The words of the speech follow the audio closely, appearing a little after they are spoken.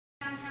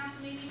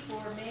council meeting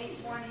for May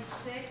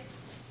 26th.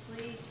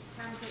 Please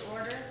come to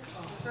order.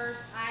 The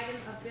first item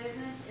of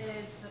business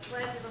is the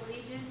Pledge of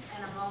Allegiance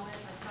and a moment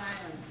of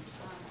silence.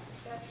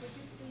 Beth, would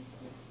you please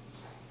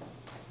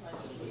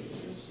Pledge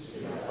allegiance to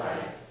the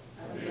flag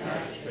of the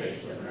United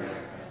States of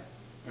America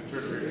and to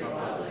the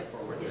republic for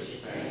which it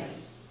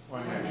stands,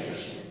 one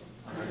nation,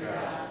 under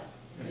God,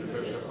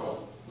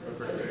 indivisible, with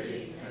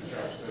liberty and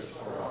justice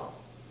for all.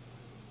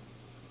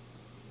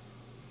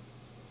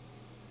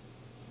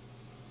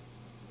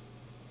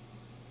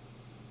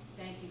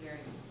 Thank you very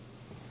much.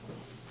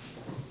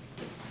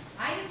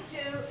 Item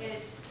 2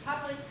 is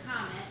public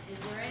comment. Is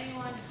there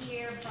anyone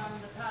here from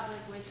the public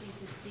wishing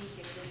to speak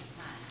at this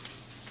time?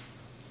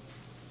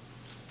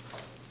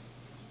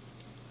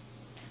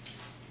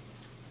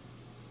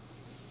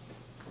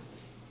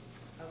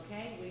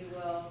 Okay, we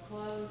will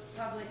close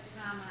public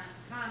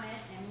comment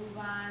and move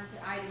on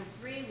to item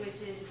 3,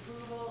 which is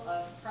approval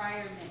of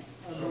prior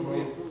minutes. So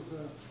moved.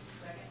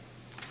 Second.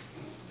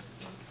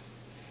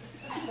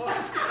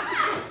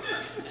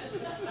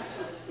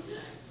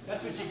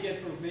 That's what you get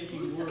for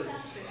making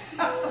words.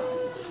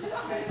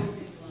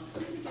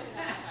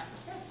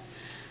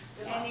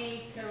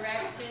 Any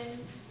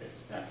corrections?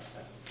 I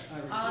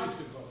refuse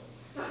to vote.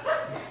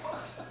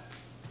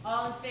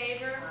 All in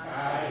favor?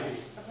 Aye.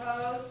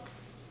 Opposed?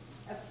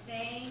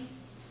 Abstain?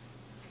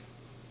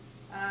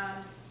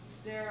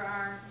 There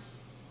aren't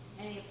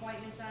any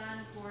appointments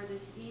on for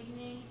this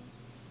evening.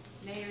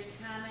 Mayor's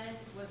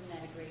comments. Wasn't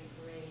that a great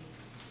parade?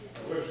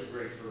 It was a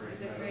great parade. It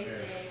was a great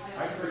day.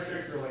 I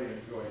particularly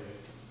enjoyed it.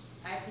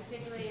 I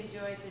particularly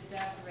enjoyed the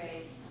duck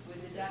race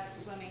with the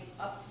ducks swimming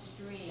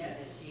upstream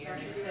this year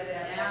instead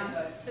of down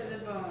to the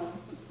boom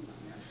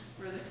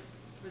for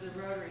the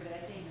Rotary. But I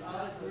think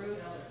all the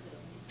groups.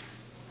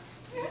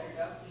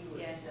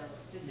 Yes,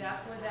 the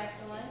duck was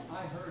excellent.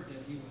 I heard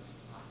that he was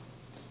hot.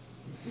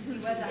 He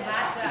was a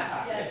hot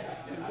duck. Yes.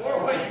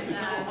 More ways than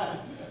And, one.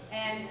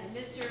 and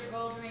Mr.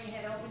 Goldring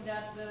had opened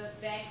up the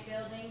bank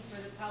building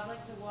for the public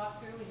to walk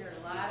through. We heard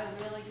a lot of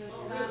really good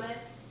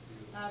comments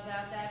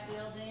about that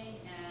building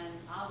and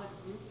all the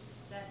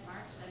groups that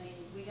marched. I mean,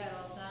 we got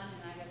all done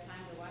and I got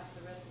time to watch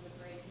the rest of the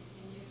parade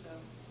continue, so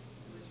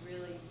it was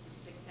really a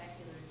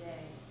spectacular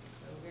day.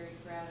 So very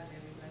proud of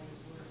everybody's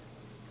work.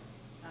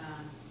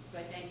 So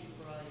I thank you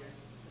for all your,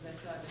 because I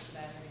saw just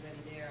about everybody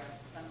there on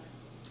something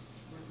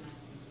working on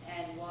it.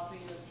 And Walter,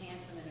 you look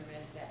handsome in a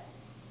red vest.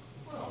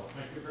 Well,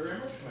 thank you very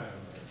much, Madam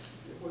Mayor.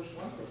 It was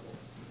wonderful.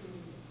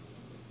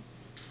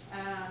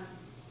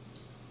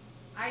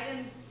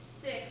 Item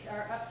 6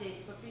 are updates,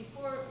 but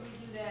before we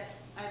do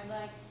that, I'd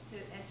like to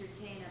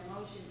entertain a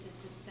motion to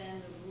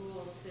suspend the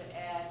rules to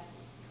add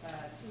 2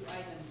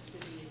 items to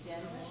the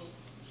agenda.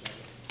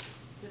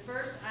 The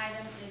first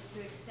item is to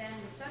extend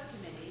the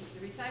subcommittee,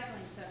 the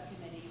recycling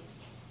subcommittee,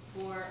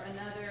 for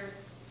another,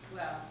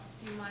 well,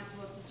 few months,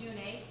 well, to June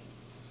 8th,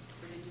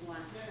 or did you want?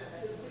 No,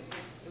 that's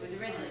It was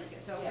originally,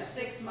 so for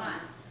 6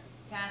 months,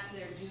 past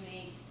their June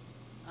 8th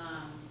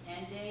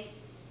end date.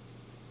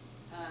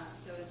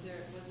 So was there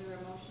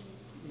a motion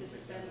to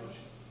suspend the rules?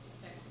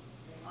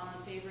 All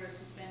in favor of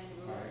suspending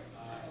the rules?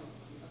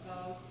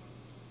 Opposed?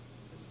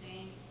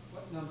 Abstained?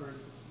 What number is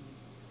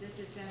this?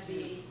 This is going to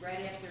be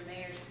right after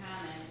mayor's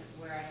comments,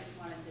 where I just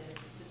wanted to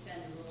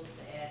suspend the rules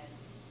to add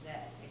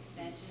that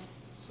extension.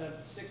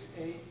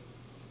 6A.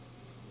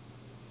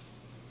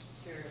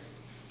 Sure.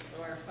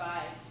 Or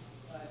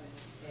 5A.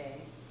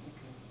 Okay.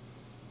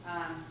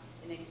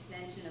 An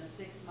extension of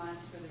 6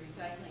 months for the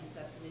recycling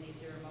subcommittee.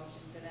 Is there a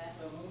motion for that?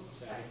 So moved.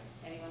 Second.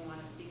 Anyone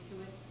want to speak to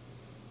it?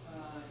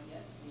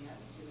 Yes, we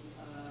have to.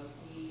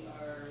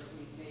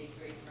 We've made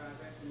great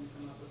progress and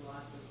come up with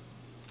lots of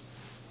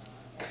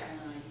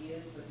excellent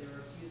ideas, but there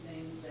are a few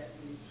things that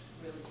we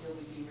really feel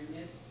we'd be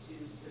remiss to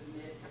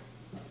submit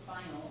a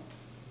final,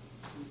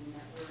 using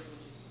that word,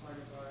 which is part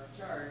of our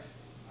charge,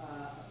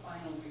 a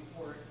final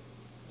report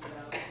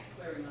without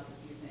clearing up a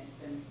few things.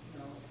 And, you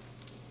know,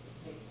 it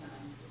takes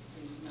time, just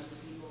being other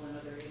people and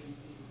other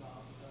agencies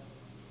involved, so.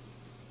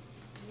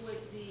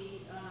 Would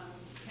the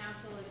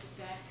council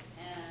expect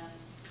an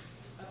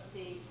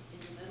update in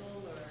the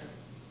middle or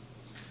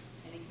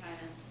any kind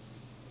of,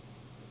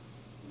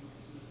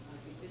 I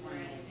think the is there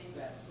final anything? is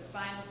best. The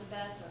final's the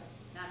best or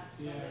not?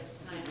 Yeah, There's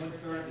I time think one for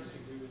third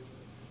adjustment? disagree with you.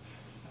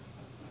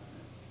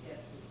 Yes,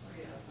 there's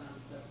 3 of us on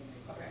the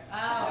subcommittee. so- Okay.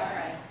 Oh, all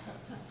right.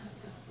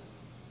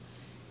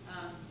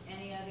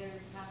 Any other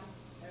comment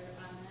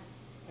on that?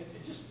 I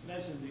just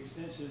mentioned the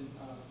extension,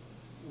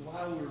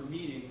 while we were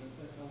meeting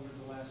over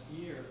the last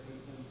year,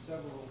 there's been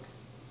several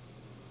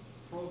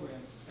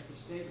programs at the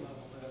state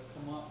level that have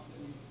come up that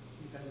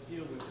we've had to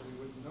deal with that we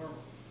wouldn't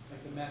normally,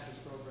 like the mattress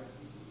program.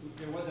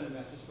 There wasn't a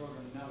mattress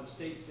program, and now the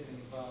state's getting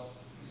involved,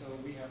 so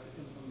we have to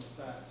implement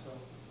that. So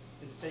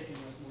it's taking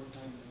us more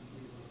time than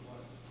we would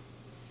want.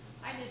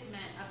 I just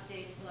meant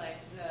updates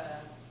like the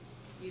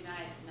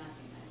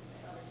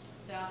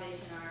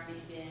Salvation Army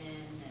bin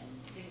and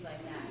things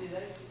like that. Do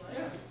that if you like.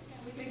 Yeah.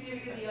 We can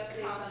give you the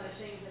updates on the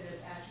things that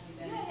have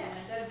actually been Yeah,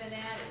 implemented. that have been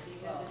added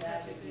because it's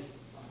such a good,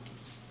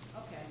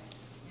 okay,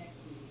 Next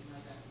meeting,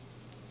 like that.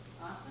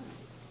 awesome.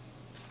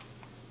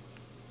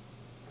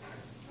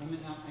 I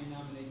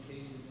nominate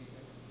Katie to make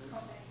that.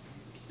 Okay.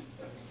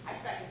 I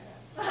second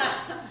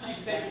that.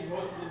 She's taking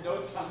most of the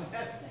notes on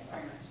that. Thank you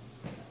very much.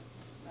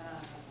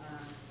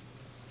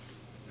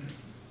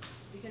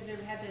 Because there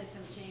have been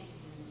some changes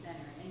in the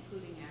center,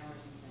 including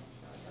hours and things,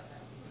 so I thought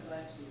that would be good.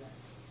 Glad to do that.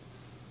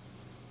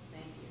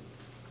 Thank you.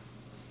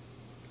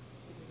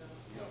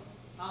 Yep.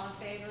 All in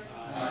favor?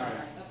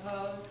 Aye.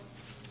 Opposed?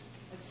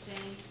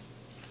 Abstained?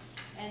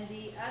 And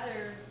the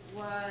other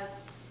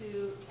was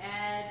to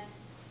add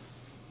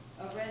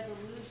a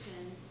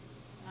resolution,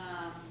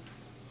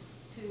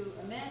 to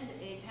amend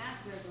a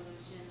past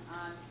resolution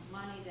on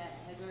money that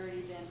has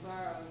already been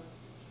borrowed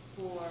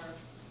for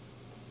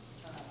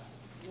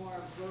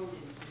more road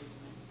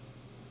improvements.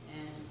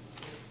 And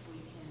if we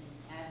can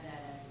add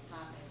that as a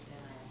topic,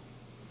 then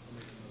I'll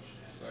make a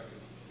motion.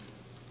 Second.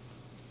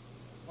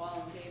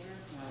 all in favor?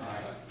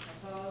 Aye.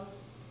 Opposed?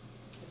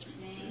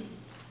 Abstained?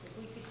 If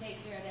we could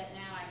take care of that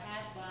now, I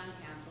had bond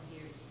counsel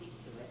here to speak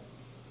to it.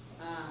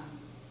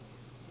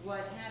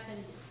 What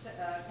happened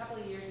a couple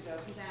of years ago,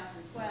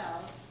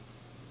 2012,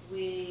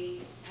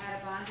 we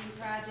had a bonding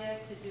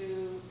project to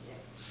do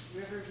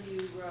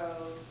Riverview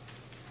Road,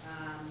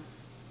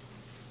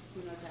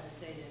 who knows how to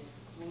say this,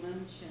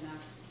 Woonunshina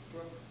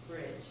Brook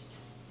Bridge.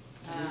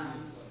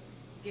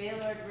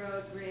 Gaylord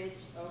Road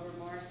Bridge over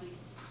Morrissey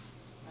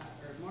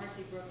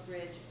Brook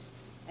Bridge,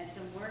 and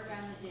some work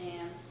on the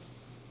dam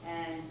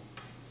and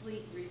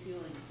fleet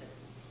refueling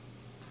system.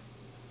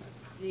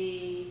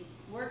 The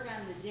work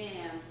on the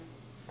dam,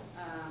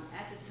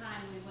 at the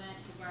time we went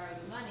to borrow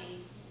the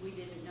money, we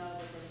didn't know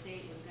that the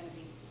state was going to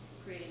be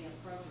creating a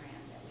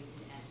program that we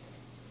could enter.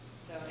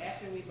 So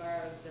after we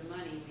borrowed the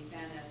money, we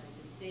found out that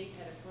the state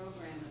had a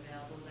program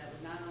available that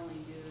would not only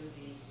do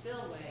the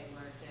spillway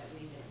work that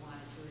we had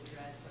wanted to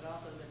address, but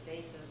also the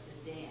face of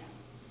the dam.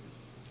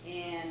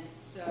 And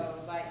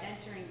so by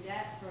entering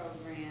that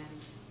program,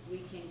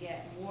 we can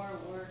get more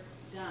work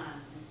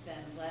done and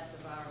spend less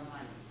of our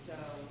money. So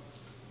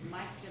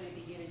Mike's going to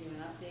be giving you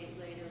an update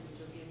later, which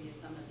will give you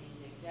some of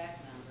these exact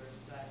numbers,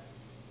 but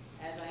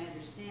as I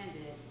understand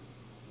it,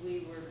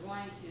 we were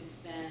going to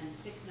spend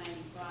 $695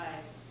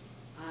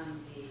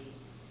 on the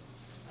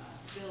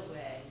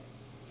spillway,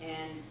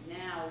 and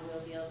now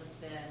we'll be able to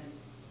spend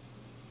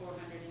 400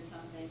 and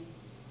something,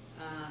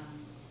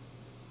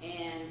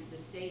 and the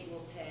state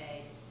will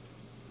pay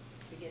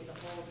to get the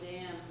whole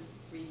dam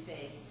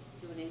refaced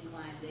to an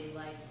incline they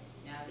like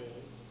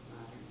nowadays,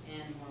 modern,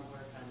 and more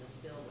work on the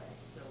spillway.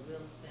 So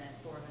we'll spend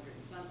 400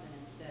 and something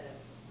instead of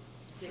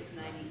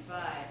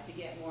 $695 to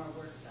get more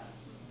work done.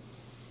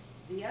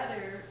 The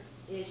other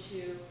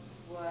issue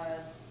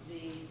was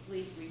the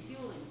fleet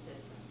refueling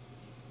system.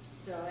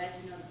 So as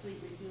you know, the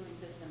fleet refueling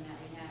system that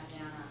we have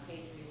down on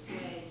Patriots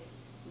Way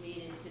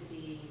needed to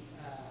be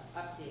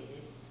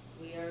updated.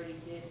 We already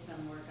did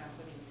some work on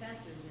putting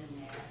sensors in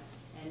there,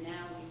 and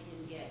now we can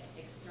get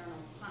external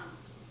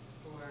pumps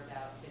for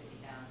about $50,000.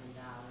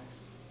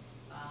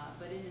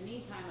 But in the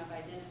meantime of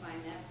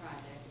identifying that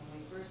project, when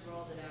we first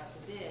rolled it out to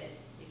bid,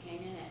 it came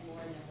in at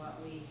more than what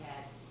we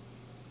had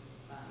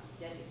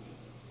designated.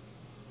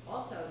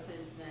 Also,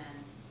 since then,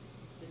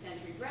 the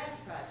Century Brass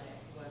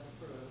project was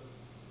approved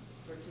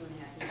for $2.5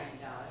 million,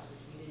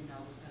 which we didn't know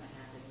was going to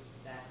happen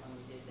back when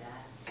we did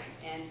that.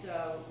 And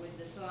so with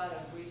the thought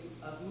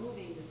of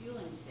moving the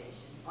fueling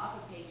station off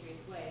of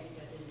Patriots Way,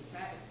 because in the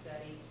traffic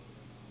study,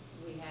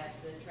 we had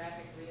the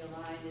traffic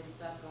realigned and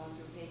stuff going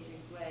through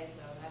Patriots Way,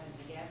 so having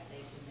the gas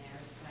station there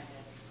is kind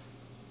of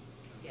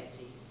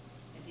sketchy.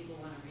 And people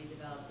want to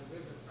redevelop the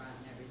riverfront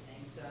and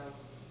everything, so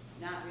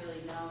not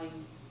really knowing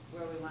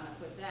where we want to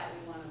put that,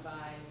 we want to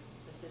buy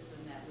a system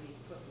that we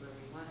put where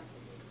we want it to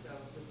be. So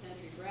with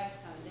Century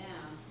Brass coming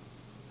down,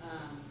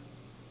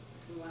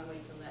 we want to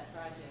wait till that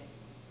project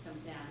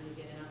comes down, and you'll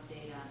get an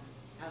update on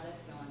how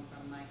that's going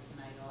from Mike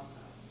tonight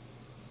also.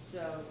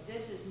 So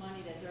this is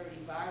money that's already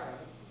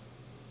borrowed,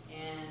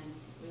 and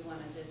we want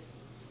to just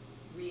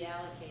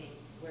reallocate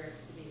where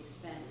it's to be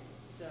expended.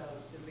 So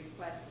the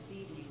request this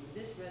evening with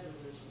this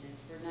resolution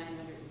is for $950,000,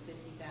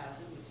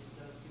 which is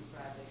those two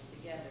projects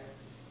together,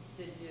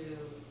 to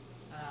do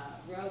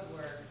road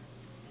work,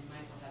 and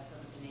Michael has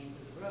some of the names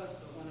of the roads,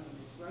 but one of them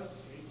is Grove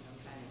Street, so I'm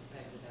kind of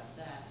excited about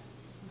that,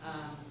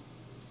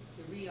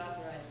 to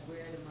reauthorize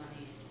where the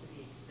money is to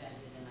be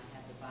expended, and I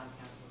have the bond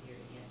counsel here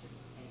to answer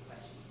any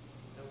questions.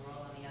 So we're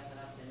all on the up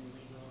and up and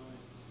legal and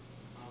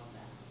all of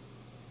that.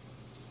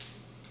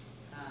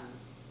 I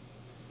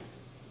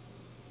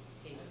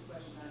Okay. have a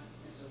question on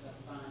this or the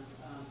bond.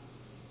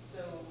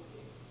 So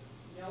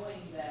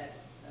knowing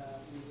that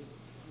we would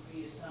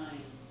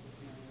reassign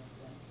this money,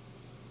 let's say,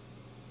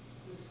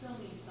 we still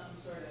need some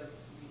sort of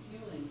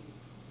refueling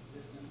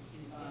system.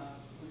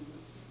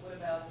 What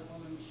about the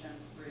Woonunshina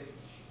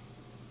Bridge?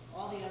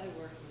 All the other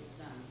work was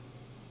done,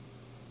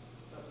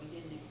 but we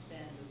didn't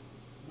expend the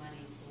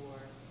money for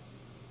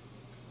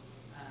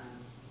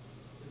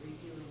the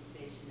refueling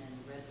station and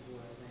the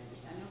reservoir, as I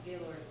understand. I know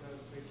Gaylord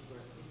Road Bridge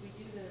work. Did we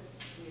do the,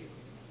 Was it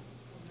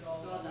it's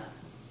all all done?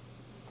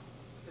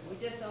 Because we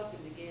just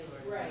opened the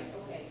Gaylord. Right,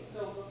 Road. okay,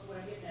 so what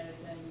I'm getting at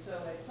is then, so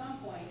at some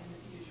point in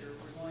the future,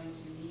 we're going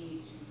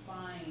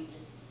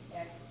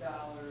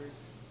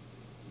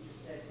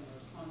said some of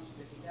those pumps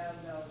for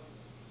 $50,000.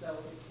 So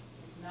it's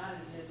not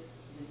as if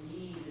the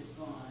need is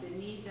gone. The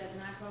need does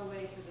not go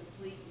away for the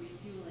fleet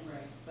refueling.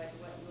 Right. But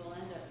what we'll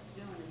end up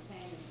doing is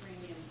paying a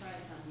premium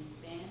price on these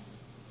bands.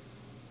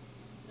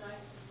 No,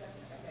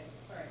 okay,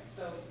 all right,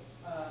 so,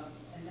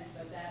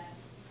 but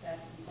that's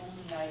the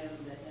only item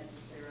that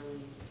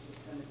necessarily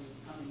is gonna be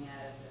coming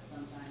at us at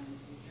some time in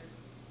the future?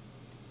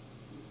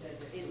 You said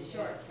that. In the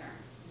short term,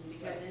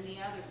 because in the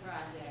other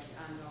project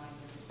ongoing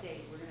with the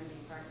state, we're gonna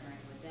be partnering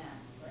with them.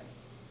 Right.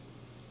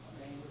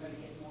 Okay, and we're gonna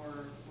get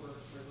more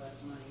work for less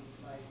money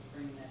by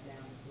bringing that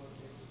down to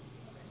 450.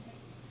 Okay.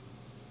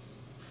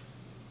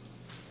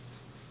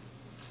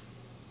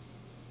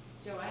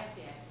 Joe, I have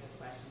to ask you a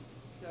question.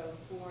 So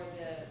for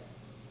the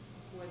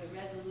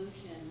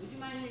resolution, would you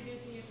mind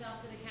introducing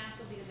yourself to the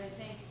council? Because I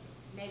think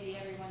maybe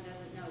everyone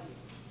doesn't know you.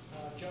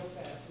 Joe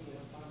Fassi,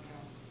 bond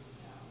counsel to the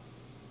town.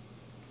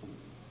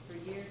 For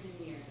years and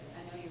years.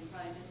 I know you're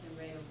probably missing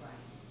Ray O'Brien.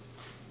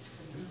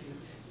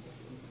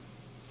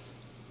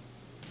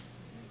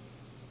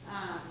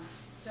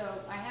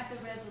 So I have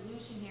the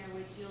resolution here,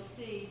 which you'll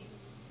see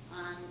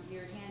on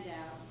your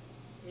handout,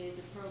 is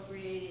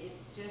appropriated.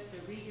 It's just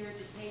a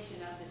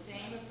regurgitation of the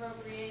same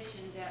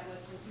appropriation that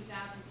was from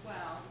 2012.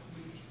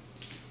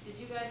 Did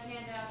you guys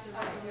hand out the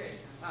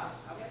resolution? Oh,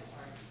 okay,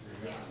 sorry.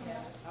 Yeah.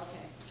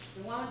 Okay.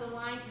 The one with the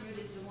line through it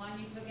is the one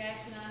you took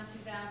action on in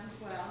 2012.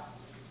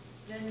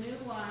 The new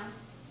one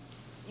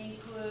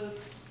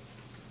includes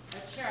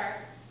a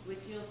chart,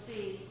 which you'll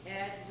see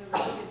adds the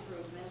road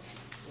improvements.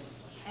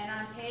 And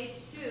on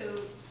page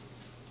 2,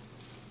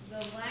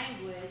 the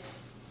language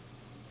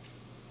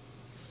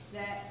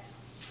that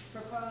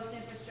proposed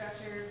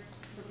infrastructure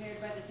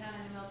prepared by the Town of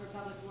New Milford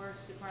Public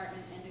Works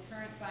Department and the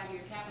current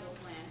 5-year capital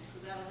plan.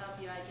 So that'll help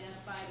you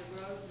identify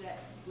the roads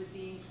that would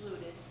be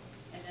included.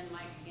 And then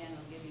Mike, again,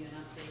 will give you an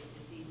update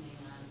this evening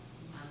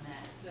on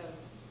that. So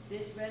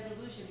this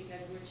resolution,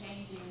 because we're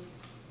changing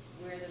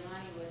where the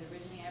money was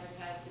originally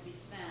advertised to be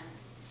spent,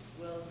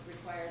 will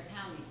require a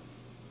town meeting.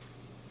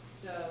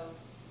 So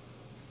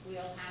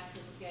we'll have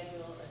to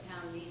schedule a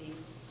town meeting,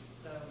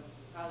 so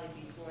probably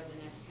before the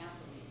next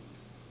council meeting.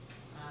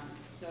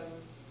 So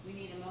we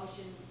need a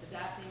motion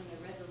adopting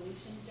the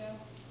resolution, Joe?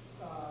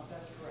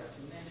 That's correct.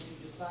 And then if you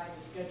decide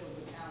to schedule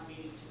the town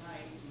meeting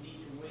tonight, you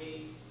need to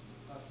waive,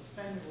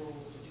 suspend the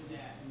rules to do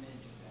that and then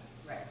do that.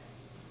 Right.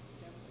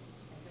 Joe,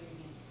 I saw your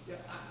hand.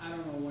 Yeah, I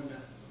don't know when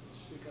to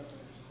speak up and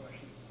ask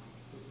questions on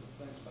particular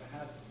things, but I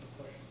had a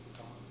question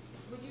for Tom.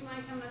 Would you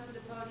mind coming up to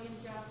the podium,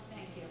 Joe?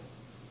 Thank you.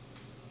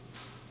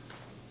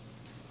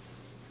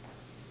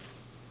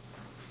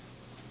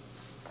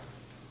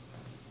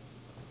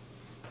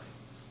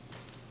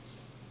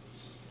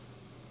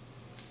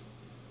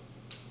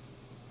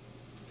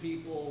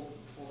 People,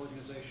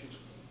 organizations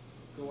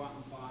go out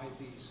and buy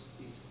these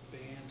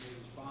bands,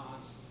 these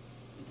bonds,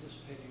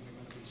 anticipating they're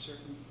going to be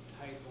certain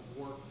type of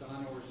work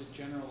done, or is it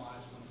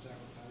generalized when it's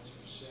advertised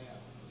for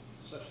sale,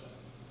 such that,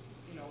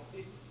 you know,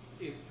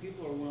 if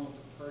people are willing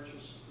to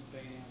purchase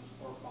bands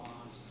or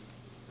bonds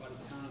by the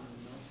town of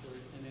New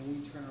Milford, and then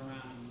we turn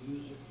around and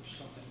use it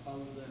for something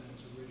other than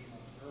its original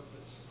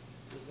purpose,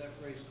 does that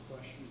raise a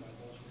question by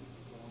those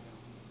people going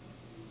out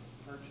and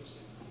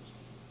purchasing those?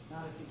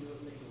 Not if you do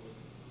it legally.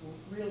 Well,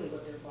 really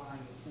what they're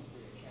buying is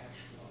simply a cash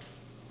flow.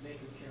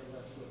 They could care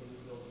less whether you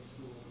build a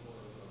school or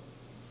a road.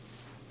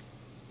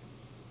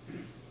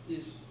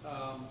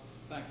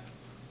 Thank you.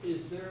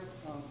 Is there,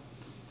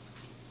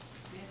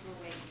 May as well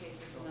wait in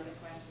case there's another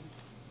question.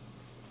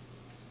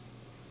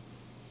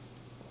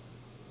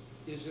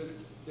 is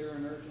there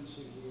an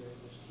urgency where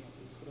this can't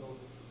be put over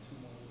for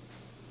 2 more weeks?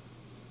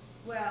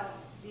 Well,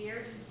 the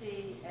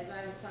urgency, as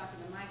I was talking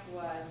to Mike,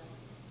 was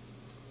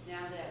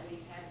now that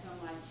we've had so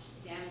much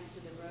damage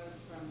to the roads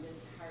from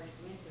this harsh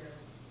winter,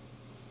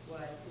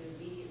 was to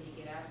immediately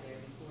get out there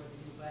before the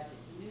new budget.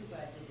 The new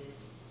budget is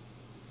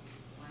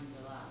on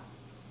July,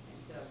 and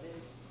so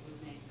this would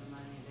make the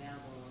money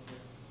available in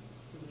just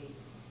 2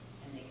 weeks,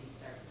 and they can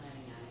start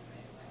planning on it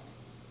right away.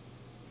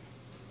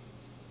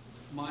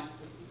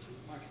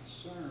 My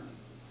concern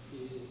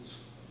is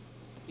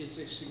it's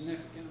a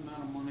significant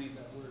amount of money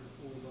that we're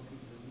looking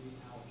to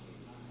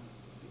reallocate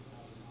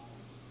 $950,000.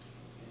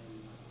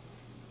 And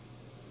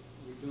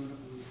we're doing it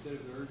with a bit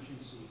of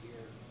urgency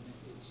here, and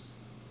it's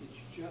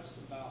just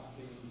about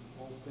being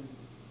open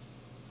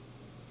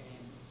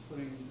and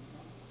putting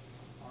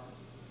our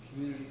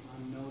community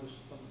on notice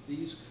of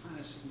these kind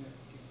of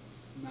significant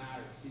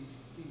matters.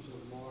 These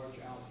are large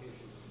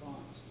allocations of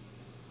funds.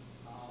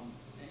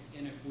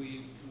 And if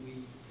we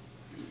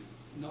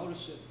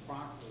notice it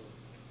properly,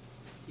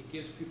 it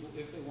gives people,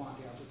 if they want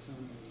the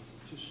opportunity,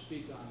 to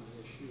speak on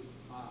the issue.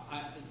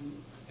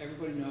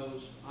 Everybody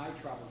knows I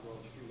travel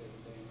Grove Street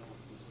every day, and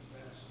it's the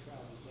best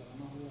travel zone. I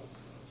don't know who else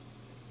does.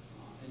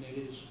 And it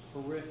is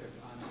horrific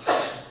on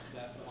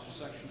that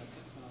section of,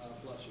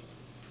 bless you,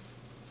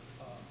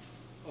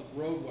 of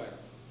roadway.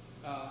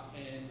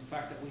 And the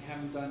fact that we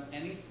haven't done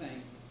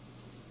anything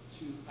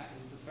to,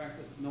 the fact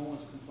that no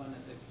one's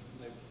complaining that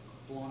they've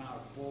blown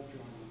out a bolt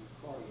joint on the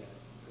car yet,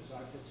 because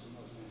I've hit some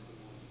of those nasty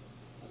ones.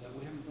 that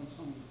we haven't done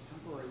some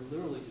temporary,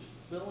 literally just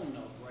filling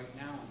those right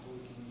now until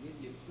we can get,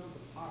 you fill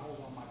the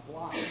potholes on my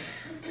block.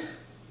 There's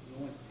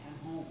only 10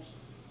 homes.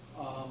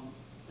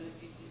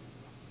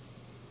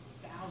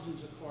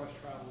 Thousands of cars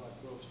travel that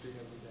Grove Street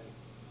every day,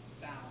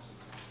 thousands.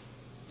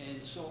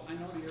 And so I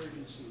know the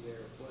urgency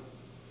there, but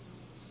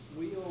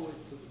we owe it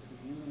to the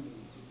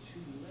community to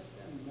let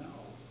them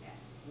know Yeah.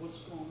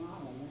 what's going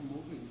on when we're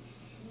moving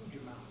huge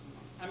amounts of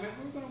money. I mean,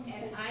 we're gonna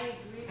And move I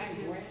agree 10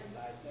 with you. grand,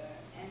 I'd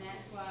say. And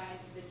that's why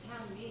the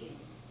town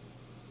meeting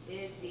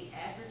is the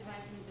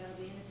advertisement that'll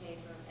be in the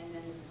paper, and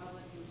then the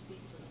public can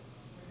speak to it.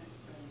 We're not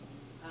saying.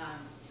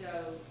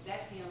 So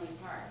that's the only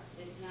part.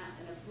 It's not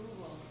an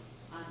approval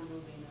on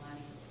moving the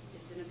money.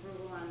 It's an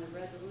approval on the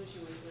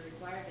resolution, which we're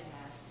required to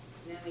have.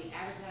 And then we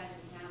advertise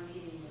the town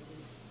meeting, which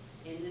is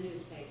in the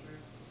newspaper,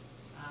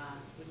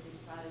 which is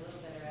probably a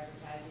little better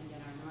advertising than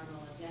our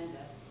normal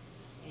agenda.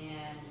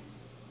 And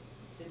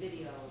the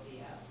video will be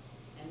out.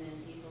 And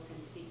then people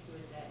can speak to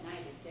it that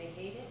night. If they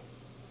hate it,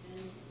 then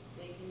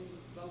they can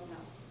vote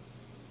no.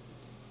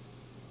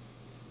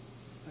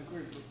 I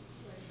agree with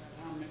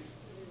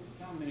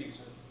town meetings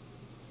are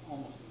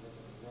almost a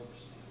rubber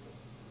stamp of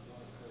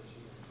what occurs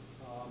here.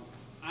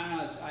 I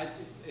know,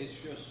 it's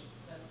just,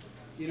 That's the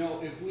process. you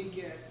know, if we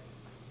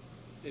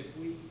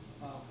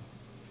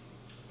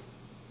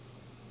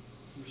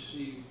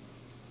receive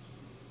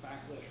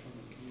backlash from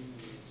the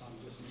community, it's on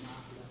just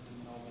not letting them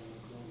know when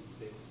we're doing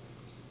big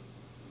things.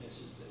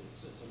 It's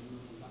 $1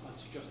 million,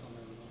 it's just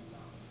under $1 million,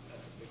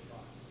 that's a big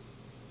buck.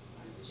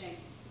 I just Thank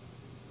you.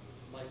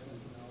 like them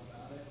to know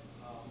about it.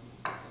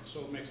 And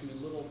so it makes me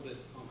a little bit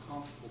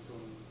uncomfortable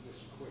doing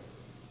this quick.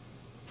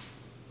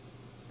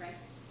 Frank?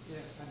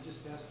 Yeah, I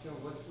just asked Joe,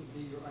 what would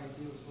be your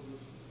ideal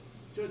solution?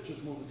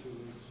 Just move it 2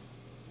 weeks.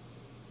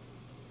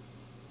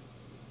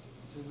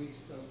 2 weeks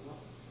does what?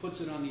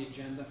 Puts it on the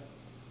agenda,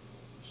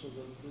 so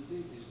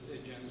these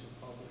agendas are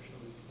published, so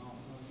we can,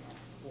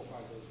 4 or 5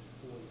 days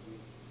before the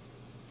meeting.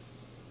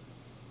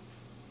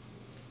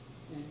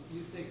 And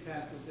you think,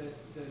 Pat, that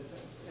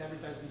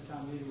advertising the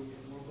town meeting will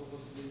get more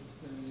publicity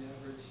than the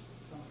average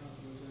town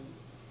council agenda?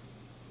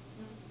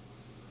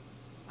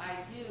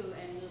 I do,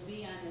 and will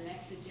be on the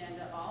next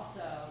agenda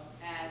also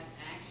as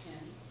action,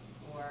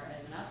 or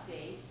as an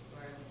update,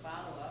 or as a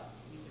follow-up.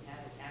 You could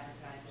have it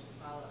advertised as a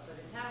follow-up, but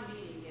the town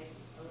meeting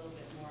gets a little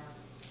bit more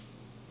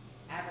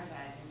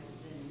advertising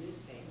because it's in the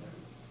newspaper.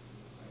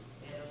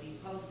 It'll be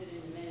posted in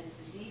the minutes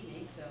this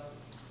evening, so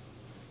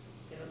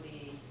it'll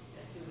be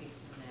 2 weeks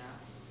from now.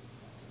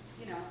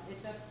 You know,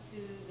 it's up to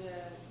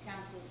the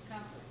council's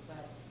comfort,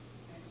 but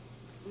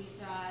we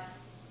saw it,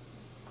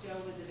 Joe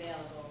was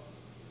available,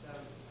 so.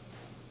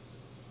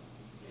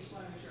 I just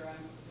want to make sure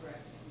I'm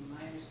correct in my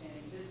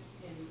understanding, because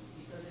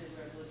it is a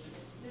resolution,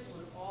 this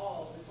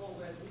whole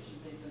resolution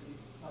thing's going to be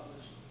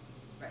published.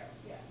 Right.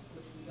 Yeah,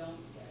 which we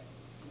don't get,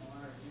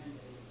 our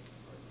agenda is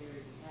for a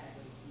period we had,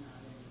 but it's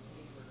not in the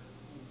paper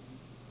in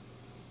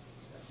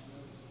the special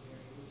notices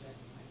area, which I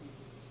think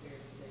it's fair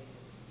to say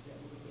that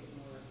we'll get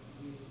more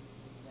view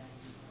than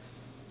our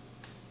agenda.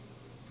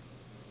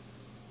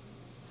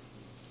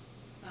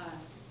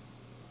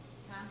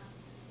 Tom?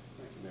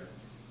 Thank you, Mayor.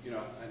 You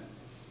know, and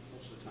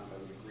most of the time I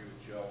would agree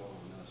with Joe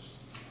on us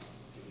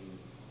giving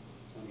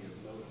plenty of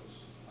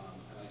notice.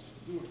 And I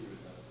do agree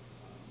with that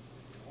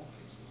in all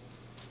cases.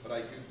 But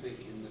I do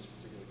think in this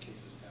particular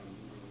case, this town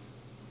meeting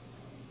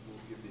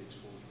will give the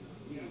exposure that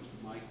it needs.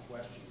 My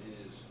question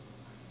is,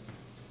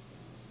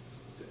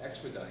 to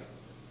expedite,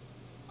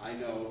 I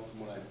know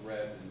from what I've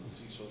read and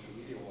see social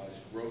media-wise,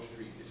 Grove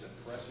Street is a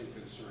pressing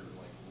concern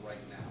like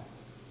right now.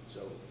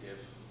 So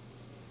if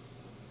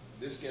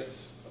this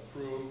gets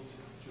approved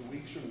 2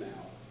 weeks from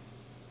now,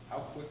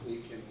 how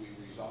quickly can we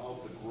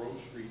resolve the Grove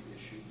Street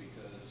issue?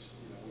 Because,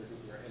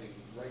 we're heading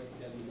right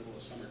dead in the middle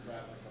of summer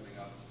traffic coming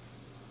up.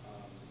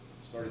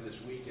 Started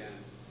this weekend,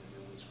 and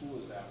then when school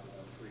is out in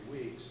about 3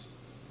 weeks,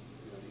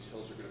 these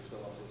hills are gonna fill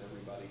up with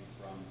everybody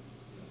from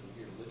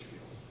here to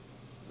Litchfield.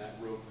 And that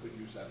road could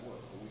use that work.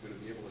 Are we gonna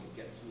be able to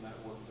get some of that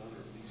work done,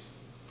 or at least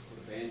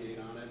put a Band-Aid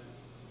on it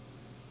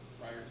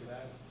prior to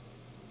that?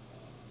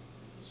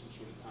 Some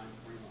sort of time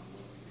frame on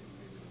when we can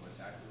maybe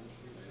attack Grove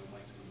Street? I know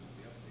Mike's going to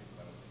be updated,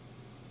 but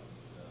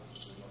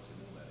I'd love to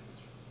know that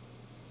answer.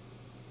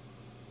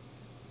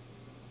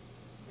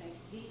 Thank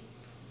you. Pete?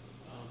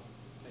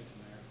 Thank you,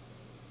 Mayor.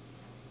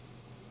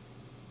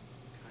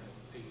 Kind of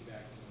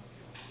piggybacking on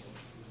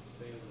Councilman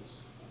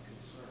Thayer's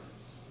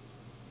concerns.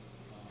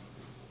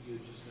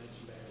 You had just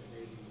mentioned that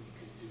maybe we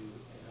could do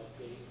an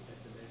update at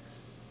the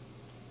next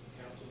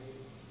council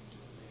meeting,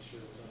 make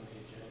sure it was on the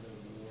agenda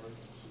and warned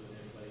so that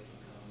everybody can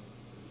come,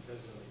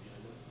 because it's on the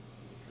agenda,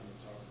 we can come and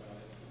talk about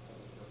it in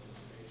public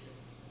participation.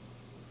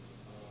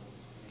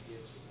 And it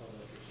gives the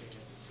public a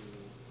chance to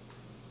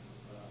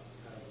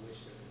kind of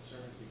voice their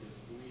concerns, because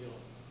we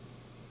don't,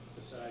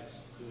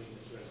 besides doing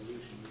this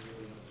resolution, we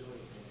really don't do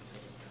anything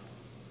until it's done,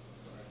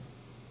 correct?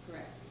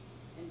 Correct.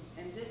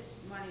 And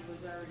this money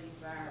was already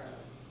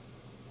borrowed.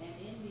 And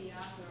in the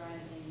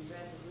authorizing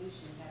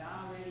resolution had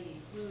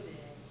already included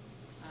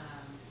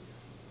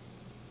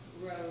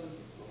road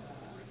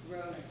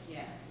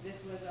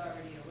this was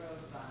already a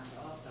road bond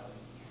also in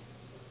here.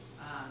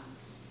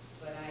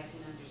 But I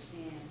can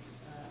understand,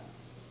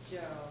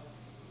 Joe.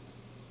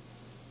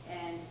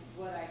 And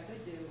what I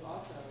could do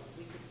also,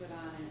 we could put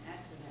on an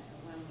estimate of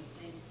when we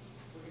think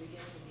we're gonna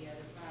get to the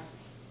other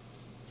projects.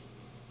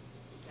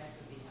 That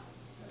could be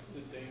helpful.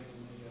 The dam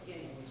and the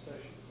Getting- polling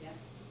station. Yeah,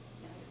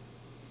 yeah.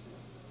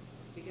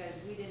 Because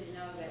we didn't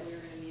know that we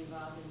were gonna be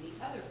involved in the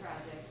other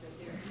projects that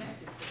they're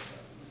connected to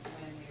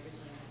when we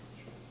originally met.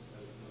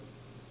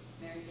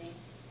 Mary Jane?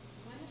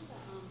 When is the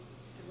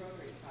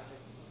Rotary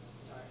project supposed to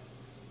start?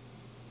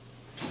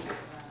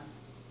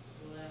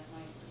 The last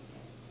Mike,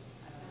 yes,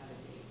 I don't have a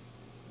date.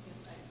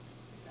 Because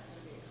is that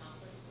gonna be a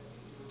conflict with,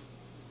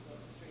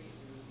 Brook Street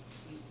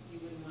and? You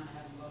wouldn't wanna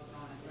have them both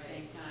on at the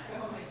same time.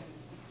 Oh, my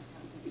goodness.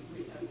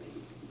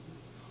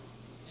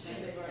 Then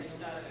They've already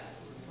started that.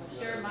 I'm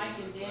sure Mike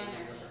and Dan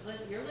are,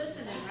 you're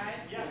listening,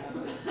 right? So,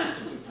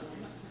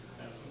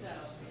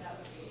 that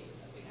would be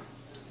a big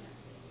concern.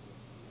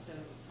 So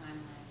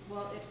timelines,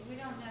 well, if we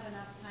don't have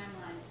enough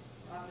timelines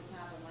off the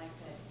top of Mike's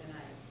head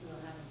tonight, we'll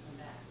have them come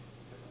back.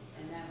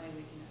 And that way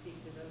we can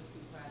speak to those two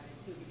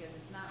projects too, because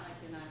it's not like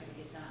they're not gonna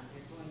get done,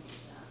 they're going to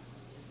get done,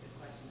 it's just a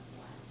question of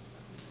when.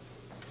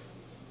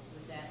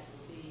 Would that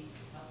be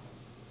helpful?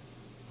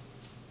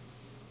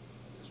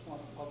 Just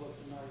want the public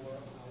to know where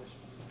our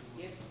spending.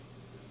 Yep.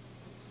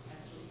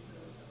 Absolutely.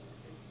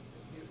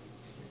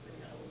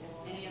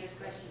 Any other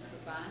questions for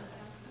bond,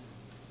 council?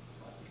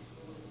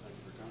 Thank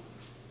you for coming.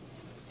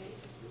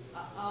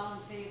 All in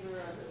favor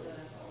of the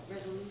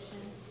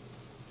resolution?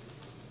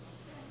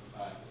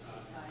 Aye.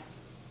 Aye.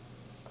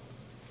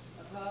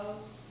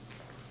 Opposed?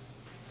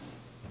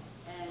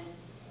 And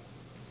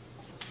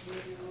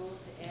waive the rules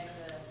to add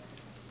the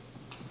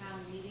town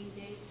meeting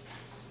date?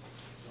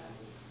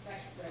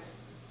 Second.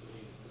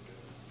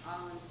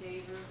 All in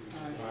favor?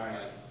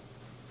 Aye.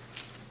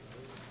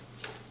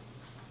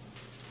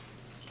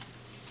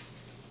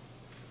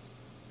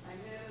 I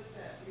move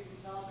that we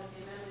resolve that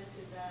the amendment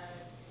to the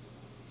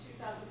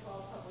 2012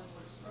 Public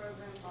Works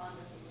Program bond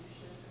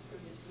resolution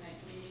approved at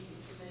tonight's meeting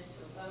be submitted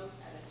to a vote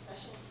at a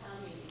special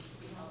town meeting to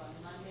be held on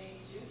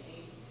Monday, June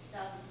 8,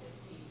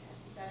 2015 at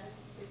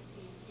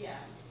 7:15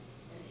 p.m.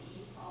 in the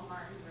E. Paul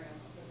Martin Room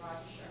of the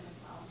Roger Sherman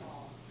Town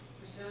Hall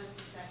pursuant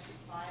to section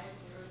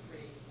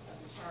 503 of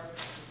the Charter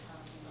of the Town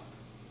of Milton.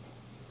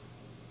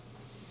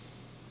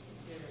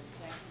 Is there a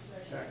second?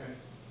 Second.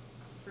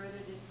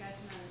 Further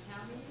discussion on the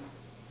town meeting?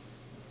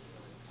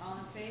 All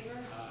in favor?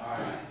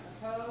 Aye.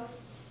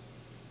 Opposed?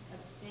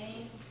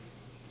 Abstained?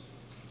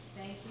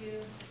 Thank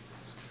you.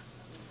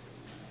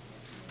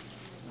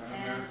 Madam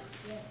And, Mayor,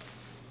 yes,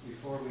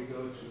 before we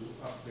go to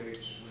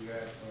updates, we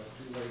have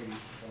two ladies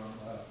from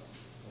the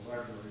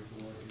library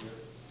board here.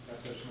 That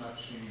does not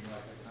seem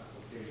like a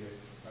complicated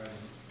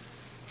item.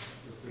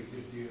 If we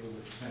could deal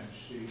with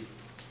 10C,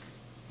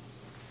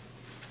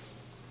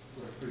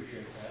 would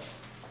appreciate that.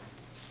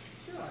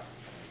 sure.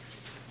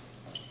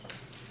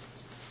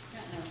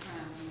 Got no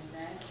problem with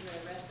that.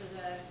 The rest of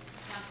the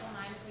council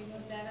mind if we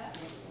move that up?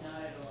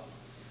 Not at all.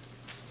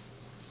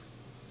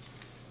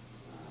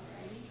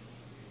 Alrighty.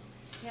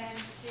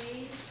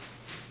 10C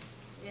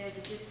is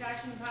a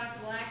discussion and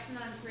possible action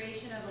on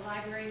creation of a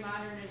library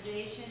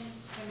modernization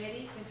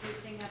committee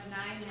consisting of 9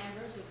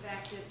 members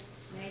effective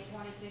May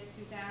 26,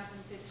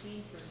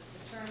 2015 for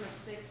a term of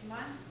 6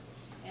 months.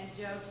 And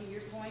Joe, to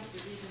your point, the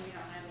reason we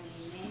don't have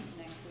any names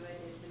next to it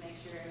is to make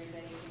sure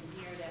everybody can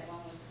hear that one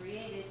was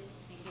created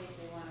in case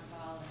they want to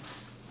call and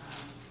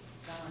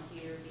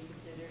volunteer, be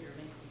considered, or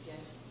make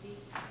suggestions. Pete?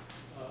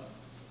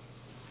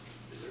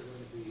 Is there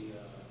going to be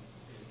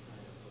any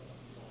kind of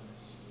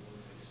funds?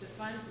 The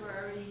funds were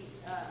already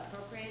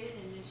appropriated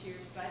in this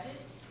year's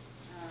budget,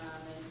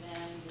 and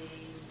then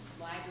the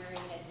library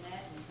had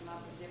met and come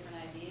up with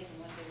different ideas and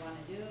what they want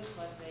to do,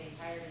 plus they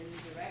hired a new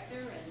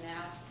director, and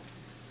now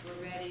we're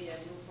ready to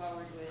move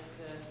forward with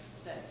the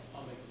study.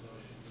 I'll make a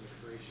motion for the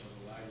creation of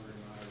the library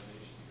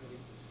modernization committee,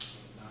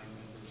 consisting of 9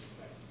 members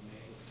effective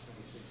May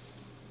 26,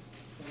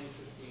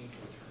 2015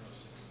 for a term of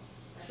 6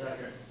 months.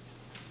 Second.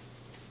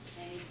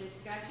 Any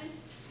discussion?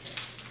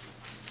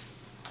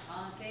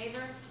 All in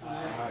favor?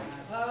 Aye.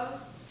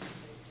 Opposed?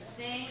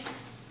 Abstained?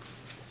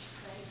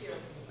 Thank you.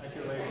 Thank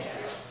you, ladies.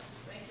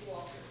 Thank you,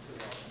 Walter.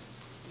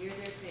 You're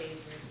their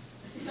favorite.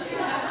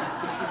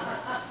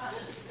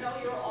 No,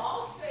 you're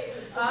all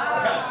favored.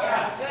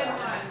 Ah, good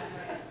one.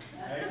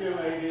 Thank you,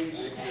 ladies.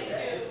 Thank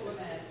you.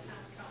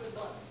 Good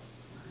luck.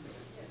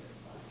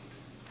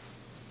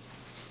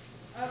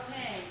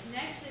 Okay,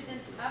 next is an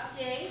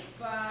update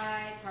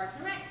by Parks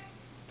and Rec.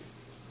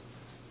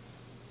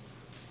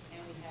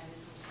 And we have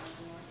this one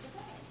more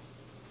today.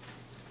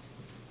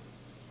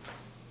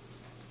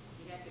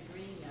 You got the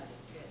green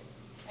notice, good.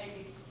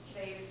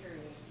 Today is for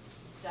me,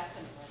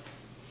 definitely.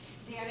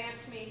 Dan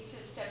asked me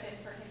to step in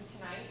for him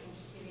tonight and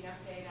just give you an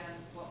update on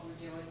what we're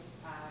doing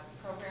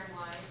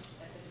program-wise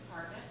at the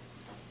department.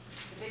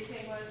 The big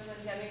thing was when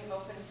Deming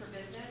opened for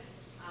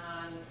business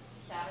on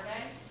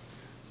Saturday,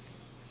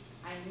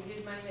 I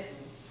needed my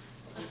mittens.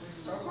 It was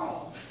so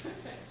cold.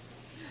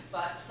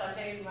 But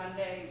Sunday and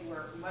Monday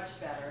were much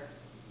better.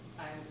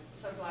 I'm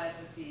so glad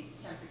that the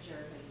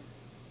temperature has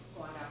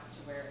gone up to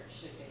where it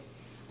should be.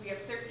 We have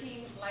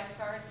 13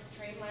 lifeguards,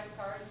 trained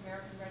lifeguards,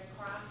 American Red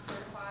Cross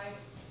certified,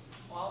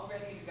 all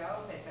ready to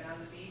go. They've been on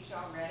the beach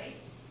already.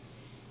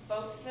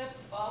 Boat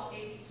slips, all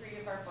 83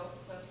 of our boat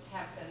slips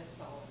have been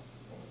sold.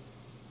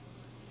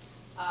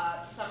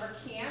 Summer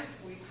camp,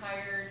 we've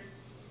hired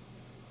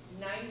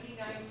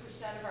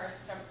 99% of our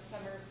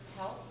summer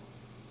help.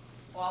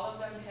 All of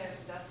them have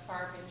thus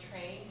far been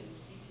trained in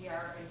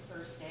CPR and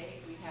first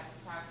aid. We have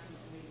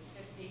approximately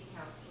 50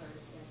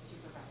 counselors and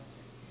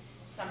supervisors.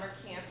 Summer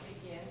camp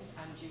begins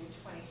on June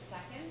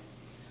 22nd.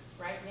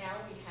 Right now,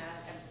 we have,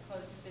 at the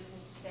close of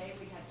business today,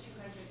 we had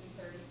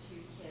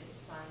 232 kids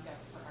signed up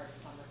for our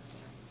summer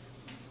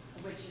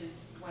camp, which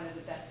is one of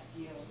the best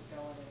deals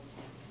going in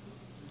town.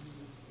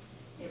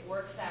 It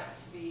works out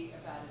to be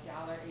about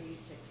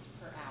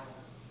 $1.86 per hour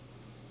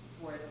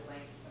for the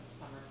length of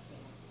summer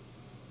camp.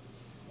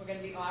 We're going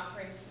to be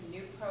offering some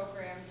new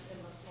programs in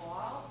the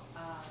fall,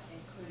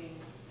 including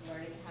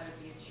learning how to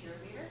be a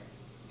cheerleader,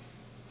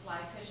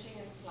 fly fishing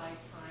and fly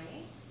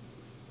tying,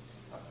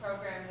 a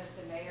program that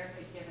the mayor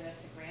had given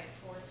us a grant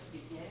for to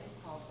begin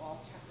called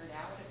All Tuckered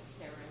Out at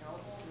Sarah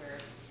Noble, where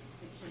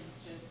the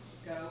kids just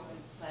go and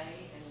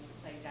play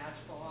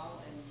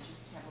dodgeball and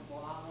just have a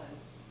ball and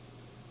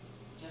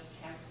just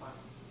have fun.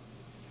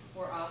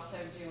 We're also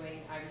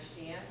doing Irish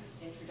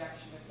dance,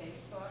 introduction to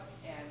Facebook,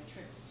 and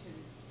trips to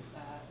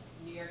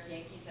New York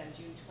Yankees on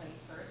June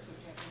 21st,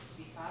 which happens to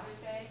be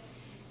Father's Day,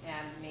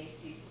 and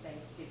Macy's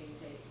Thanksgiving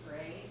Day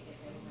Parade. If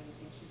anyone's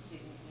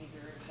interested in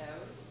either of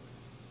those,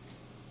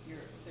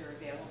 they're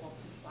available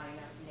to sign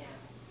up now.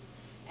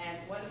 And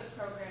one of the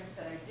programs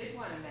that I did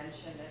want to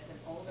mention that's an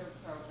older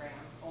program,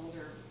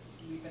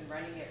 we've been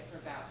running it for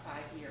about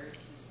 5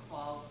 years, is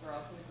called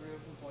Girls in the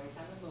Groove and Boys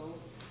on the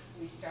Move.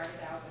 We started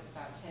out with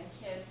about 10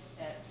 kids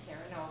at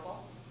Sarah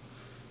Noble.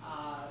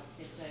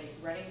 It's a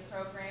running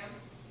program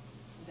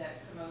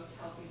that promotes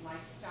healthy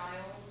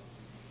lifestyles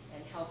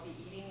and healthy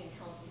eating and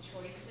healthy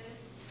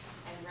choices.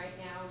 And right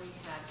now we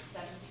have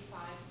 75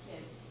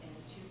 kids in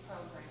the 2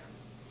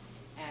 programs.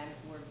 And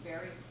we're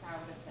very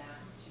proud of them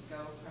to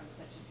go from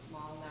such a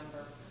small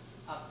number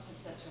up to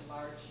such a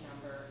large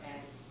number.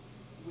 And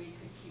we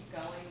could keep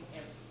going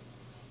if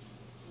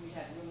we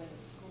had room in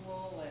the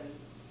school, and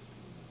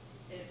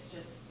it's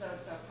just so,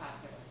 so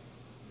popular.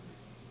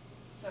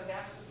 So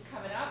that's what's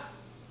coming up.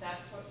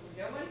 That's what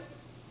we're doing.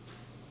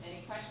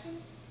 Any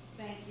questions?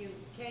 Thank you.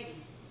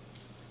 Katie?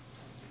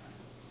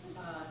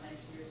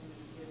 Nice to hear so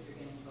many kids are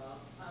getting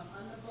involved.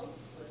 On the boat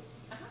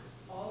slips,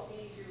 all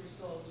 8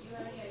 years old, do you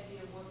have any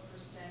idea what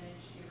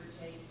percentage, give or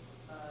take,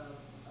 of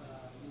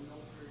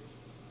Milford,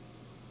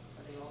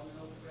 are they all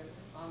Milford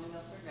residents? On the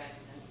Milford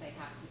residents, they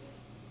have to be.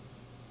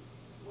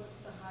 What's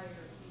the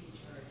higher fee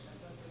charge? I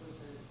thought there was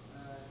a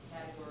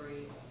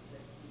category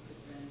that you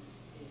could rent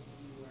if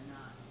you were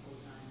not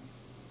full-time.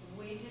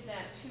 We did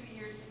that 2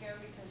 years ago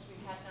because we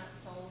had not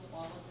sold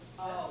all of the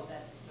Oh, slips.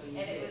 that's, so you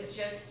And did. it was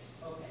just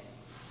Okay,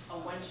 a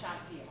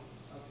one-shot deal,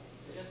 okay,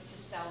 good. just to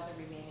sell the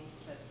remaining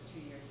slips 2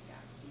 years ago.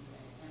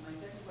 Okay, and my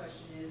second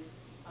question is,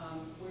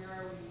 where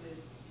are we with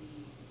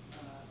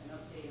an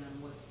update on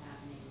what's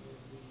happening with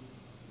the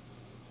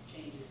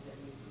changes that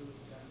we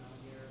approved, I don't know,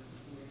 a year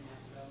and a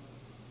half ago?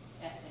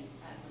 At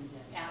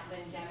Lindemic. At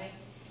Lindemic.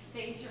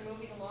 Things are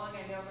moving along.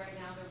 I know right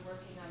now they're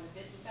working on the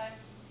bid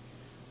specs.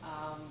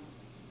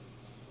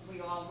 We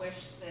all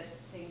wish that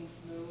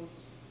things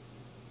moved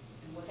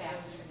And what's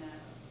faster. holding that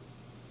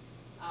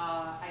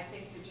up? I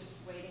think they're just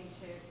waiting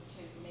to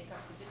make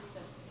up the bid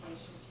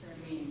specifications for You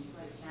everything mean to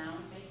the town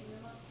making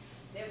them up?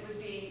 It would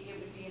be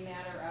a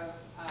matter of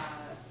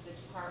the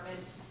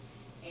department,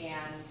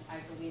 and I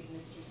believe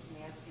Mr.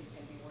 Szymanski is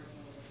going to be working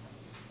with us on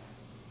these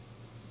specs.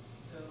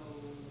 So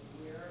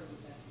where are we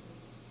at? 'Cause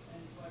it's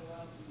been quite a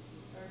while since we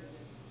started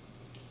this.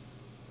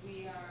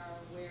 We are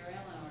where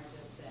Eleanor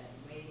just said,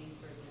 waiting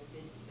for the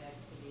bid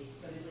specs to be.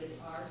 But is it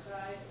our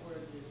side or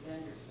the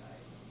vendor side?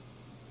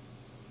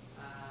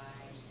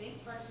 I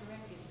think Parks and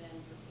Rec has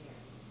been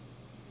prepared.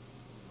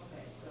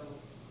 Okay, so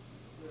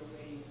we're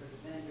waiting for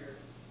the vendor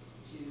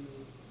to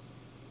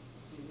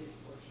do his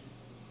portion.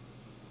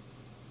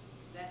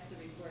 That's the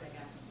report I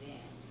got from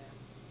Dan. Okay.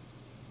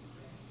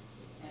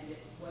 And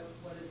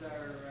what is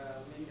our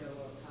window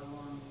of how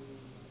long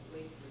we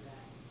wait for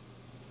that?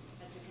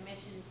 Has the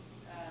commission,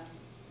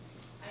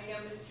 I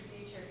know Mr.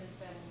 Beecher has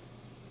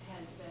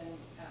been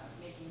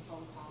making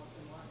phone calls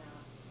and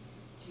whatnot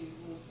to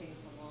move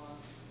things along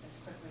as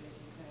quickly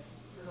as he could.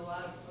 There's a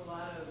lot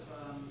of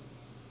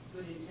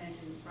good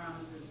intentions,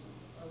 promises,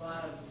 a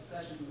lot of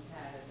discussion was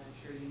had, as I'm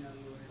sure you know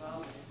you were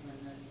involved in, when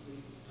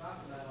we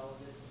talked about all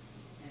of this,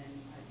 and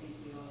I think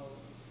we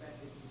all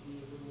expected to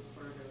be a little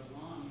further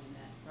along in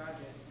that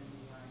project than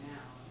we are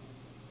now. And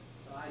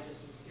so I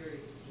just was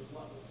curious as to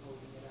what was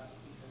holding it up,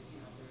 because,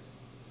 you know, there's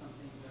some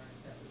things are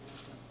acceptable,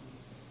 and some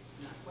things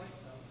not quite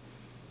so.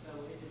 So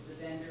if it's a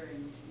vendor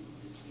and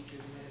Mr. Beecher,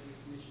 the head of your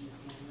commission, is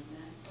handling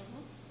that, can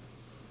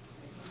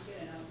we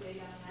get an update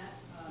on that,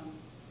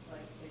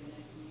 like say the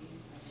next meeting?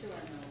 I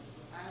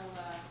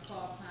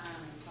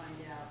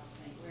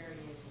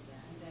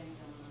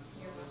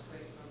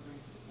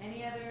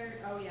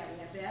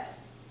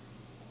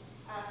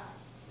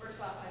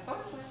off, Oh,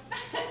 it's not.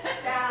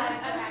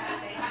 I'm so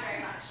happy, thank you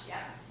very much,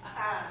 yeah.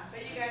 But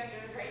you guys are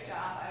doing a great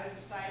job. I was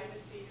excited to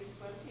see the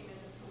swim team in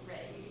the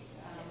parade.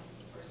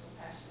 This is a personal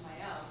passion of my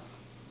own.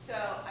 So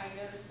I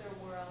noticed there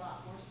were a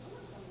lot more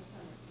swimmers on the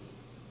summer team.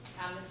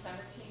 On the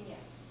summer team,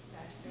 yes.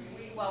 That's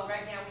very Well,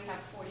 right now we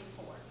have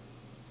 44.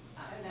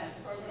 And that's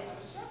as a of program today. that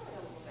was struggling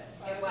a little bit,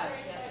 so It I was was,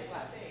 very yes, it excited to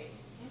was. see.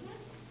 Mhm.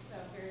 So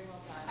very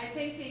well done. I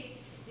think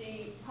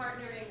the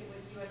partnering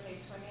with USA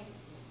Swimming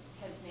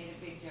has made a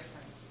big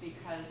difference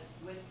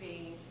because with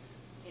being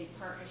in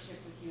partnership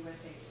with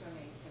USA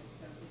Swimming, for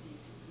those of you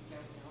who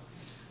don't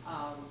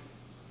know,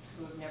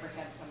 who have never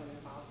had someone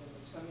involved in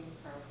the swimming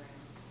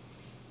program,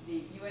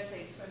 the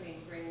USA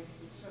Swimming brings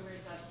the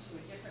swimmers up to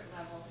a different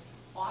level,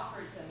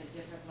 offers them a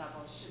different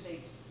level should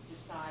they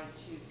decide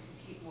to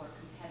compete more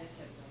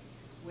competitively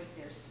with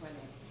their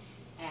swimming.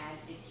 And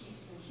it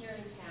keeps them here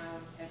in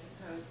town as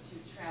opposed to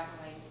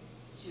traveling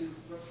to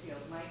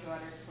Brookfield. My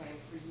daughter swam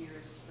for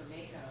years for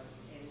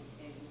Makos in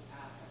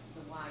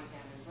the Y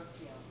down in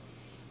Brookfield.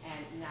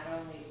 And not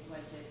only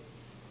was it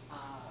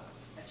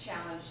a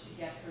challenge to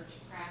get her to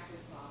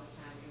practice all the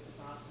time, it was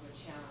also a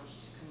challenge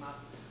to come up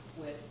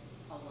with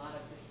a lot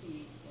of the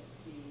fees that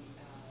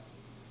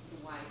the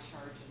Y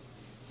charges.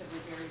 So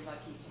we're very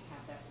lucky to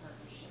have that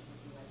partnership with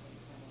USA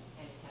Swimming,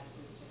 and it has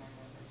boosted our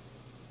numbers.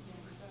 Yeah,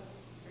 so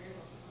very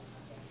well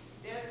done. Yes.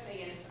 The other thing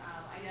is,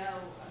 I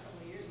know a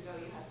couple of years ago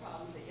you had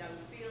problems at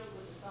Young's Field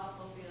with the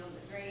softball field,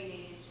 the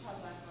drainage. How's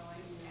that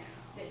going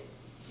now? It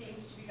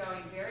seems to be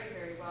going very,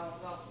 very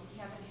well. Well, we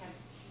haven't had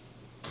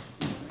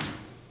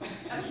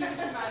a huge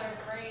amount of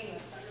rain,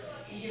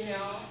 you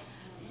know?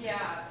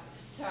 Yeah,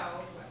 so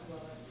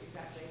Well, that's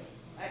exactly,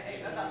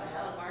 about the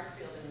Helen Marks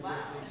Field as well.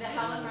 the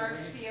Helen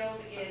Marks Field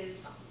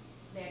is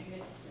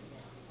magnificent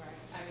now. Right.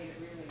 I mean, it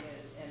really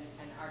is, and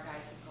our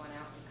guys have gone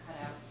out and cut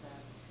out the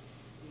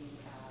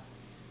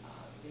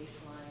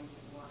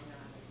baselines and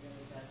whatnot. It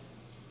really does.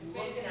 It's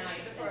look made a difference to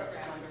nice, the and it's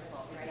program, so wonderful.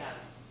 that's It great.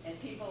 does, and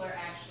people are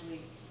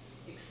actually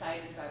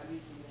excited about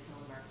using the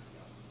Helen Marks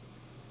Fields.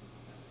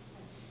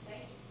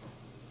 Thank you.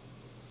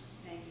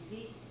 Thank you,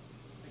 Pete.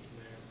 Thank you,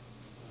 Mayor.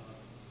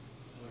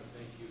 I want to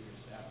thank you and your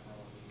staff for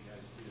all that you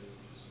guys do,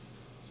 just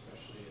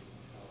especially in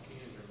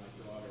Alexander. My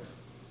daughter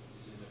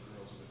is in the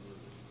girls of the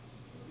group,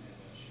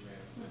 and she ran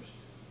her first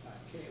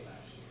 5K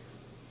last year.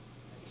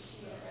 And Is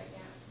it's, she in it right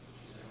now?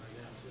 She's in it right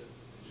now, too.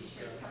 She Just,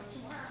 should come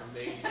tomorrow. It's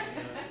amazing,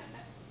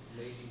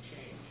 amazing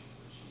change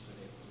that she's been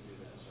able to do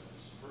that, so I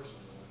just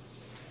personally wanted to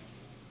say thank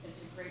you.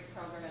 It's a great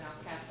program, and I'll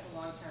pass it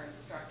along to our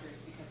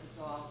instructors because it's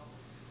all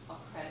a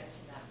credit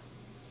to them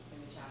in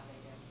the job they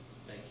do.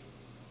 Thank you.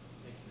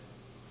 Thank you, Mayor.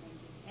 Thank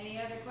you. Any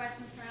other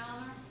questions for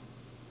Eleanor?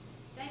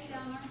 Thanks,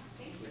 Eleanor.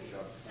 Thank you. Great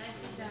job.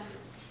 Nicely done.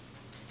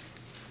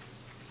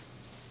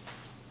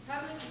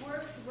 Public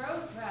Works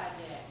Road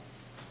Projects.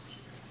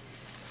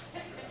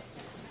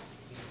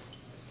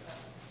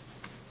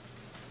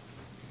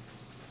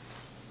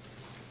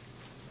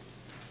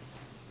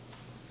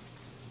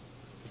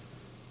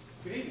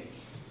 Good evening.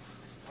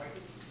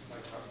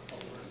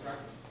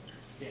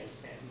 Dan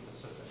Stanton,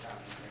 Assistant County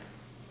Engineer.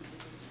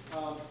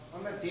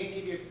 I'm going to, Dan,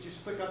 give you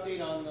just a quick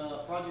update on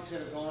projects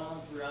that have gone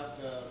on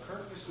throughout the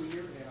current fiscal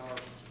year and our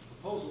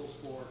proposals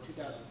for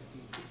 2015-16.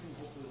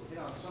 Hopefully we'll hit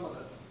on some of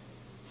the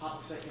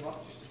topics that came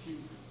up, just a few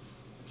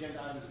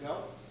agenda items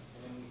ago, and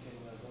then we can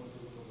go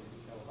into a little more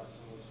detail about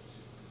some of those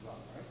specifics as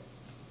well, all right?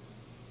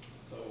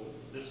 So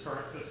this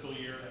current fiscal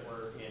year that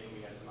we're in,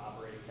 we had some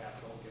operating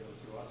capital given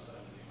to us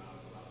in the amount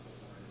of about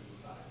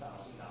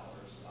 $685,000.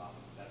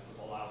 That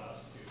allowed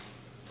us to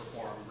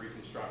perform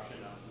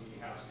reconstruction of Meeting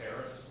House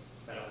Terrace,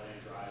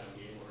 Meadowland Drive, and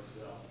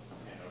Gaylordsville,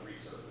 and a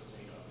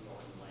resurfacing of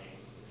Norton Lane,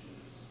 which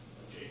is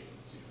adjacent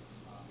to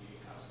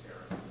Meeting House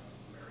Terrace,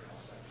 the Mariel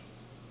section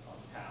of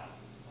town.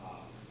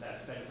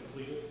 That's been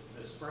completed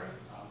this spring.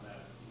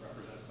 That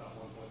represents about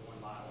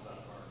 1.1 miles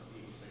out of our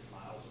 86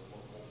 miles of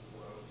local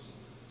roads.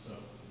 So,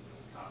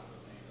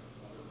 Copperfield Lane or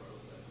other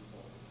roads that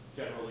people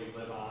generally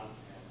live on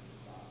and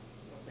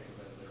think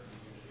of as their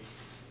community.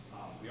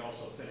 We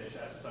also finished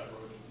Aspetuck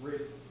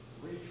Ridge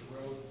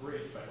Road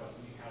Bridge by West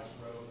Meeting House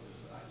Road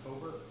this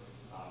October.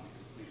 We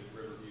completed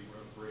Riverview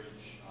Road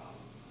Bridge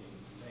in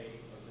May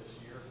of this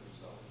year.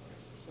 So I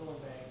guess we're still in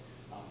May,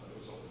 but it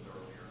was opened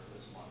earlier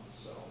this month.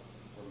 So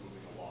we're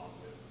moving along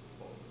with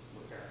both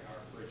repairing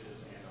our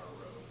bridges and our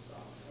roads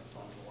as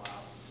funds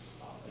allow.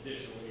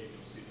 Additionally,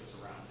 you'll see this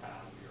around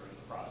town, we are in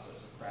the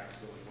process of crack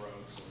sealing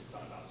roads, so we've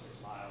done about 6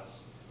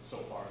 miles so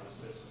far this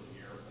fiscal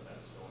year, but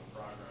that's still in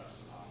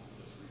progress.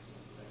 We just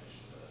recently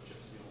finished the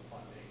chip seal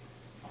funding.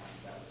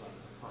 That was under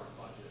the current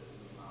budget in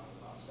the amount of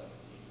about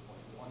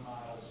 17.1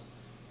 miles.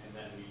 And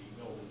then we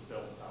milled and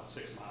filled about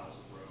 6 miles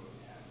of road,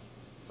 and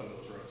some of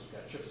those roads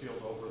got chip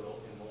sealed over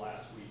in the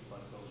last week,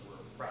 but those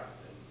were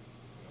prepped and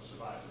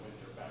survived the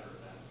winter better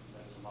than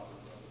some other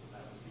roads. And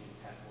that was the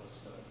intent, was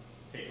to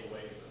take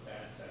away the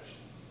bad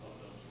sections of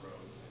those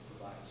roads and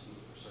provide a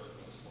smoother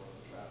surface for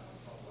the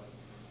traveling public.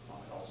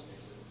 It also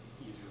makes it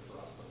easier for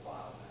us to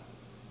plow than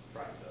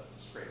trying to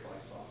scrape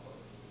ice off of,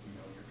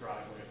 your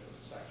driveway if there's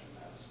a section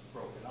that's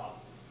broken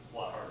up. It's a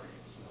lot harder to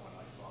get snow and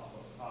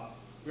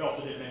We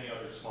also did many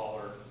other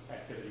smaller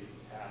activities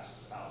and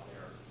tasks out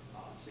there,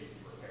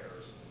 safety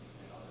repairs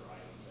and other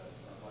items as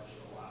our budget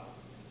allowed.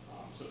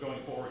 So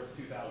going forward to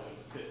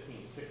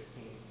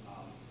 2015-16,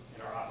 in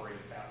our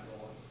operating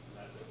capital,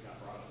 and that's what got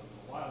brought up a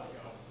little while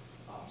ago,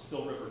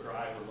 Still River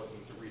Drive, we're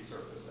looking to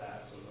resurface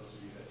that, so those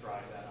of you that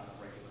drive that on a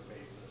regular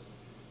basis,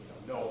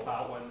 know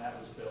about when that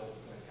was built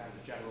and kind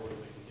of generally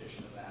the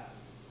condition of that.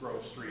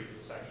 Grove Street,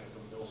 the section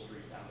from Mill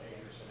Street down to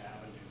Anderson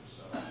Avenue.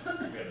 So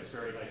we have this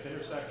very nice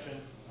intersection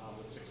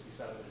with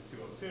 67 and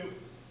 202.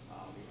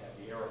 We had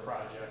the Era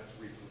project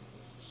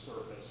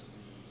resurface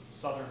the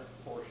southern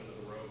portion of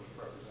the road, which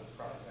represents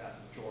probably the vast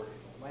majority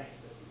of the length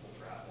that people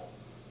travel.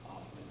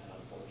 And then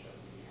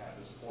unfortunately, we have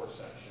this fourth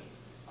section.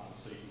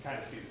 So you can kind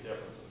of see the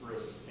difference. It's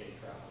really the same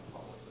traveling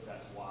public, but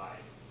that's why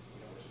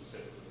we're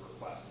specifically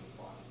requesting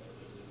funds that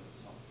this isn't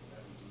something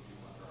that we can do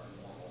under our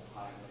normal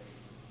highway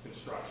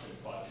construction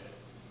budget.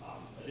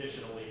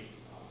 Additionally,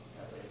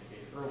 as I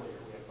indicated earlier,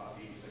 we have about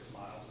 86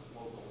 miles of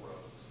local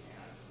roads,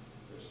 and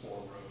there's 4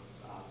 roads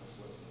on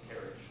this list of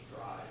Carriage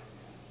Drive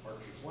and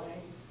Archer's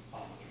Lane,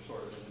 which are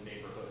sort of in the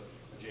neighborhood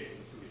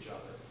adjacent to each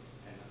other.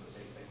 And then the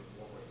same thing with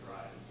Warwick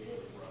Drive and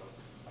Daly Road.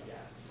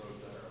 Again,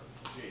 roads that are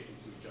adjacent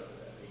to each other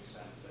that make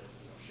sense, that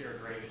share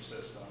drainage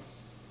systems,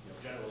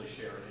 generally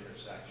share an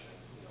intersection,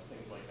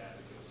 things like that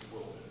to give us a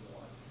little bit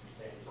more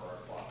bang for our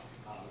buck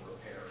on the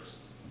repairs.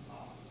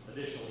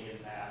 Additionally,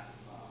 in that,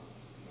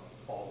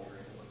 fall we were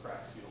able to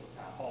crack seal the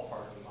town hall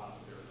parking lot,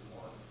 but there's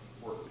more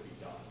work to be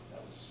done. That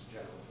was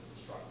generally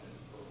constructed in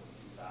the early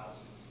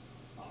 2000s,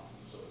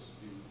 so it's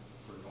due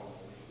for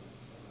normal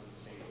maintenance, and then the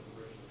same with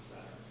the Richmond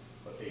Center.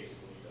 But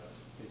basically, to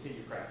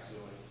continue crack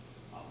sealing,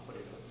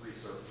 putting the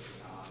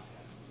resurfacing on,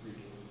 and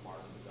redoing the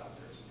markings out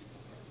there so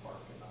people can park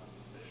in an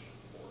efficient,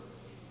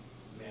 orderly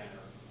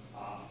manner.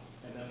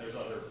 And then there's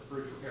other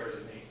bridge repairs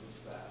and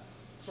maintenance that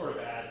sort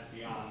of add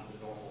beyond the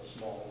normal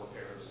small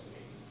repairs and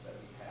maintenance that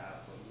we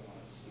have, but we want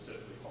to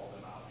specifically call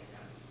them out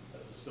again.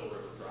 That's the Still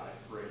River Drive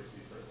Bridge.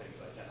 These are things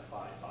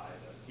identified by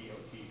the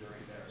DOT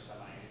during their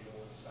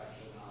semi-annual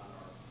inspection on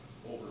our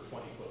over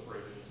 20-foot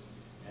bridges.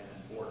 And then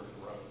Borden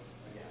Road,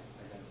 again,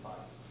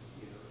 identified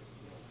either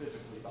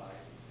physically by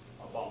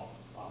a bump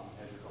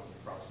as you're going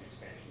across the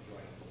expansion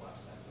joint at the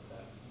west end,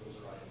 but those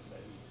are items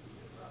that need to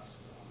be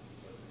addressed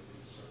because they do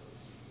certainly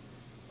see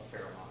a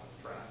fair amount of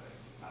traffic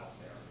out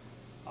there.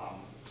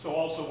 So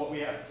also what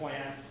we have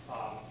planned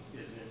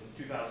is in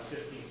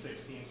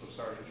 2015-16, so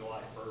starting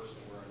July 1st,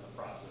 and we're in the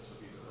process of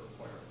either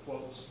acquiring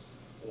quotes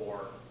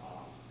or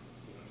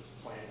just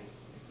planning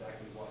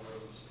exactly what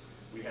roads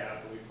we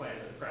have. But we plan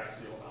to crack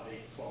seal about 8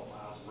 to 12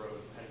 miles of road,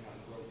 depending on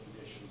the road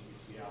conditions we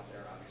see out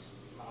there.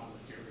 Obviously, the amount of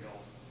material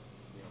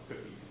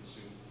could be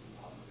consumed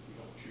if we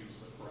don't choose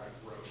the correct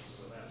roads.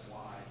 So that's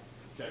why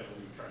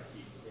generally we try to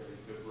keep the very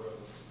good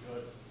roads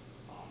good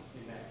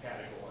in that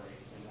category.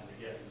 And then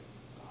again,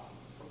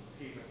 from a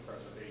pavement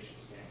preservation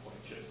standpoint,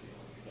 chip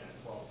sealing, again,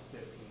 12 to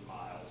 15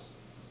 miles.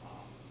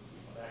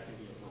 That can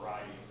be a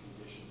variety of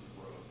conditions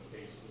of road, but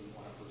basically we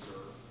want to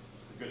preserve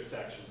the good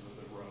sections of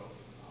the road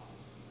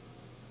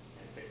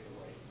and pick the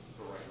right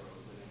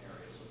roads in an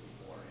area so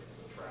people are able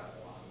to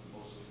travel on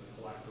mostly the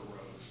collector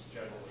roads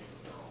generally,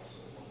 but there are also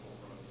local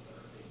roads that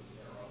are taken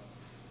care of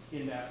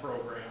in that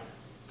program.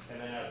 And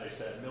then, as I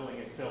said, milling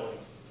and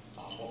filling.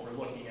 What we're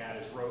looking at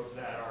is roads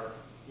that are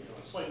in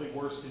slightly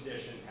worse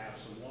condition, have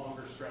some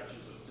longer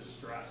stretches of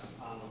distress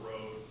on the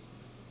road,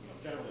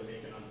 generally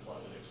make an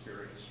unpleasant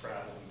experience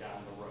traveling down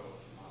the road.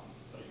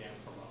 But again,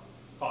 from a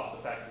cost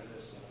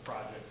effectiveness and a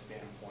project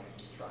standpoint,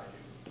 we try to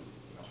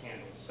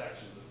handle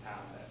sections of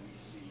town that we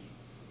see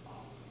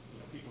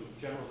people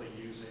generally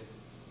using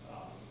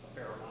a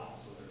fair amount.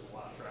 So there's a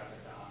lot of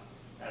traffic on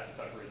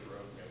Aspetuck Ridge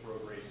Road. We have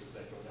road races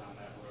that go down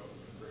that road.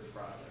 We have bridge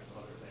projects,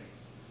 other things.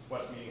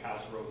 West Meeting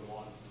House Road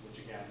 1, which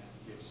again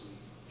gives some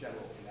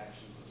general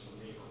connections of some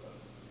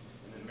neighborhoods.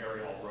 And then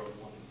Mariel Road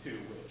 1 and 2,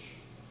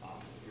 which,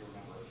 if you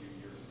remember a few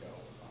years ago,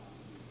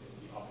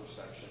 the upper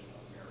section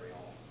of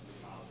Mariel, the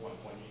amount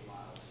of 1.8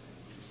 miles, and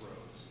these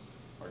roads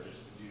are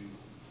just due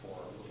for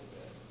a little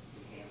bit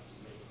enhanced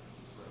maintenance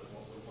is really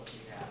what we're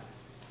looking at.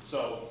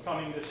 So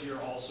coming this year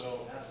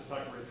also,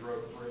 Aspetuck Ridge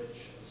Road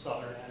Bridge, the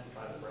southern end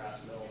by the brass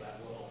mill,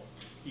 that will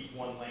keep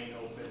one lane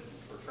open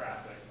for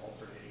traffic,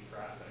 alternating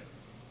traffic.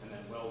 And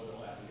then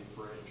Wellsville Avenue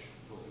Bridge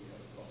will be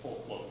a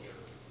full closure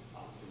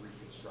to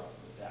reconstruct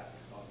the deck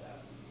of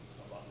that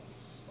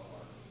abundance of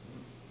our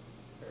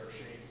fair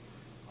shape.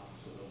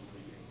 So those will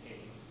be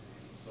maintained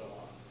and so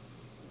on.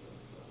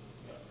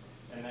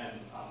 And then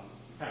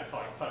we kind of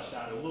touched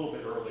on it a little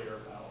bit earlier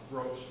about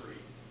Grove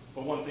Street.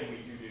 But one thing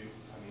we do,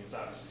 it's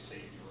obviously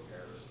safety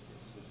repairs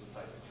is the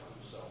type of term.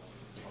 So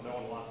no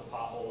one wants a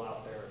pothole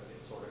out there.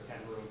 It sort of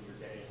can ruin your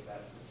day if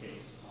that's the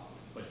case.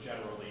 But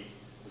generally,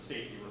 the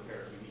safety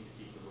repairs, we need to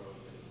keep the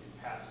roads in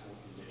passable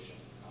condition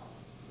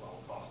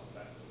while cost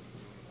effectively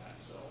doing that.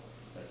 So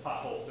that's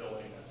pothole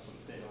filling, that's some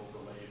thin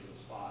overlays and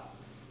spots,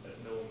 that's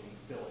milling and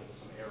filling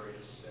some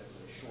areas. That's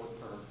a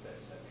short-term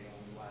fix that may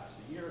only last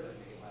a year, that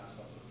may last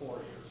up to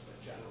 4 years, but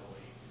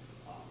generally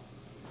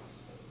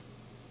it's the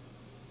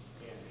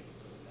band-aid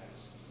for the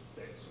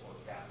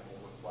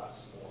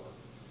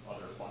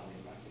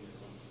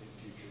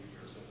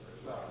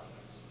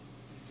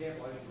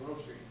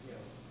Grove Street, you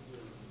know,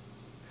 we're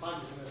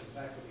cognizant of the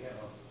fact that we have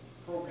a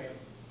program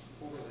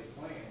overlay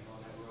plan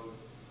on that road,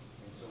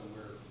 and so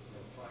we're, you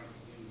know, trying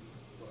to do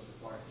what's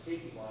required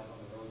safety-wise on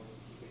the road, to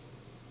keep it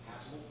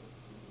passable,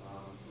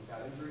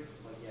 without injury,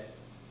 but yet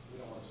we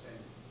don't want to spend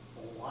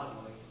a whole lot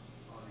of money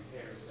on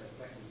repairs that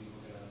effectively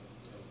we're gonna,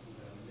 you know, we're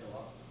gonna mill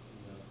up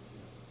in the,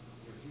 you know,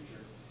 near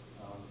future,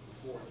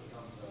 before it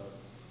becomes a,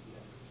 you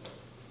know, so,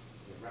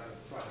 we'd rather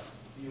try to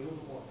be a little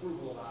bit more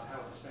frugal about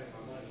how we're spending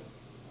our money.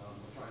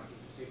 We're trying to keep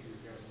the safety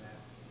repairs in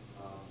that,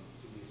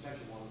 to the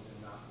essential ones and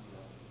not, you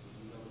know,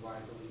 the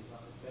reliability is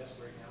not the best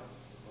right now,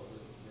 but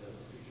with the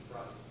future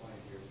project plan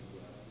here, we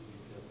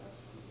feel that's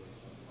a good way to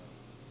spend the money.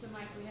 So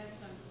Mike, we have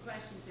some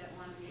questions that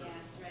want to be Sure.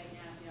 asked right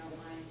now, if you don't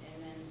mind, and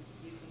then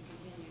you can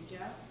continue.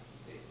 Joe?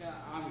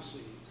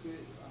 Obviously, it's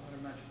good, I'm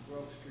gonna mention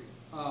Grove Street.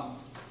 I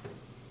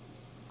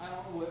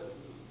don't know what,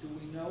 do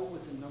we know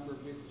what the number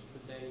of vehicles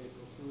per day that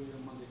go through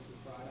here Monday through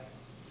Friday?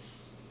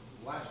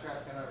 Last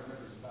traffic count I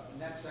remember is about, in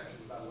that section,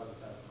 about 11,000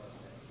 cars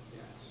a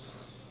day. Yes.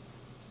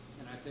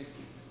 And I think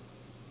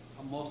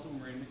most of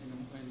them are in the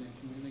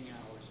commuting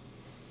hours.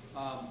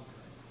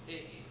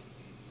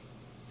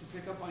 To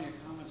pick up on your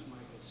comments,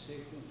 Mike, it's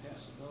safety and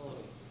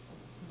passability.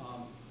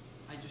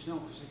 I just know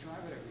because I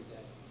drive it every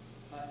day.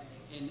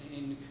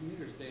 In the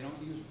commuters, they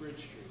don't use Bridge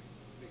Street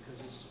because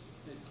it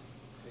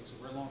takes a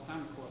very long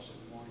time to cross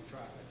it in morning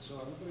traffic. So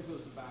everybody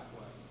goes the back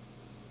way.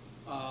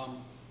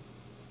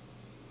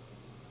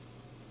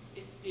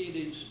 It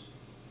is,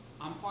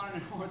 I'm finding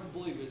it hard to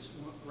believe it's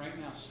right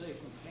now safe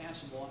and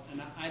passable,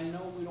 and I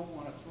know we don't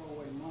want to throw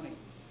away money,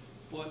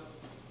 but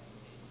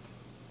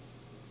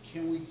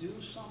can we do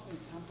something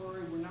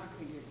temporary? We're not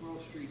going to get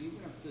Grove Street,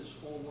 even if this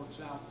all works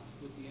out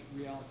with the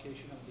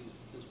reallocation of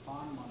this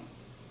bond money.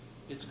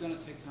 It's going to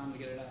take time to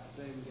get it out to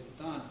bid and get it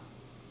done.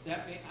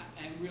 That may,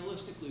 and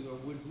realistically, or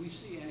would we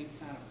see any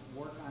kind of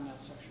work on that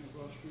section of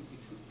Grove Street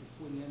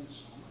before the end of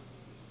summer?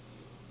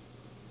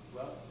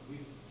 Well,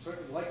 we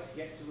certainly like to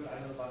get to it. I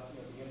know about, you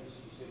know, the end of,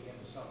 you say the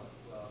end of summer.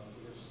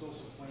 There's still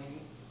some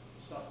planning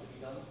stuff to be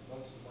done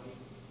once the money,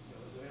 you know,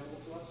 is available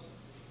to us.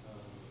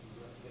 We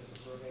have to get the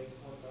survey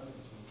report done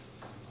and some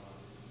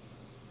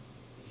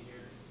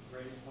engineered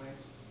drainage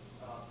plans.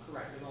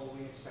 Correct, and although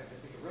we expect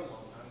to take a real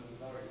long time, we've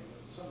already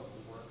done some of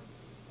the work,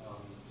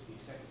 to the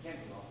extent we can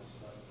in the office,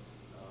 but,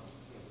 you know,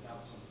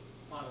 without some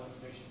final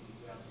information,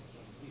 we obviously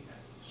can't complete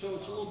that. So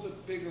it's a little bit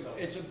bigger, So-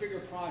 it's a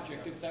bigger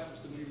project if that was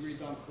to be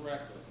redone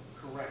correctly.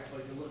 Correct,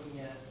 but you're looking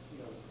at,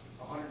 you know,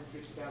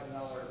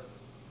 $150,000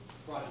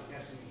 project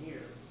estimate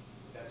here,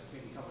 that's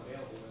going to become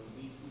available, and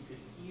we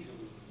could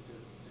easily, to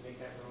make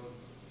that road,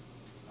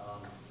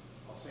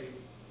 I'll say,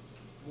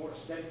 more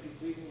aesthetically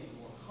pleasing and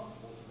more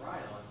comfortable to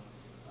ride on,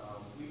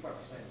 we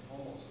probably spend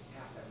almost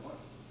half that money.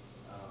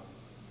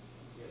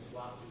 We have to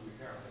go out and do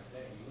repair on it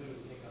today, and you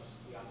literally take us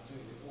the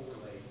opportunity to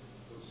overlay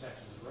those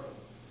sections of road.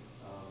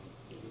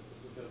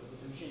 With the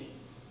machine,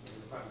 you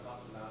know, we're probably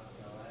talking about,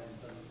 you know, I haven't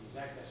done the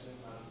exact estimate,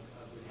 I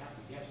would have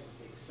to guess it would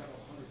take several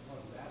hundred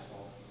tons of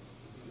asphalt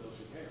to do those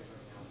repairs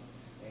right now.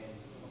 And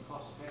from a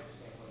cost-effective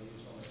standpoint, it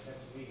just don't make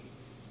sense to me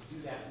to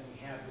do that when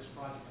we have this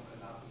project coming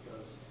about,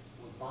 because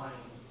we're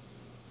buying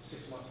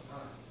 6 months'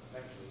 time,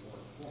 effectively, or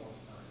 4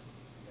 months' time.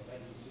 And that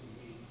needs to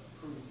be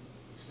approved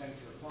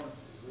expenditure of funds,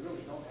 because we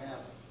really don't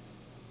have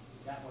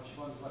that much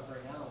funds left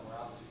right now, and we're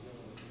obviously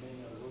dealing with many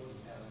other roads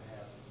in town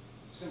that have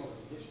similar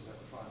conditions that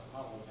we're trying to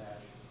pothole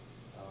patch,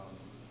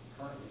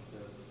 currently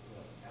to, you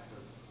know, after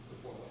the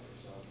poor winter,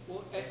 so.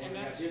 Well, and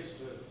that that's, is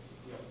to,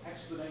 you know,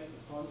 expedite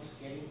the funds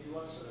getting to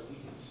us so that we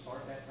can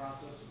start that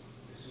process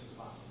as soon as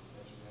possible.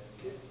 That's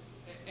what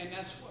and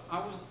that's what,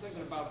 I wasn't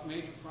thinking about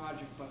major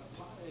project, but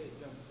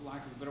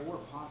lack of a better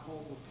word,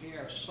 pothole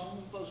repair. Some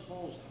of those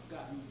holes have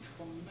gotten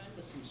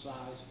tremendous in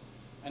size.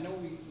 I know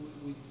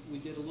we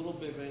did a little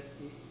bit of it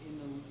in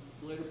the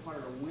later part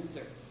of the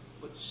winter,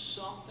 but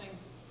something,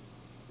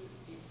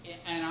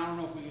 and I don't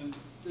know if we can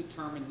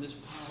determine this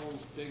pothole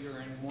is bigger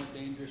and more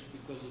dangerous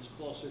because it's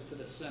closer to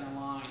the center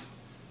line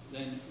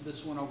than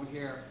this one over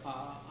here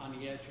on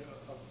the edge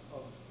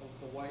of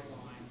the white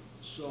line.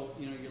 So,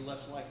 you know, you're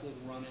less likely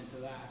to run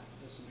into that.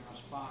 It's a narrow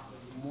spot, but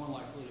you're more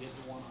likely to hit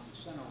the one on the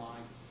center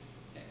line.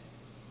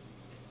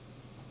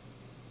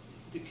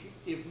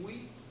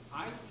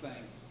 I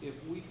think, if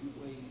we can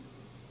wait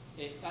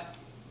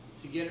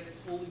to get it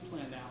fully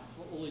planned out,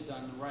 fully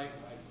done the right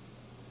way,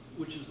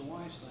 which is the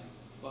wise thing,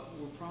 but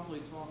we're probably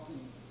talking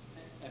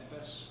at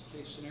best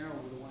case scenario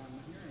with the way I'm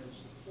hearing it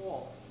is the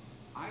fall.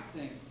 I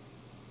think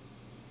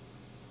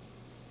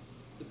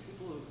the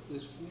people of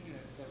this community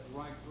that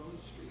ride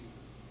Grove Street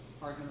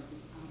are going to be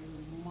out of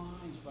their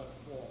minds by the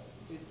fall.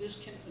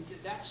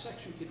 That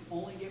section can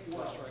only get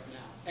worse right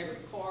now. Every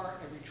car,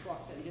 every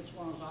truck that hits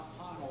one of those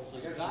potholes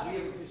has got to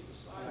increase the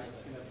size of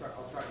it.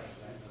 I'll try to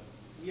answer that.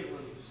 We haven't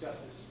really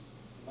discussed this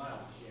in my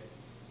office yet.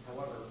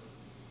 However,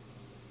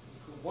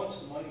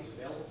 once the money is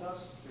available to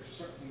us, there's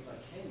certain things I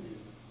can do,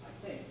 I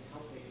think, to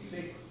help make it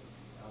safer.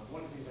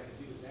 One of the things I can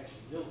do is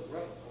actually mill the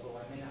road, although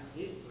I may not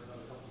hit it for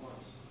another couple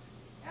months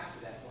after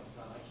that point in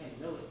time. I can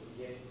mill it and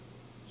get it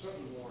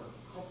certainly more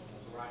comfortable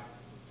to ride.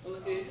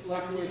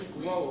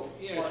 road,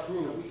 yeah, it's But,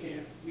 you know, grooved.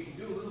 we can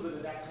do a little bit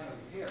of that kind of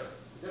repair,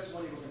 because that's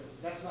money we're gonna,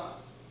 that's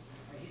not,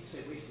 I hate to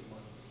say wasted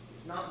money.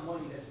 It's not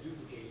money that's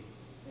duplicated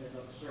in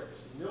another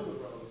service. To mill the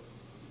road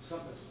is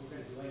something that we're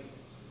gonna do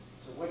anyways.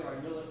 So whether I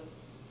mill it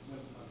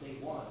when, on day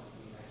one, I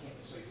mean, I can't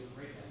necessarily do it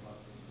right then, but,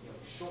 you know,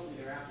 shortly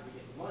thereafter we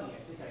get the money,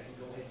 I think I can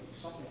go ahead and do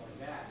something like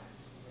that.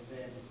 And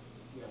then,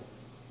 you know,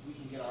 we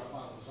can get our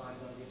final design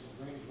done, get some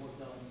drainage work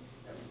done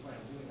that we plan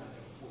on doing out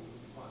there before we do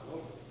the final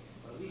overlay.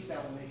 But at least that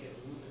will make it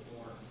a little bit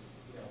more,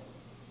 you know,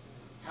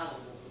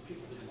 palatable for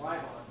people to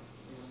drive on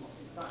in the most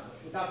of the time.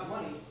 Without the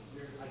money,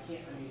 I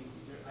can't do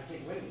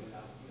anything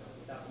without, you know,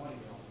 without money,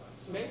 we don't.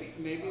 So, Maybe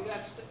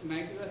that's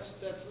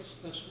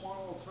a smart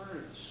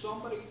alternative.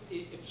 Somebody,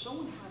 if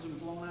someone hasn't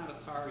blown out a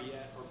tire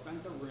yet or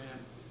bent a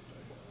rim,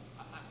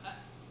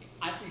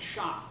 I'd be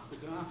shocked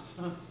because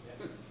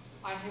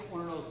I hit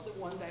one of those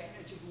one day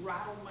and it just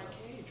rattled my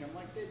cage. I'm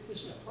like,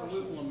 this is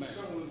personal to me.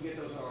 Certainly we get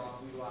those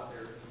off, we go out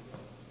there, you know,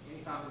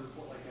 anytime we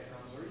report like that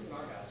comes, or even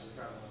our guys are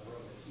driving on the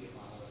road, they see a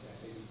mile like that,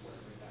 they report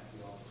it right back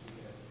to the office,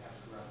 we get a task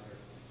crew out there,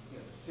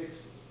 you know, to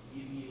fix the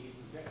immediate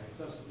repair. It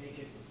doesn't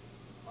make it,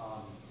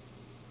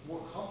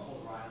 more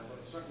comfortable to ride on,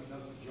 but it certainly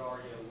doesn't jar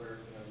you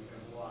where, you know, you're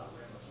gonna blow out a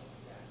rim or something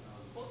like that.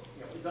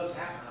 You know, it does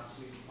happen,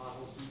 obviously,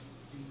 potholes do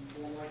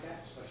form like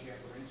that, especially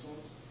after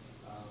rainstorms.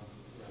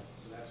 You know,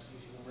 so that's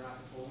usually when we're not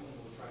controlling them,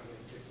 we'll try to get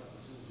it fixed up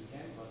as soon as we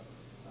can, but,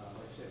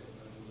 like I said,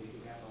 they do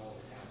happen all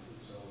the time too,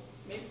 so.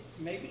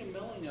 Maybe the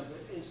milling of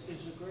it is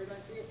a great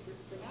idea for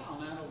now,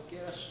 and that'll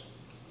get us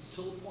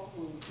to the point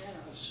where we can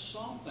have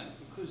something,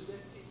 because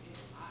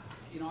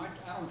you know, I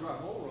don't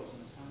drive all roads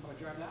in this town, but I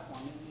drive that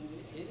one, and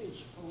it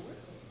is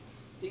horrific.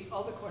 The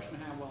other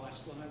question I have, while I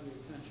still have your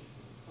attention,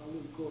 I'll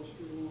leave Grove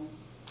Street alone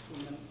for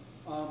a minute.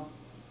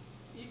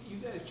 You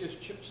guys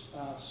just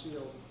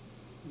sealed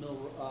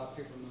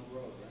Paper Mill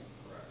Road, right?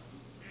 Correct.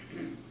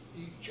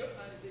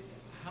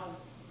 How,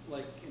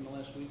 like, in the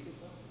last week or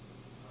so?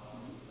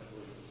 I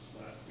believe it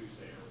was last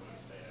Tuesday or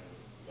Wednesday,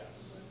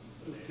 yes.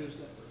 It was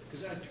Tuesday,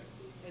 because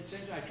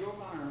I drove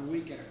on a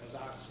weekend, because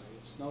obviously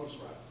it's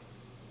noticeable.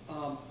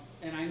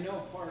 And I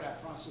know part of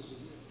that process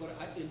is, but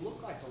it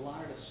looked like a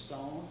lot of the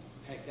stone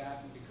had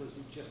gotten, because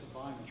of just the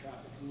volume of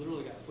traffic,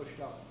 literally got pushed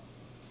up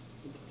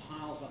with the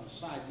piles on the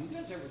side. Do you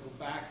guys ever go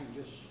back and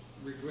just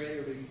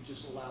regrade it, or do you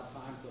just allow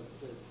time to?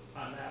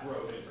 On that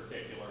road in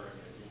particular, and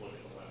if you look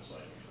at the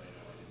website, because I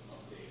know I didn't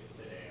update it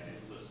today, I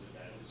listed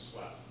that it was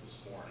swept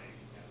this morning,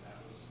 and that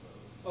was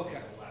the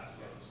last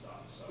road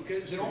stuff, so.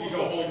 Because it if almost you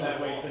go looks home like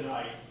that a way wall.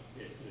 tonight,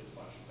 it's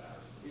much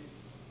better. It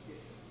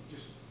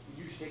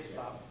usually takes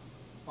about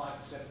 5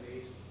 to 7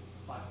 days,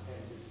 5 to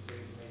 10 business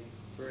days maybe.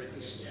 For it to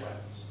sweat.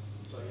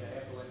 So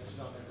yeah, after letting it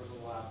sit on there for a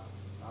little while,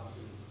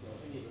 obviously, you know,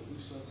 any of the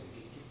loose stones can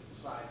get kicked to the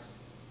sides,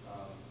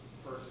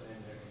 first, and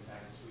then they're going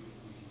back to sweep,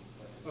 usually,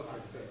 like, 5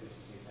 to 10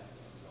 business days after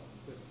that, so.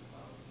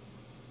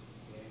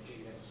 Yeah,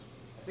 Katie, that was,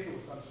 I think it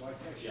was, I'm sorry,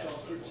 I Yes, saw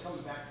it it was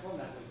coming back from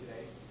that way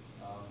today.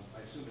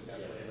 I assume that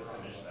that's Yeah, what they they were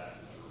on. finished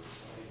that in I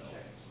Jerusalem. didn't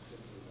check it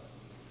specifically, but,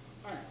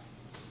 All right,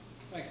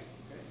 thank you.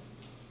 okay.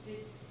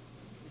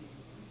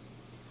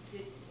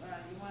 Did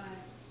you want to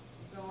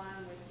go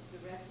on with the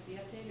rest of the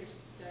update or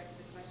start with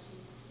the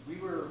questions? We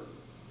were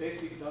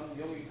basically done,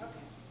 the only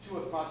Okay. 2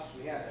 other projects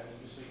we had, I mean,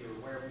 just so you're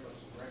aware, we've got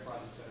some grant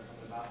projects that are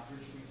coming about,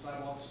 Bridge Street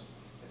sidewalks.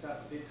 It's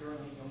out the bid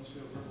currently,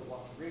 Youngsville River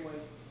Walk Greenway.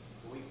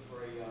 We're waiting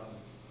for a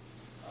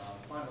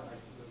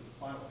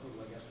final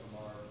approval, I guess, from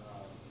our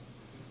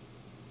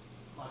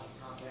project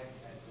contact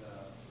at the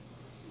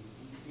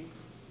DEP.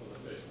 Well,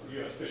 the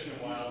U.S. Fish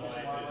and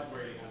Wildlife is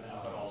waiting on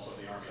that, but also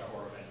the Army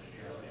Corps of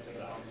Engineers,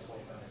 because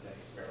obviously that's a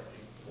fairly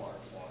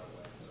large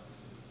waterway. So.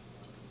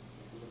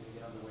 We're going to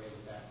get underway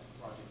with that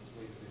project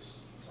later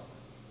this summer.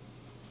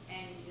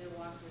 And you did a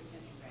walk through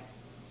Central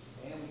Grassland.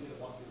 And we did a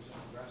walk through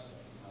Central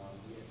Grassland.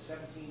 We had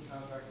 17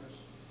 contractors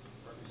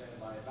represented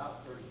by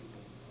about 30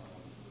 people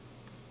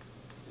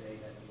today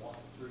that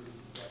walked through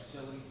that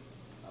facility.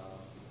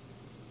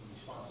 We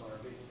sponsored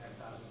our bid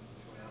advertising,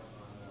 which went out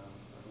on,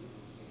 I believe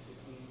it was May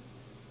 16,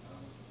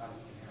 about a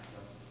week and a half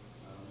ago.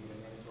 We had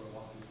a mandatory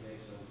walkthrough today,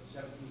 so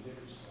 17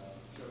 bidders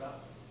showed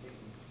up,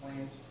 taking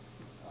plans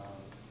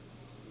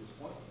to this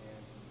point, and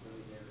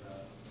really they're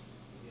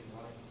in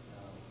running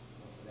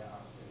for that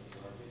opportunity.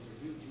 So our bids are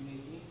due June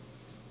 18th.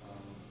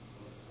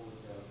 We look forward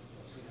to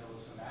seeing how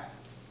those come back.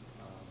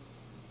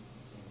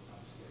 And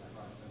obviously get that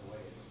project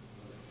underway as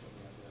really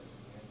shortly after that as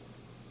we can.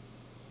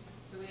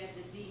 So we have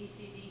the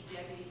DECD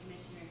Deputy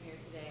Commissioner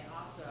here today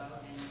also,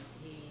 and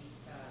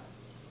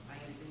I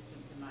introduced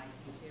him to Mike,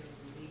 who's here with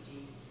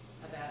Luigi,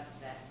 about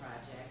that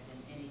project and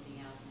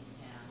anything else in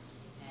town.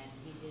 And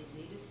he did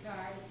leave his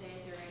card and say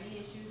if there are any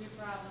issues or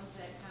problems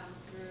that come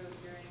through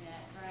during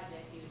that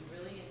project, he was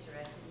really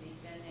interested, and he's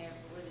been there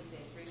for, what did he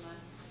say, 3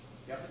 months?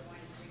 He was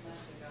appointed 3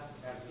 months ago.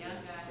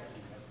 Young guy,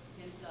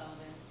 Tim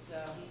Sullivan, so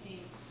he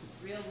seemed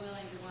real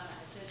willing to want to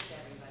assist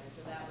everybody,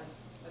 so that was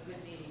a good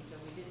meeting. So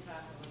we did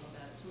talk a little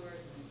about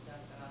tourism and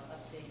stuff, but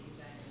I'll update you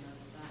guys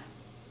another time.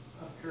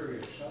 I'm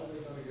curious, how are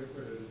they gonna get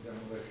rid of the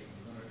demolition?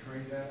 You gonna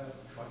train that out,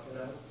 truck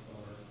it out,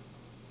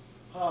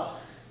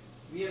 or?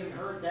 We haven't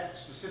heard that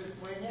specific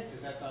plan yet,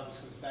 because that's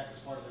obviously back as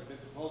part of their bid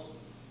proposal.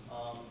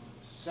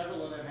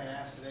 Several of them had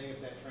asked today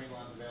if that train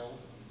line's available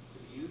to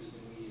be used,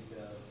 and we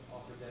had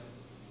offered them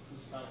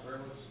Housatonic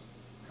Railroad's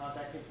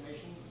contact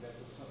information.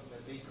 That's something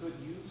that they could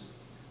use,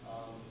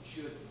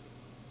 should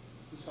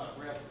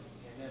Housatonic Railroad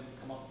and then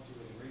come up to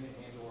an agreement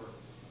and or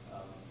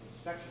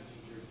inspection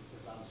feature,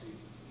 because obviously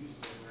using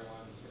those rail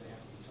lines is going to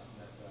have to be something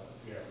that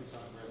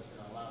Housatonic Railroad is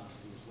going to allow them to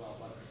do as well.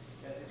 But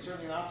it's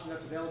certainly an option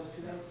that's available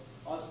to them.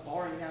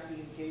 Barring that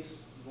being the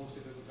case, most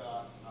of it would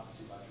go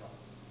obviously by truck.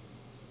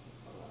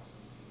 Otherwise.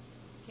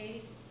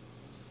 Katie?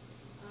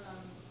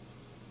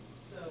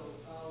 So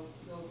I'll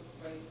go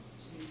right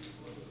to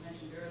what was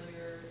mentioned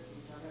earlier,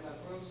 you're talking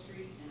about Grove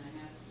Street, and I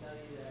have to tell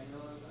you that I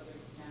know other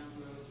town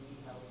roads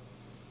need help,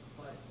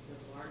 but the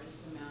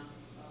largest amount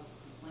of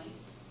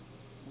complaints,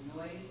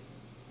 noise,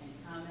 and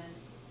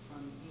comments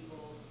from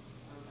people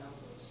are about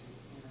Grove Street,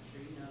 and I'm sure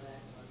you know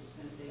that, so I'm just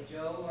gonna say,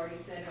 Joe already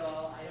said it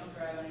all, I don't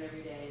drive on it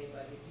every day,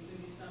 but if you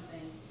can do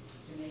something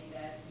to make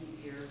that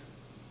easier,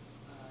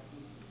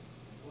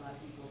 a lot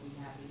of people will be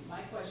happy. My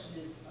question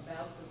is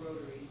about the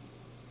Rotary.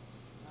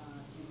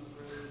 Kim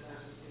McGurley, you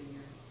guys were sitting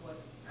here. What,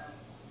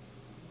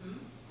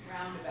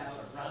 roundabout,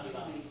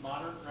 excuse me.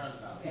 Modern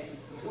roundabout. Okay,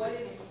 what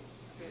is,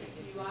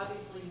 you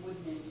obviously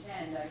wouldn't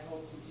intend, I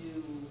hope, to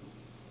do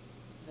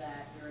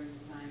that during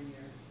the time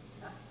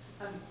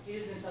you're, you're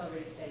just gonna tell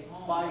everybody to stay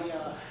home. By,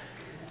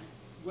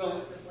 well,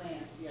 What's the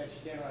plan? yeah,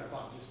 Dan and I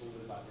talked just a little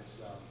bit about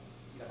this.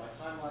 My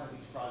timeline of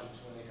these projects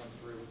when they come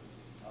through,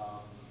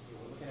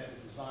 we're looking at a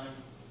design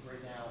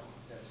right now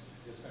that's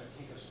going to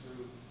take us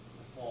through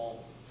the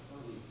fall to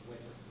early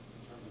winter in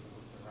terms of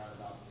the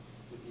roundabout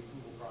with the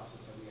approval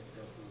process that we have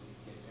to go through to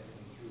get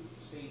everything through the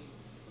state,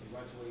 with the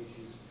rights of way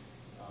issues.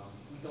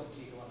 I don't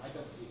see it going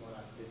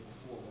out to bid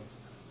before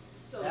winter.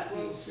 So That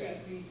being Grove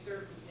Street said-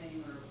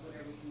 resurfacing, or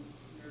whatever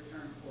your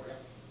term for it,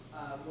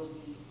 will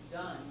be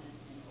done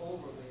and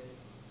over with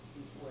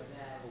before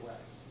that. is-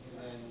 Correct. And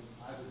then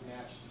I would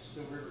match the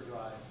Still River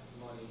Drive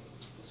money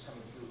that's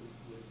coming through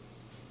with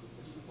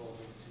this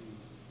proposal to,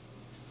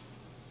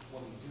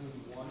 when we do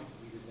one,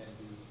 we would then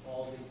do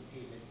all the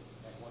pavement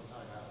at one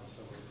time out on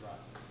Still River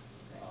Drive.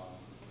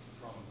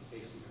 From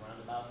basically the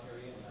roundabout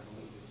area, and I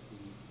believe it's the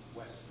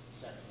west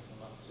section, if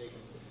I'm not mistaken.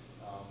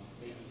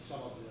 Maybe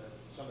some of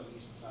the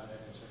eastern side of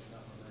that intersection,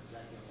 not remember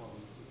exactly how far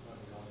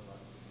we're going, but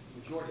the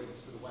majority of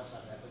it's to the west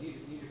side of that. But in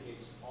either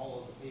case,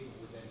 all of the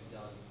pavement would then be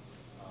done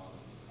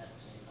at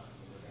the same time.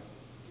 We're going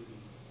to do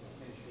the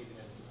finished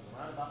pavement on the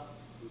roundabout.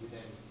 We would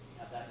then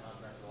have that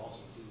contractor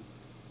also do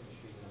finished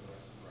pavement on the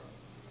rest of the road.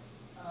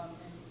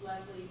 And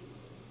Leslie,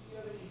 do you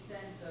have any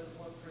sense of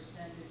what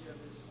percentage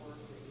of this work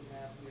that you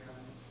have here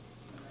on this?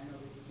 And I know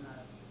this is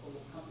not all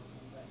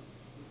encompassing, but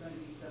is going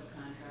to be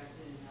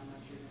subcontracted, and how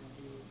much you're going to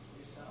do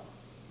yourself?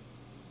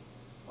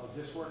 Of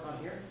this work on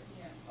here,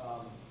 Yeah.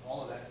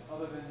 all of that,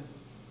 other than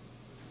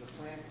the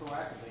planned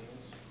proactive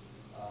maintenance,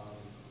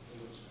 in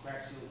which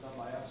crack seal is done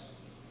by us.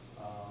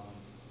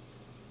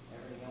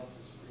 Everything else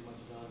is pretty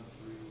much done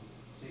through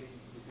safety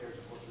repairs,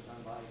 of course, are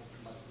done by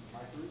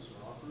my crews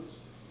or our crews.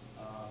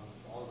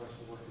 All the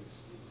rest of the work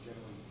is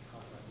generally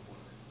contracted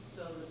work.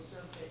 So the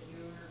stuff that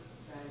your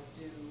guys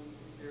do,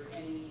 is there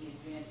any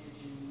advantage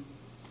in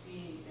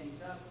speeding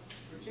things up,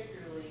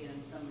 particularly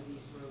in some of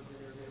these roads that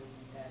are really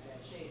in bad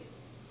shape,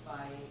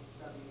 by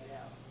subbing it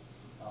out?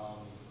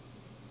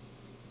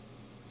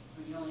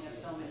 When you only have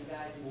so many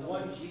guys and so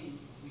Well, many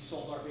machines. we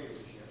sold our paver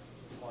this year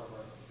as part of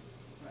our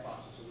Right.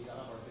 process, so we don't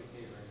have our big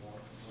paver anymore.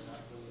 We're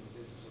not really in the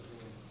business of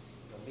doing,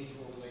 major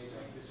overlays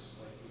like this,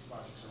 like these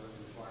projects are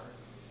really requiring.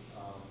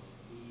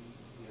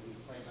 We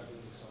plan on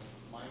doing some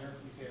minor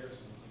repairs,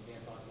 and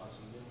Dan talked about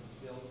some new ones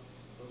filled.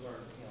 Those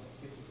are,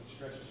 50-foot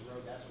stretches of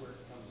road, that's where it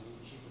becomes a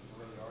little cheaper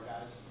for really our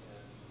guys to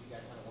do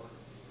that kind of work.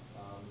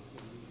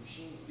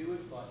 Machines do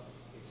it, but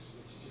it's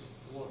just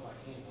glorified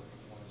handwork, if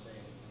you want to say,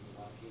 in a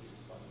lot of cases.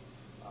 But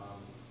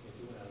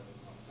doing a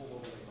full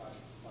overlay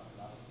project, we talked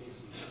about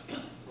basically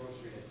Grove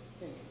Street, I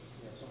think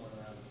it's somewhere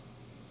around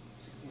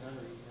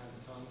 1,600,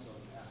 1,800 tons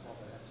of asphalt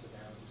that has to go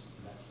down just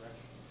for that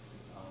stretch.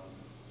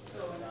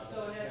 So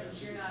in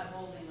essence, you're not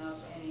holding up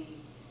the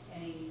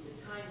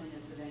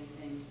timeliness of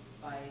anything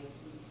by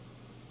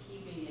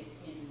keeping it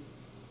in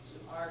to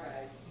our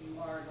guys. You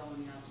are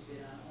going out to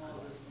bid on all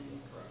of those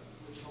things,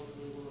 which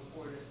hopefully will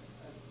afford us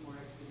a more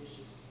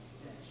expeditious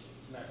finish.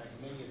 As a matter of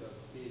fact, many of the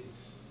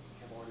bids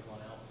have already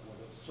gone out for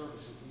the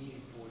services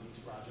needed for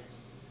these projects,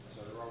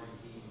 so they're already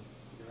being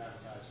either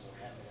advertised or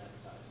have been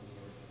advertised, and we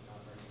already have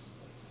contractors in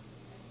place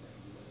that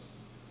can do this.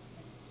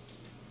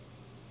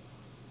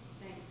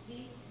 Thanks,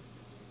 Pete.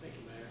 Thank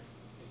you, Mayor.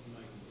 Thank you,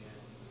 Mike and Dan,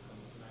 for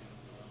coming tonight.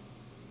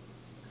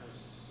 Kind of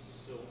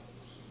still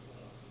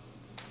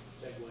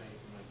segueing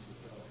from my two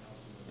fellow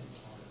councilmen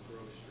on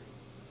Grove Street.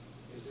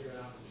 Is there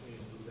an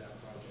opportunity to move that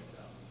project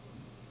up?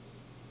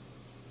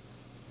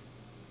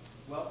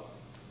 Well,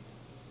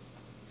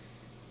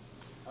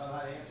 I don't know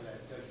how to answer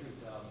that, to tell you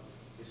the truth.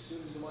 As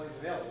soon as the money's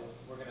available,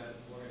 we're gonna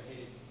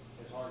hit it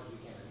as hard as we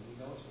can. And we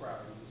know it's a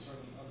priority. We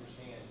certainly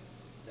understand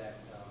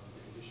that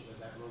the condition of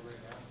that road right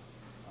now,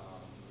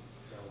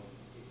 So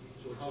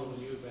So it's holding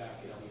you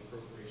back is the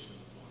appropriation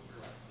of the fund.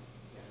 Correct,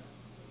 yes.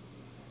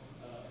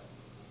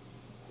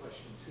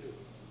 Question two,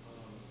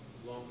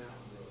 Long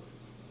Mountain Road,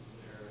 is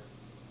there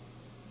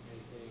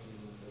anything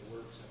in the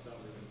works? I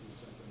thought we were gonna do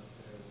something up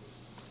there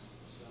this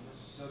summer.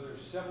 So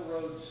there's several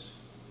roads,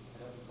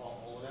 I don't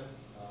recall all of them,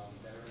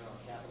 that are in our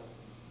capital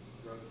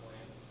road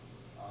plan,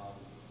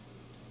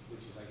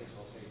 which is, I guess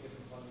I'll say, a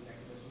different funding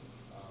mechanism.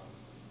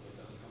 It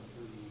doesn't come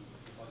through the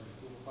budget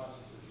approval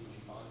process, there's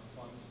usually bond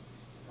funds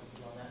that come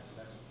through on that, so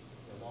that's,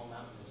 Long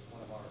Mountain is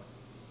one of our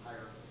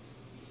higher, it's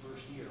the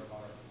first year of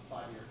our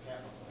 5-year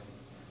capital plan.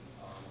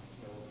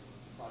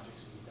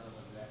 Projects will be done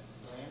under that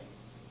plan.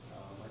 I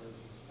know there's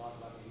been talk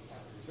about maybe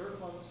capital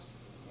reserve funds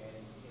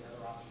and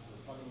other options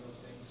of funding those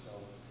things, so,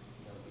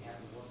 we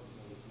have to work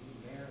with you,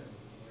 Mayor, and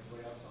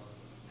everybody else on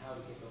how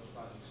to get those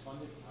projects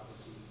funded.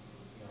 Obviously,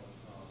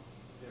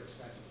 they're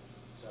expensive,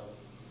 so,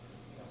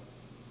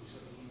 we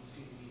certainly need to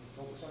see the need to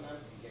focus on that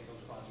and get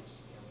those projects,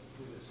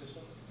 through the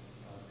system,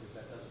 because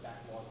that does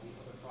backlog the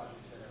other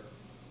projects that are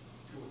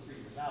 2 or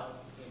 3 years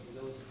out. We can't do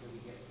those until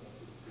we get, to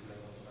the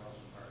other ones that are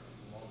also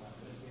priorities. And Long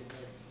Mountain has been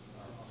there,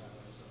 on that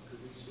list. So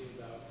Could we see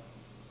about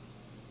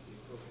the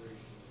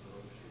appropriation of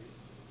Grove Street?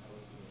 How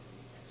would we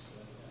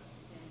expedite that?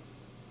 Yes,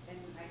 and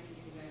I can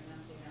give you guys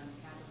an update on the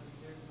capital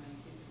reserve money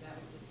too, because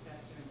that was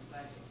discussed during the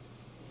budget.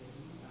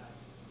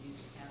 To use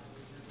the capital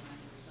reserve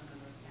money for some of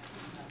those capital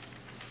projects.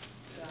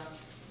 So I'll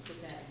put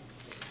that in.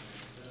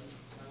 And,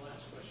 my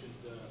last question,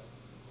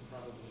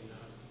 probably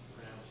not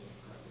pronouncing it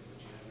correctly, but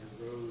you have your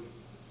road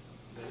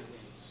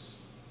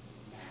maintenance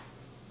map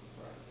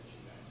that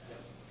you guys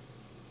have.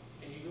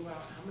 And you go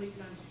out, how many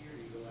times a year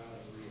do you go out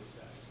and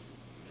reassess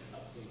and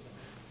update the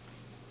map?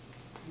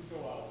 We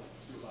go out,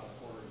 do about a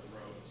quarter of the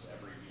roads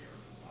every year,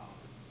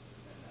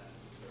 and then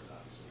there's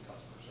obviously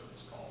customer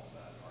service calls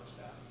that our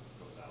staff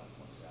goes out and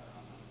looks at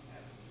on an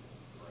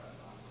as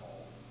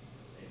on-call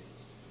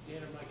basis.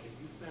 Dan or Mike, have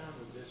you found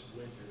with this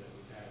winter that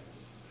we've had,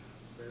 this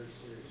very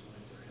serious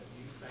winter, have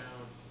you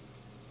found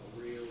a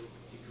real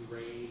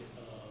degrade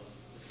of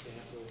the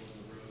sample of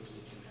the roads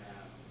that you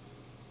have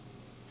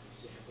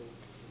sampled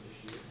for this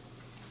year?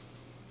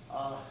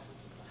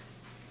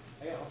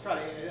 Yeah, I'll try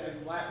to,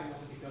 I'm laughing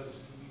only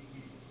because we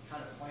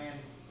kind of plan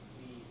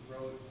the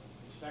road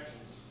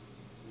inspections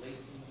late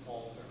in the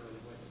fall to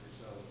early winter.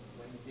 So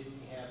when we didn't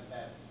have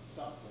that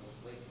stuff, it was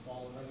late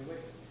fall and early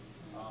winter.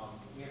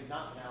 We have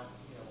not been out,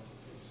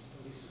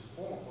 at least as a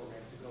formal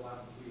program, to go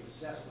out and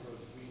reassess the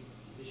roads,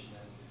 recondition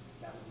them.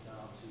 That will be done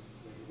obviously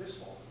later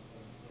this fall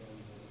and early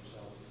winter.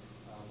 So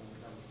when we're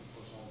done with, of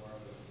course, all of our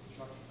other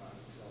construction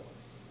projects. So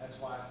that's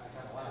why I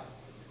kind of laugh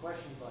at the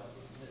question, but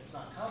it's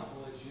not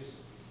comical. It's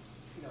just,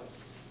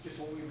 just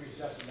when we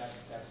reassess them,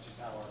 that's just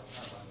how our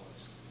timeline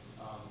works.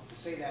 To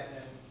say that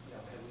then,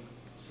 have we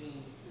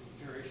seen the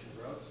deterioration of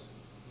the roads?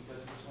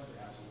 Because of this winter,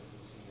 absolutely,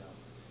 we've seen a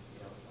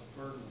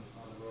burden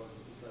on the road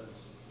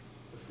because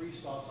the freeze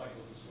thaw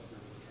cycles this winter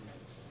were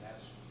tremendous. And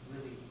that's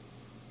really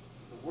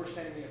the worst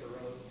enemy of a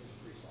road is a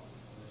freeze thaw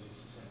cycle. It's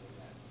just as simple as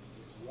that.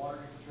 It's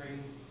water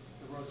infiltrating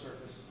the road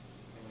surface,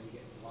 and when you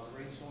get a lot of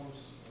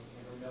rainstorms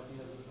and the melting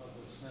of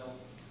the snow,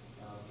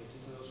 gets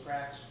into those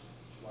cracks,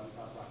 which is why we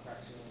talk about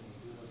crack sealing and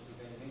do those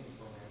preventive maintenance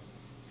programs,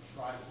 to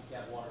try to keep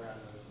that water out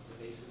of the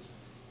bases.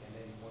 And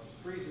then once it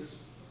freezes,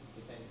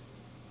 it then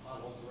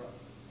potholes the road.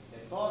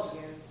 Then it thaws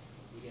again,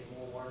 you get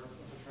more water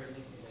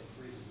infiltrating, and then it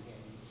freezes again.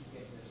 You keep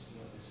getting this,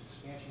 this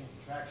expansion and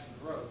contraction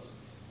of roads,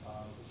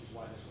 which is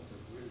why this winter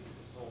really took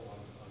its toll on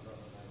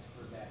roads. And I've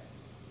heard that,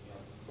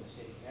 in the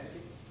state of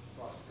Connecticut,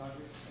 across the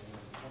country, and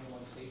in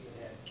 21 states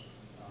that had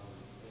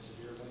as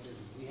severe winters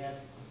as we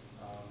had,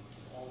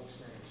 all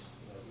experienced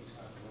these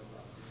kinds of road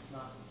problems. It's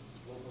not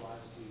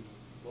localized to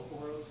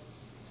local roads, it's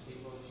state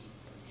roads.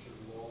 I'm sure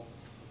you all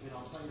have been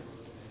on plenty of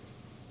roads, and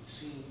you've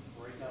seen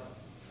break up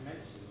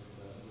tremendously with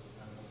the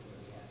kind of winter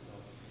that we had. So,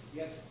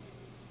 yes,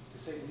 to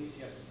say the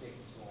least, yes, it's taking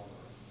its toll on the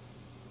roads.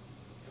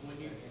 And when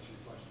you Answer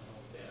your question, I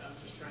hope. Yeah, I'm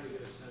just trying to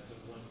get a sense of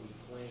when we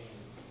plan,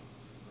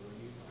 or when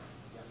you plan,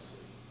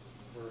 obviously,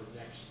 for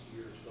next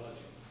year's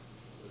budget.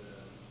 With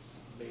a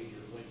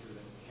major winter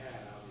that we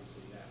had,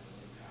 obviously that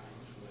would impact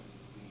what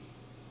you'd be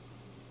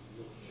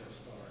looking as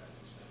far as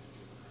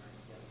expenditure, correct?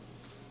 Yeah.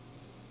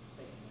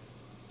 Thank you.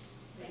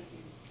 Thank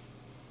you.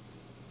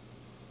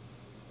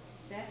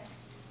 Beth?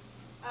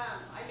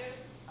 I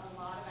noticed a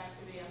lot of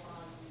activity up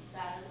on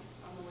 7th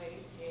on the way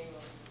to Gale.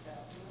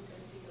 You want to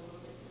speak a little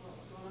bit to what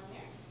was going on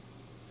there?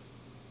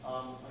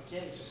 I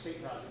can't, it's a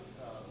state project.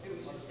 It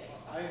was just state.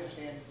 I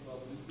understand, well,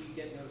 we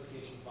get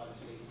notifications by the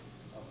state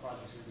of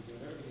projects that we're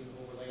doing. They're doing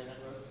overlay on that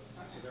road.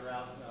 So they're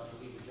out,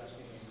 believe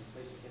adjusting and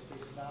replacing catch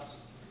basin valves.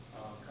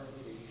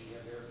 Currently, they usually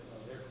have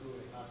their crew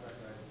and a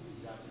contractor, I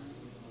believe, is out there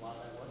doing a lot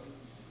of that work.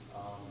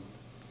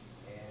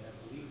 And I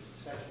believe it's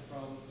the section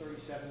from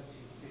 37 to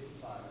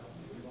 55. I don't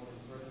think we're going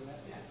any further than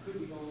that. Yeah. Could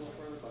be going a little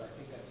further, but I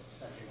think that's the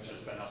section. It's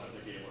just been up at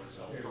the Gaylord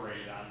Cell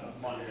parade on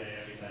Monday.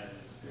 I mean,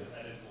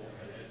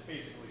 it's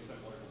basically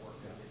similar to work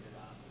that we did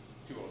on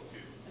 202.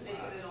 And they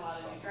put in a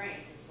lot of new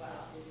drains as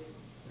well.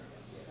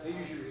 They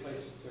usually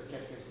replace their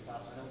catch basin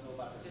tops. I don't know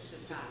about the Just the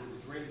specifically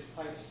the drainage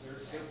pipes. Their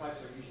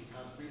pipes are usually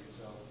concrete,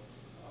 so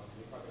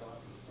they probably don't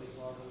have to replace a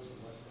lot of those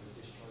unless they're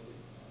disjointed.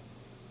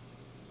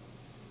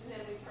 And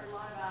then we've heard a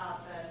lot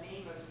about the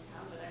main roads in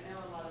town, but I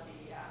know a lot of the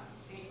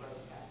scenic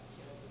roads got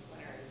killed this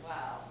winter as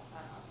well.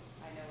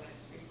 I know I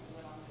just recently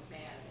went on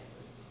McMahon, and it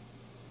was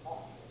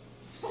awful.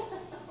 So,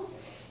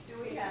 do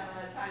we have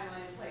a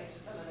timeline in place for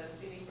some of those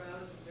scenic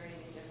roads? Is there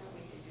anything different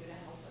we can do to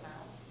help them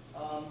out?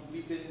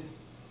 We've been,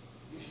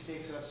 usually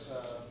takes us,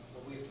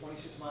 well, we have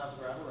 26 miles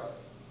of gravel road,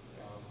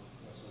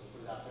 so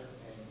put it out there,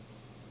 and,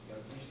 it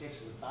usually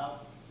takes us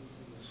about, in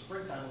the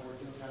springtime, when we're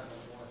doing kind of a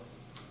more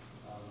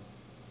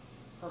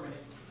permanent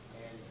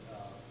and,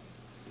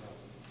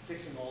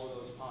 fixing all of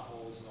those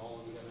potholes and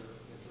all of the other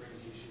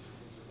drainage issues and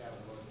things like that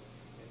on the road.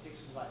 It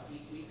takes us about 8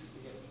 weeks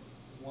to get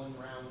one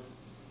round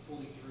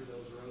fully through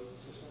those road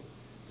system,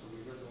 so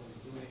we really only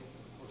doing it.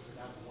 Of course, we're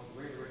down to one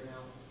grader right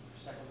now. Our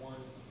second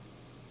one,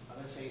 I'm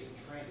going to say it's in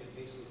transit.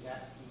 Basically, it's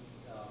at the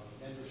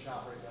vendor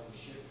shop right now. We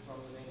shipped from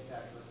the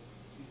manufacturer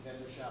to the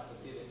vendor shop that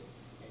did it,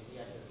 and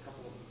he had a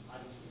couple of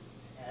items to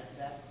add to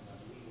that. And I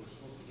believe we're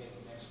supposed to get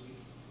it next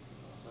week,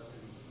 so that's going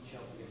to be each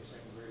help to get a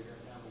second grader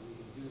here now. But we've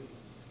been doing,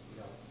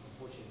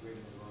 unfortunately,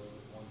 grading the roads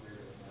with one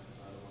grader right now,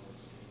 because another one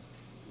that's been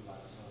a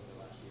lot of snow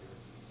the last year.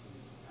 It's been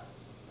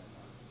happening since that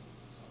time.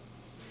 So.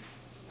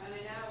 And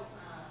I know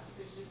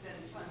there's just been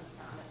tons of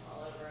comments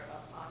all over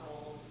about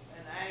potholes,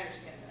 and I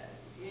understand the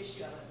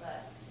issue of it,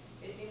 but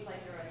it seems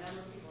like there are a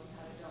number of people in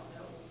town who don't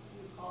know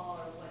who to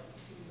call or what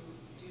to do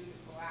to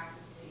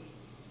proactively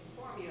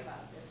inform you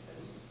about this. So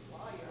just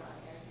while you're on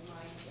there, do you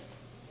mind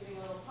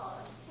giving a little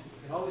color?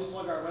 You can always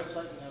plug our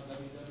website,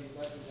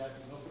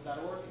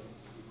 www.milford.org, and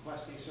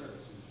request a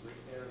service. It's right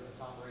there in the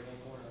top right-hand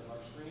corner of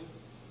our screen,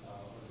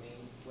 on the main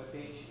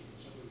webpage. You can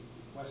simply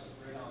request it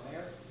right on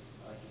there.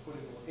 You put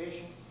in the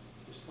location,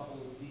 just a couple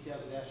of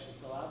details it asks you to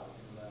fill out,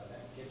 and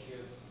that gets you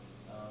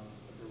a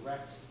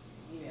direct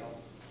email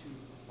to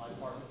my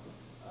department,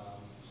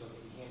 so it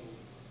can be handled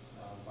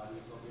by the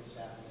appropriate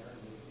staff in there,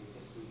 and they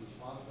typically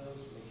respond to those,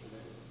 make sure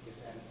that it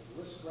gets added to the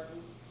list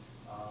correctly.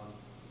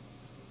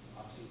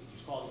 Obviously, you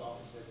just call the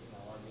office at,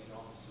 our main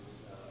office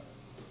is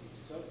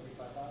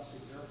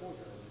 860-355-6040,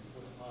 or you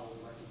put the file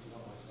directly to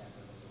one of my staff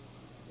members,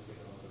 and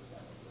get it on the staff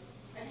members.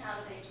 And how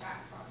do they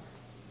track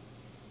progress?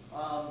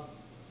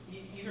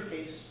 Either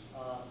case,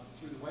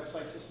 through the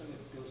website system, it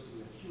goes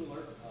to a Q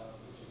alert,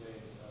 which is a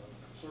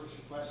service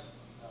request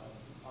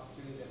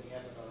opportunity that we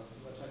have with our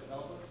website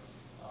developer.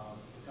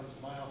 If it comes to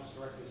my office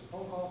directly as a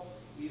phone call,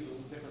 we use a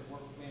little different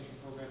work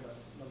management program, but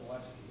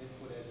nonetheless, it is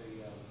input as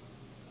a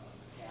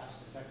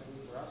task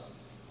effectively for us.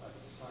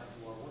 It's assigned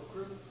to our work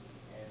group,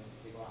 and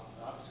they go out.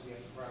 Obviously, we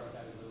have to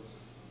prioritize those.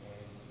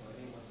 And at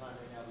any one time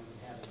right now, we've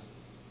been having,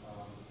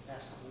 the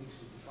past couple weeks,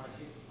 we've been trying to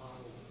hit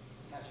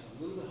patching a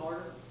little bit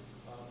harder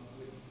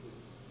with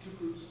 2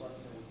 crews, but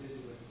we're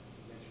busy with,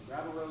 you mentioned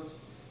gravel roads.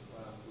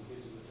 We're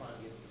busy with trying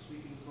to get the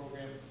sweeping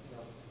program,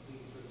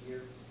 completed for the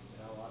year.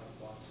 A lot of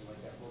people obviously like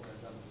that program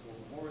done before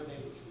Memorial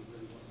Day, which we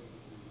really weren't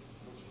able to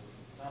fortunately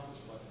accomplish,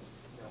 but and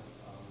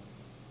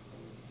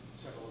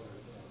several other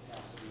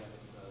tasks that we have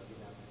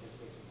given out, catch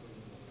basin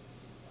cleaning, and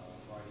a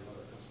variety of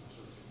other customer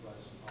service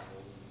requests,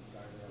 potholes, and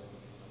guardrails, and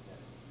things like that.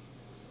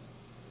 So,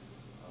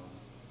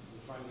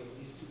 we're trying to get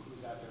at least 2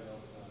 crews out there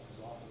as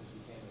often as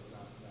we can. If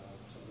not,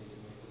 some days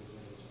we may put as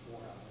many as 4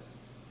 out there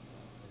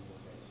in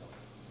one day. So,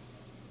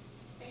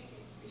 Thank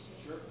you, appreciate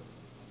it. sure.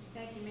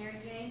 Thank you,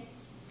 Mary Jane.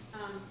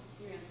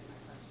 You answered my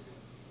question, it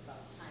was just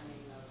about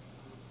timing of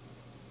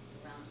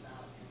the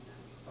roundabout and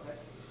Okay.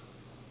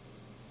 so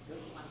Good.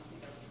 we want to see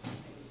those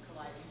things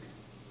colliding.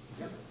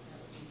 Yep.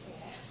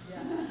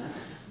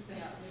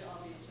 Yeah, we'd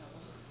all be in trouble.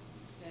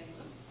 Thank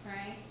you.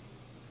 Frank?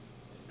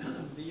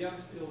 The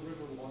Youngsville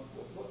Riverwalk,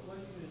 what are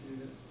you gonna do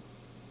there?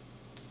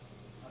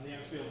 On the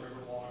Youngsville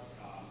Riverwalk,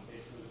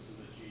 basically this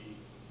is a G.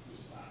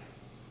 Housatonic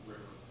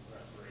River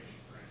restoration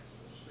grant, so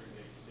we're stream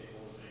lake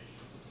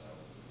stabilization, so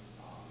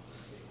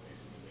take away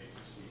some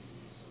invasive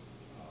species,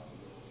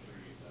 willow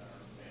trees that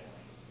are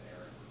failing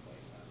there and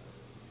replace them with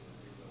either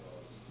new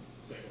willows,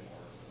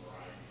 sycamores, a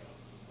variety of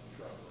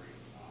shrubbery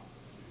to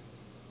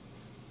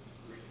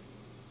green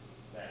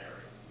that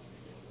area, and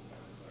make it a little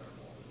more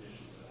desirable. In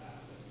addition to that,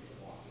 there'd be a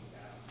walking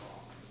path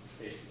from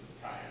basically the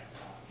kayak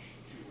launch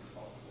to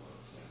Republic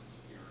Works and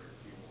Superior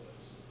Fuel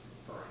is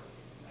currently,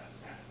 and that's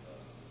kind of the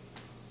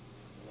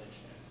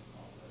linchpin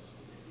of this.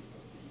 To get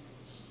people to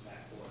use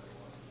that corridor,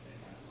 and it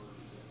kind of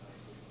merges in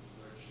nicely with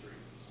Bridge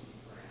Street, Steep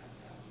Grant,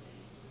 and the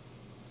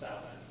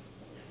south end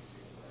of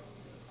Youngsfield Road.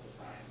 The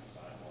tie-in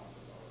sidewalk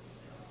is already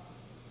there on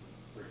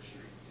Bridge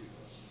Street to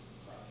this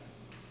project.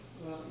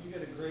 Well, you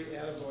got a great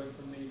attaboy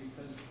from me,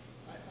 because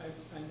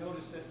I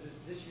noticed that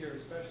this year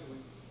especially,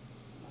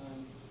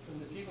 when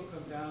the people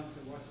come down to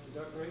watch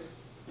the duck race,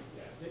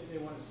 Yeah. they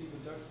want to see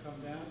the ducks come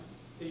down.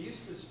 They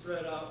used to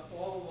spread out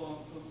all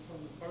along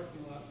from the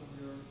parking lot, from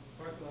your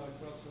parking lot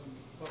across from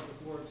Public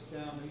Works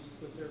down. They used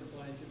to put their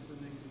blankets and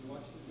they could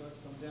watch the ducks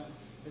come down.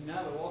 And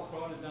now they're all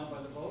crowded down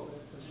by the boat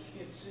because you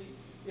can't see.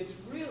 It's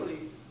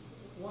really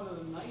one of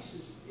the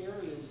nicest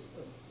areas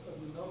of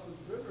the Milford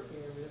River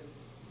area,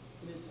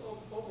 and it's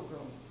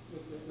overgrown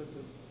with the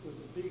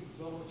big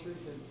willow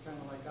trees that are kind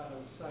of like out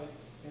of sight,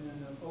 and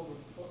then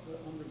the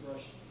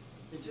underbrush.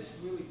 It's just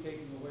really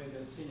taking away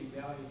that scenic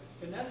value.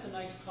 And that's a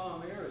nice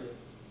calm area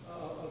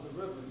of the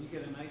river. You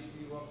get a nice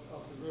view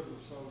of the river.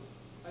 So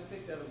I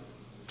think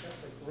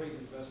that's a great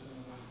investment.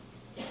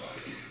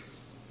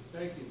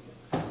 Thank you.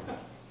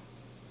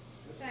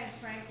 Thanks,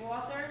 Frank.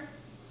 Walter?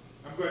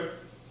 I'm good.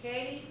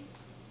 Katie?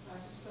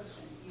 Just a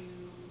question, you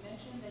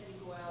mentioned that you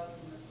go out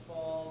in the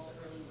fall to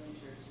early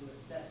winter to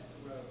assess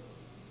the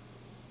roads.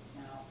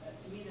 Now,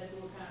 to me, that's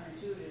a little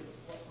counterintuitive.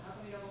 How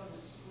come you don't go in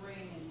the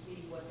spring and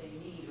see what they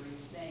need? Or are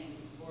you saying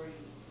you've already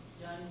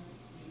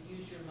you've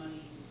used your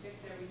money to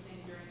fix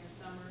everything during the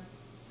summer,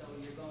 so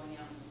you're going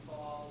out in the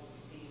fall to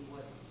see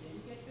what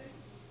didn't get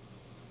fixed?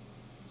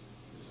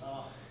 There's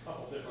a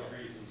couple different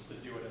reasons to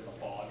do it in the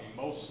fall. I mean,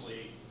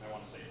 mostly, I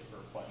want to say it's for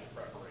budget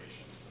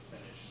preparation, to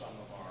finish some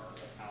of our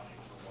accounting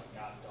for what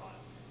got done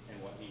and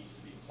what needs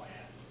to be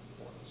planned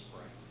for the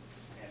spring.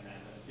 And then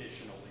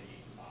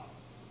additionally,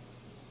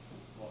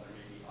 well, there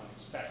may be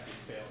unexpected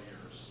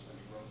failures. I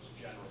mean, roads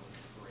generally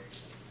create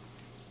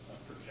a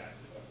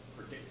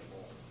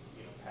predictable,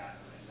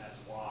 pattern, and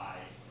that's why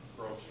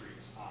Grove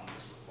Street's on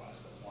this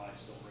request. That's why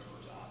Still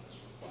River's on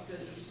this request.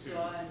 Because you is to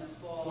saw in the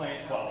fall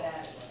plan- how well,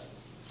 bad it was.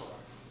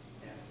 Correct.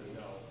 And to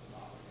know,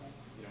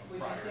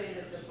 Would you prior. say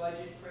that the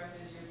budget prep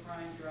is your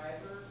prime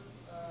driver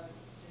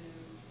to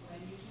when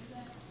you do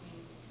that? I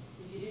mean,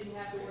 if you didn't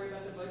have to worry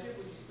about the budget,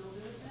 would you still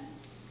do it then?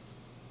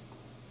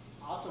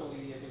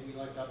 Ultimately, I think we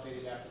like to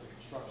update it after the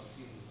construction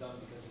season's done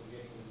because we're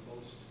getting the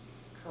most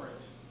current,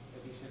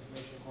 at least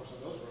information, of course, on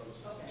those roads.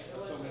 Okay.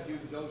 So we do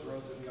those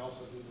roads and we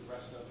also do the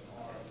rest of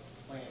our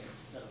planned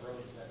set of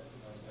roads that,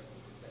 that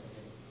we're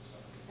getting. So.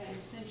 And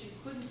since you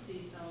couldn't see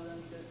some of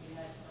them because we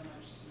had so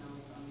much snow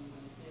coming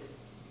when it did,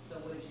 so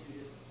what did you do,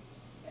 just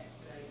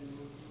expedite and do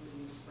it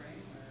in the spring,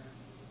 or?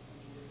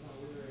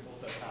 We were able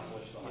to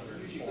accomplish the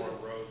 104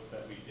 roads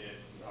that we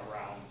did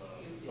around the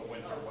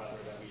winter weather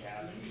that we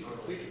had in Usually early.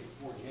 completes it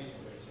before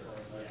January, as far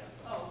as I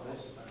Yeah. Oh,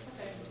 most of the time.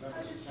 okay. November,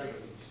 I was just December,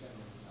 curious. we extend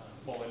it.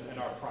 Well, in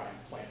our prime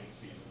planning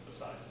season,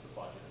 besides the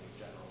budget, I mean,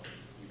 generally,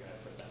 you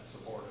guys have been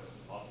supportive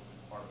of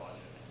our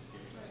budget and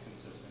giving us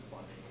consistent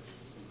funding, which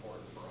is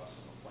important for us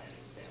from a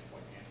planning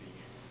standpoint and being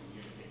able to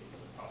communicate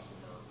with the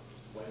customer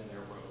when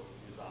their road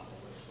is on the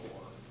list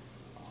or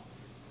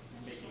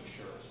making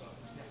sure, so.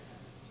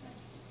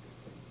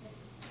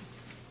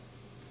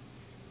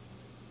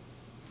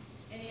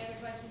 Any other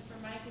questions for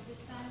Mike at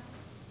this time?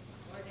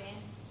 Or Dan?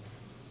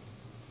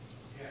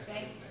 Yes.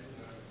 Thank This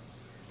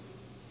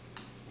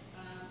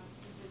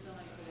is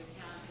only for the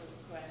council's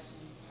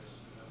question.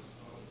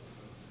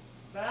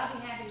 But I'll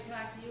be happy to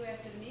talk to you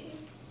after the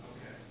meeting.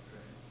 Okay,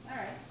 great. All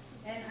right.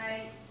 And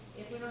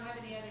if we don't have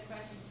any other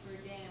questions for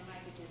Dan and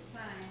Mike at this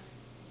time,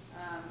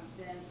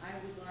 then I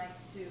would like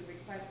to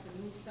request to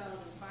move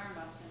Sullivan Farm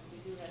up since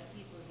we do have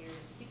people here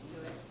to speak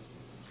to it.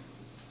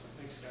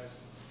 Thanks, guys.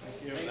 Thank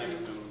you. Thank you.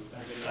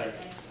 Good night.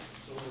 Thank you.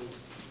 So moved.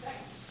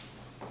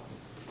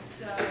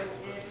 So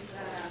if,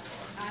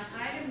 on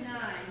item 9,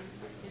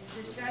 is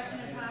discussion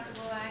and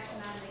possible action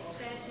on the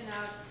extension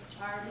of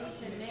our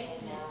lease and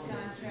maintenance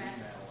contract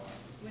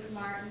with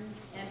Martin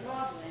and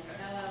Baldwin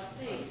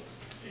LLC.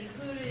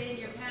 Included in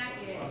your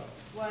packet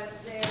was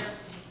their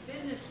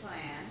business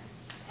plan,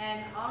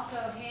 and also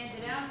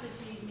handed out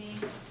this evening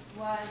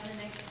was an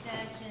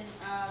extension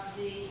of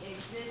the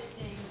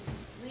existing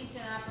lease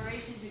and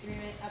operations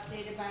agreement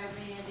updated by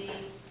Randy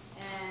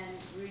and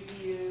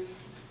reviewed.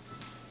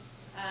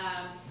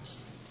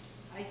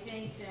 I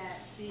think that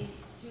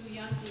these two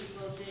young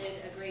people did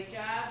a great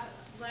job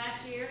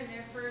last year in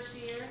their first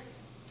year,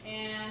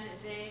 and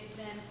they've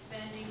been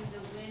spending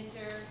the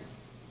winter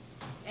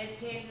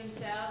educating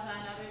themselves on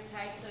other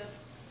types of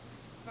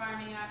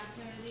farming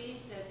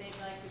opportunities that they'd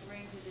like to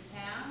bring to the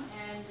town,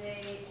 and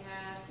they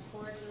have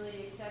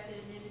cordially accepted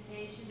an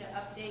invitation to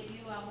update you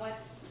on what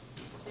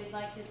they'd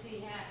like to see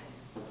happen.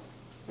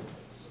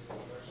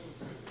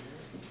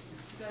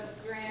 So it's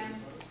Graham.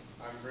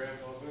 I'm Graham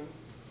Baldwin. I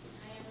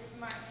am Ruth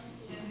Martin,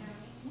 if you don't know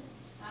me.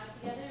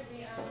 Together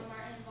we own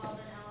Martin and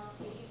Baldwin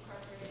LLC,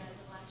 incorporated as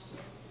of last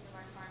year because of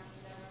our farming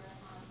endeavor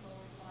on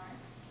Sullivan Farm.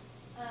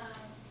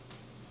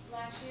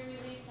 Last year we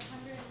leased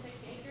 106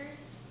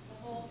 acres, the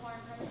whole farm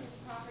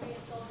premises property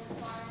at Sullivan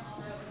Farm,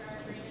 although it was our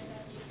agreement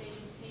that the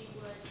agency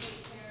would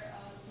take care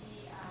of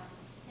the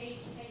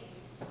hay.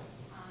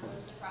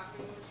 Most of the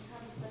property which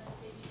encompasses the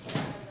safety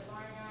of the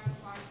barnyard,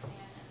 the barn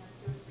stand, and then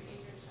 2 or 3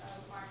 acres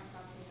of farming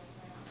property that's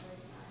right on the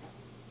right side.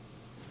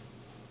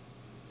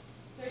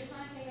 So I just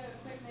want to take a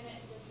quick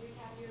minute to just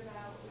recap you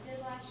about what we did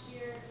last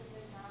year with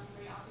this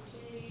great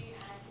opportunity,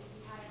 and if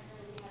you hadn't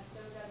heard, we had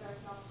so dubbed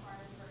ourselves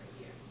farmers for a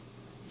year.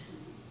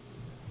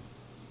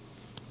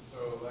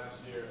 So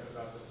last year, at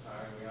about this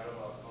time, we had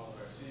all of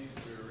our seeds.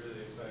 We were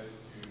really excited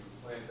to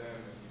plant them,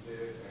 and we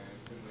did, and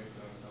couldn't wait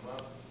for them to come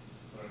up.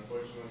 But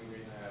unfortunately,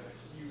 we had a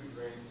huge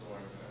rainstorm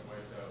that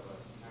wiped out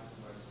like half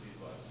of our seeds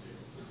last year.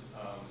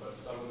 But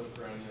some of the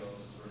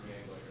perennials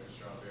remained like our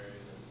strong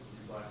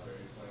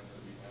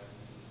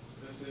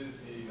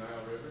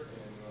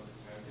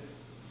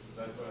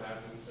That's what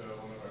happened to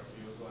one of our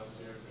fields last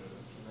year after a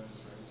tremendous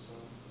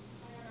rainstorm.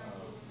 I don't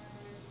know if you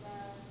remember,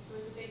 it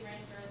was a big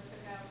rainstorm that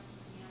took out,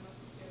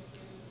 most of those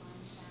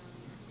lines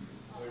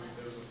down. all that.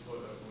 There was a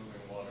foot of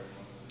moving water in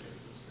one of the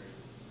fields. It was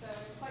crazy. So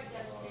it's quite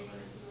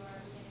devastating to our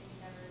beginning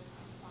endeavors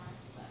on the farm,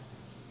 but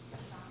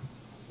good job.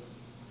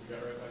 We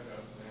got right back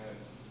up, and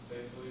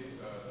thankfully,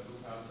 the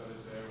hoop house that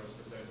is there was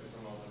protected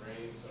from all the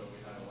rain, so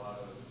we had a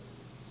lot of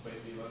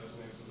spicy lettuce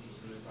mix, which was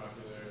really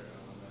popular.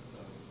 That's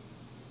some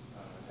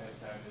head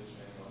cabbage,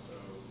 and also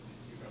these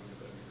cucumbers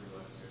that we grew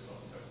last year,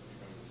 salt and pepper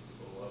cucumbers.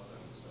 People love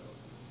them, so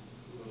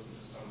those were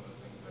just some of the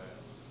things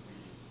that we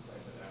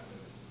planted after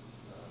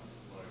the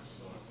large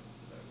storm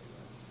that we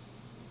had.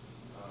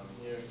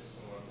 Here,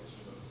 just some more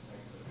pictures of the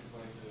things that we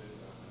planted.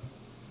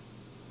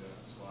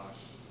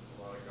 Squash, a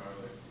lot of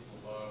garlic.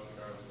 People love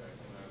the garlic that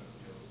came out of the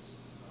fields.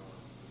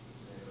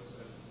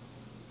 Tomatoes had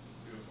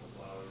beautiful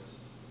flowers.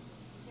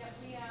 Yep,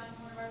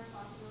 one of our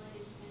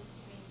responsibilities is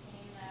to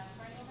maintain the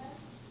perennial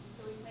beds.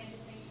 So we planted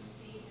things from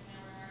seeds and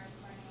there are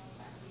perennials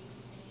that we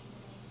continue to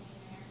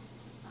maintain there.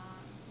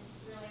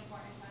 It's really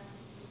important to us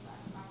to keep the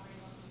property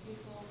looking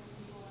beautiful for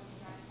people when they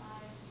drive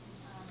by,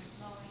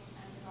 mowing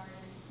and the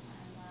gardens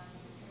and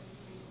trimming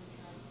trees and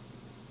shrubs.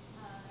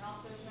 And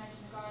also to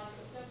mention the garlic,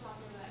 it was so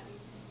popular that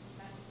we've since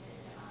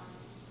invested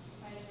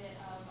quite a bit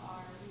of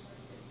our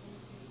resources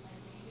into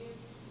planting new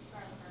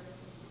garlic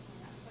harvest, which is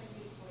coming up quite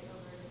beautifully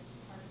over this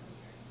hard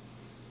winter.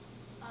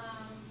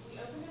 We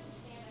opened up the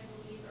stand, I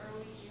believe,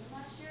 early June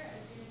last year,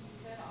 as soon as we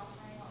could,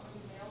 offering what was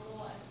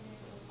available as soon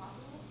as it was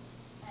possible.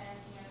 And,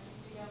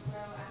 since we don't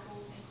grow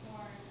apples and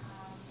corn,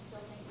 I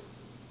still think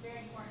it's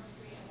very important to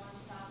create a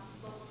one-stop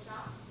local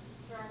shop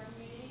for our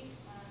community.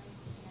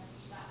 It's,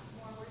 just that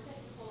more worth it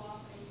to pull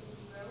off a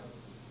busy road,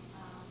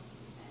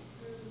 and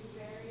proved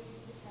very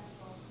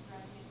successful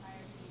throughout the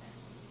entire season.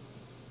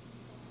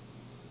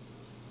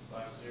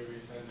 Last year,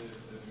 we attended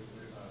the New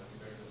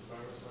Fairfield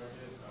Farmers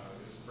Market.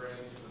 It was brand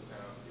new to the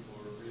town.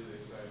 People were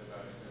really excited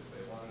about it because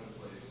they wanted a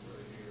place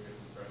where they could go get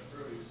some fresh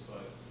produce,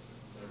 but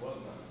there was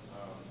none.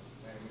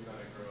 And we met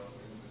a girl,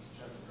 her name was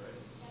Jenna, right?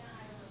 Jenna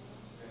Ireland.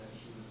 And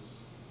she was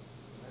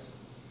in high school.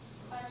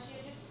 She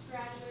had just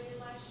graduated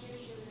last year.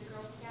 She was a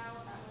Girl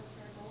Scout. That was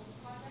her goal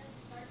project to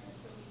start with.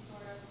 So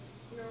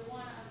we were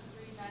one of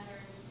 3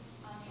 vendors,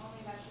 the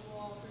only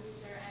vegetable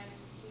producer, and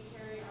we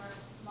carry our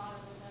motto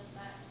with us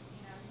that,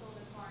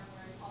 Sylvan Farm,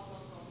 where it's all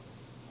local.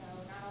 So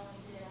not only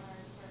did our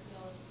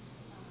Fairfield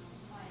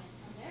clients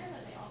come there,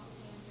 but they also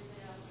came and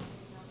visited us in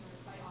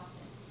Milford quite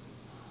often.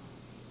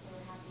 So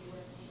we're happy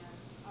with,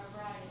 our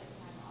variety that we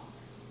had to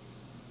offer.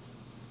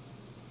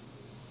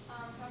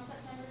 Come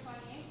September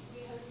 28th, we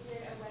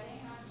hosted a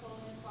wedding on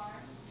Sullivan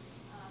Farm.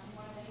 In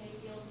one of the hay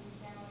fields, and the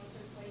ceremony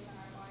took place on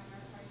our barn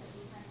yard park that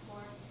we rent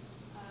for.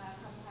 A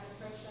couple had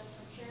approached us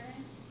from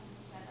Sharon, and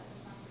they said that the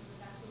property was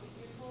absolutely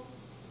beautiful,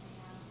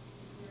 and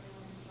they really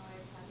would enjoy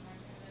having their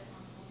bit of it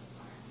on Sullivan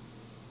Farm.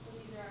 So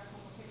these are a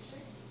couple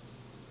pictures.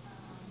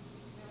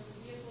 It was a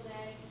beautiful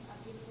day, a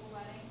beautiful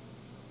wedding,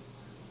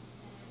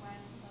 and it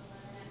went till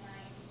 11 at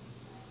night.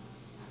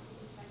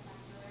 Absolutely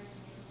spectacular, and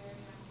they were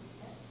very happy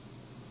with it.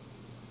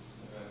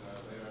 And then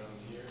later on in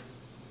the year,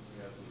 we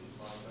had the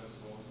Farm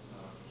Festival,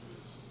 which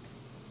was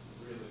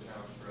really a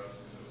challenge for us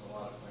because there was a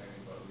lot of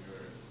planning, but we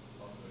were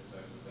also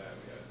excited with that.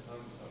 We had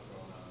tons of stuff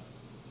going on.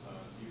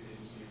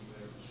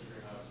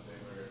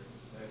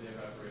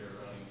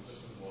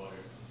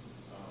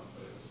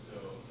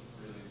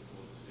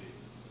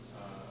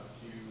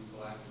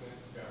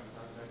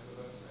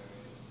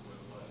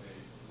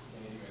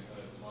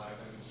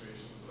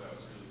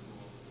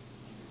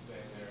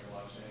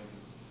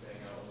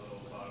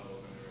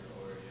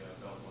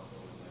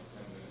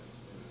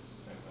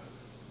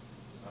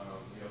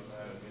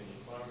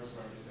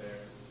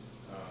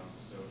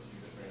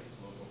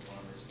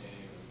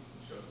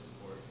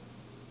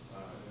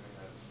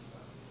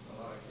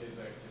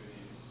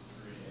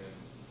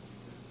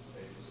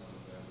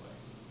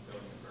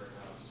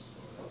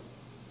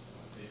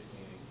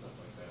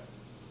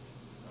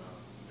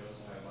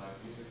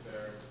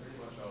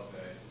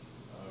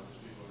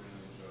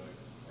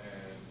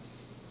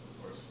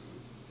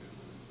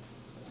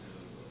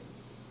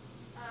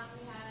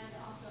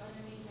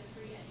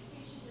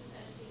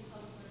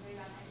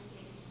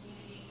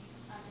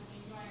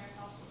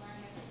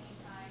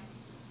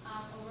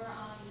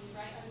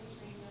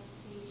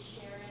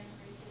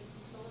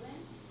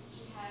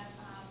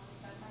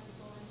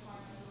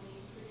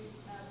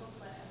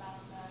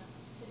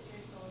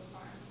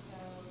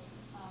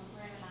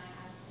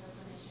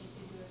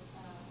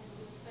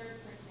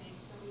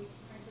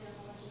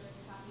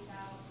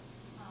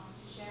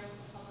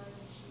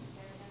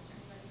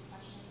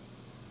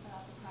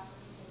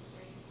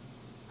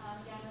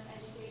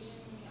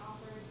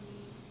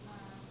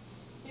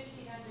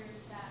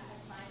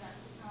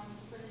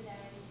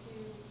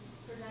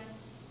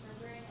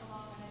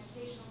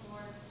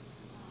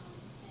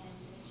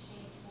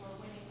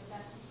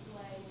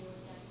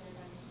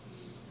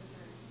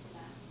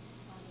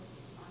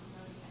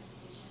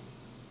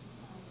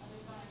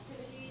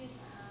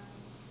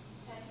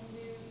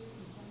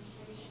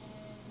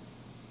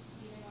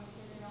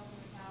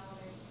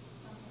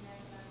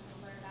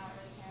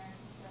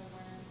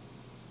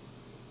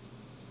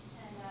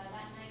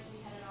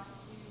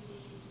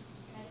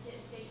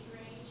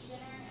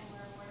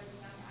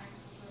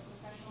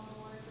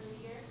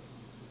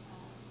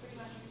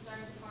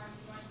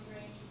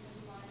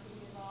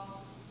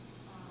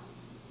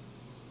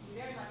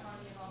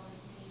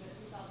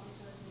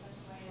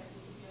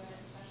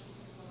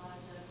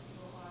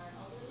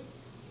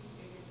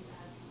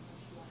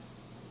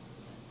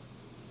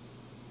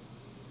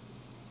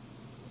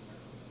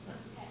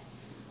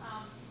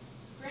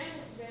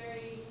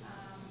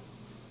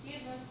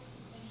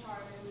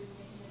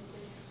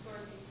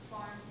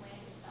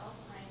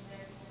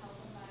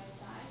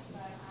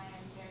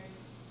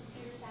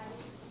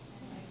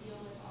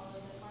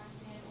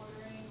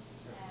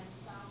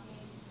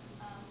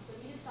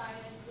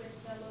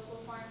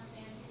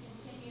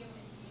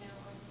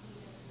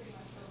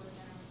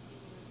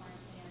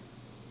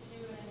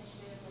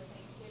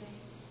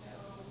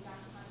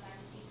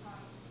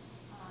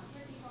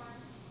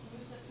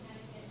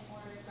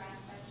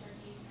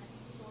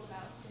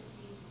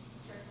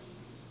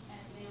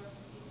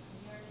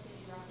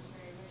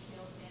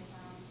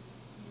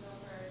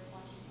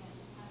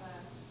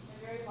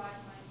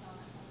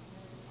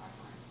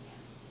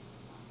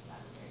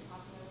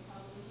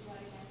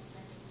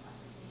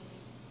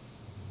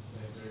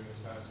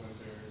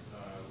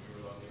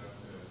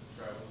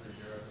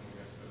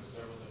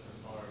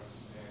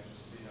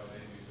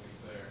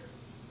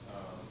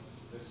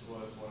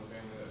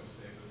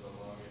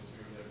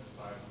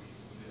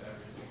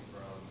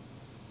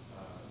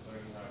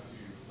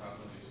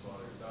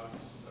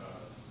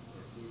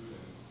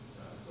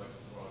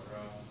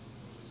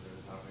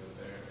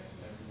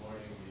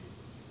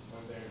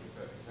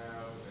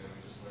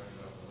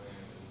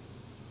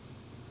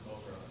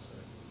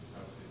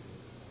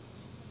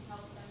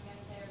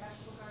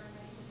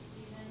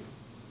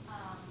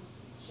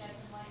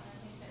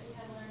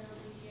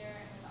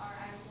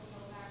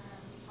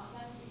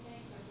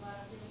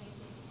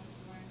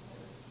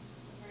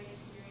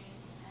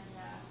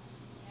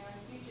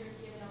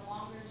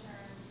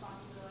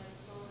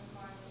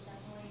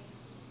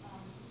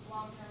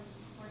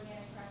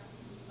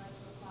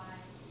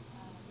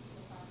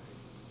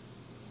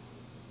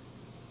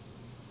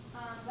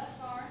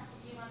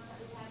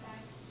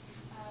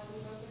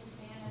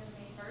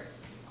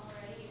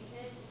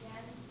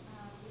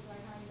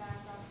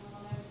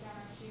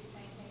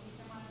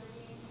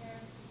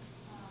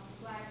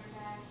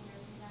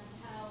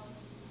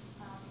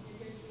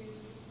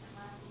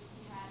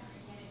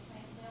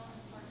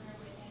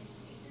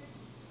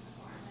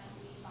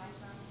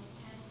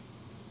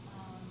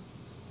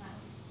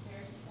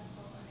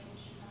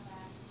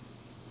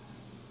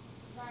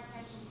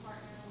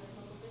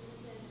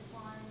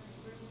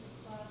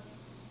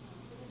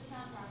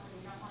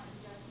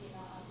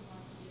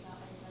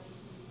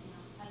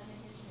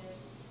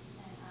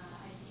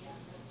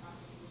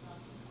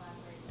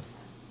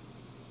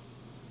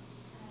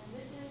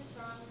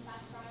 on this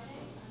past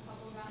Friday. A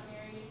couple got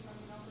married from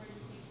Milford and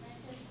St.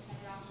 Francis and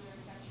headed off to their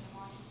reception in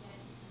Washington,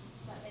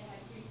 but they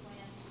had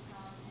pre-planned to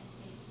come and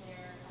take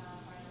their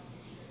bridal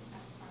pictures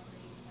at the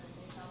property because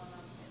they fell in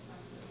love with it from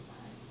the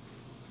inside.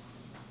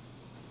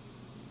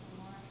 Some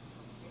more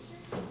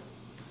pictures.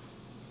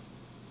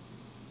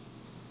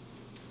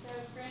 So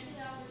I've granted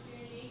the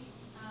opportunity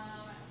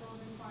at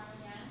Sullivan Farm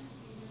again.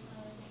 These are some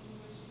of the things we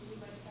wish to do,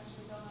 but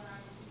especially build on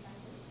our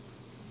successes.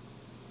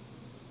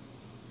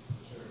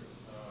 Sure.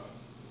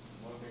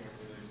 One thing I'm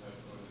really excited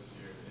for this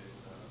year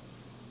is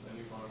a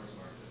new farmer's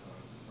market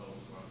on Sullivan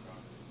Farm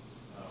property.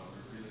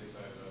 We're really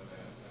excited about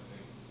that. I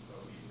think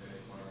a weekday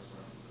farmer's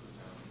market for the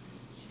town would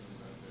be extremely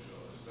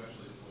beneficial,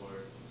 especially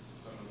for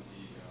some of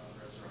the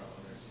restaurant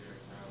owners here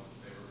in town.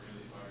 They were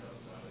really fired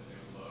up about it. They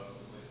would love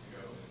a place to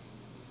go and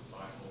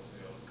buy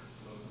wholesale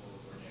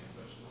local organic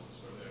vegetables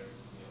for their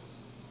meals.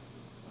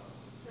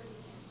 For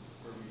weekends.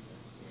 For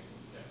weekends, I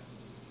mean, yeah,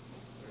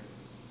 during the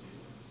busy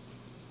season.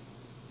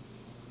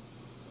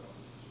 So,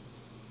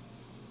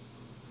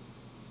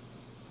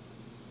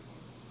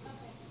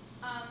 Okay.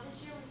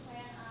 This year we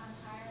plan on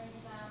hiring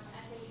some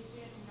SAE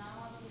students from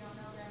Norwalk. If you don't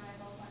know, Graham and I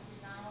both went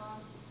through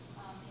Norwalk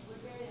in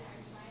Woodbury, the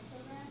agri-science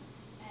program.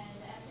 And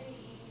the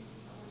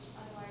SAEs, which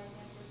otherwise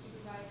stands for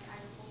Supervised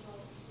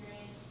Agricultural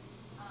Experience,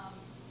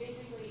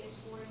 basically is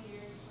 4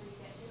 years where you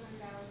get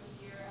 200 hours a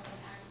year of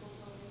an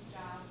agricultural-based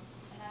job.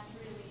 And that's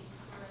really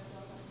sort of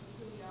built us into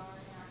who we are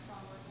and our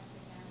strong work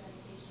ethic and our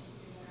dedication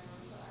to whatever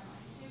we put our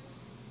minds to.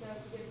 So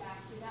to give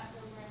back to that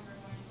program, we're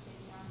going to be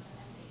taking on some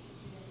SAE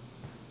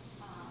students.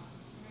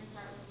 We're going to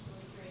start with 2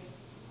 or 3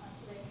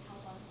 so they can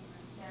help us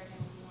and they're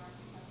going to be more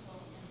successful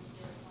in the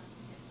years once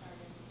we get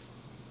started.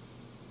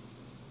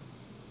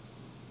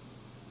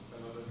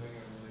 another thing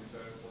I'm really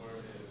excited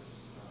for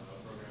is a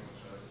program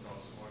which I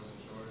call S'mores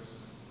and Chores.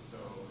 So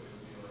it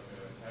would be like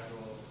a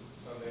casual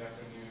Sunday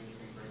afternoon.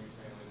 You can bring your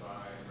family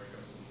by and break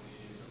up some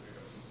leaves or pick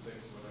up some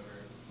sticks,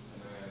 whatever.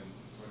 And then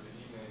toward the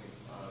evening,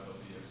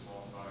 there'll be a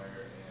small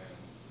fire and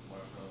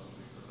marshmallows will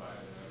be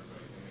provided and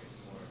everybody can make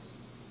s'mores.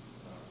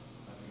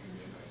 I think it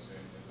would be a nice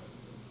family event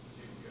that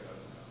people get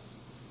out of the house.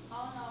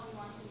 All in all, we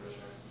want to be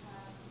able to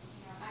have,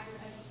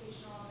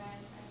 agri-educational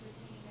events,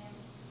 entertainment,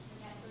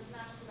 again, so it's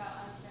not just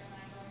about us, Graham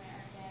and I going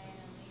there every day and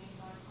then leaving,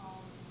 going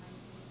home, and when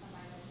you just come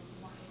by legends,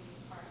 we want you to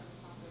be part of the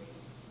property.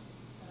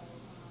 So,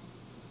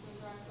 those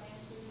are our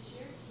plans for this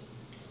year, to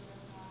just sort of,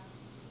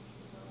 continue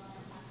to build on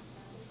our past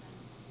successes and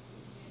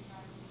continue to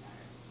try to be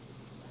better.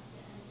 So that's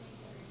it, and thank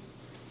you,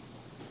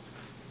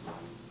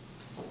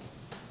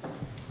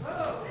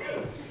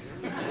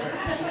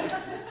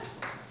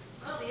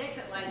 Well, the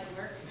exit lights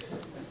work.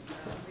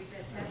 We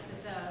did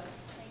tested those.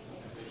 Thank you.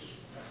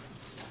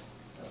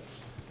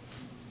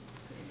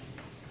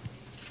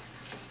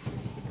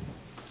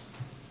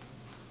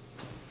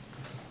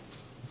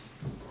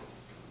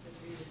 The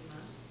three this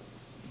month.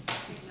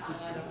 Not a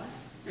lot of us.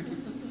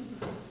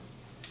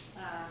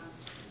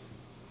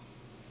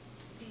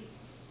 Pete.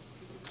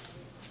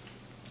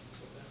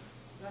 What's that?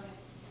 Go ahead.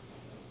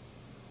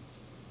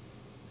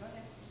 Go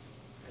ahead.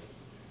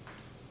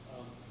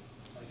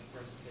 Like a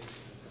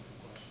presentation, a couple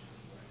questions,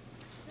 right?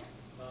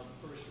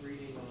 First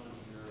reading on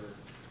your,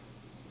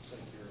 looks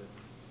like your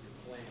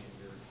plan,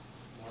 your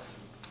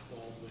Martin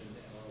Baldwin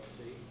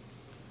LLC.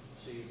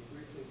 So you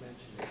briefly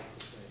mentioned a couple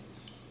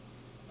things.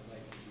 I'd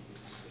like if you could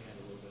expand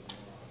a little bit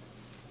more on.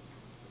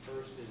 The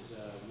first is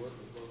work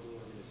with local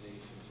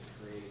organizations and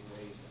creative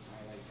ways to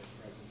highlight their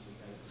presence and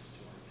benefits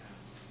to our town.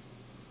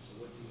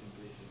 So what do you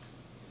envision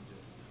in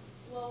doing?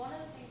 Well, one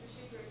of the things we're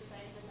super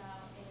excited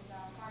about is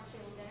farm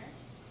table dinners.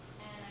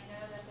 And I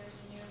know that there's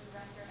a new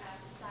director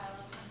at the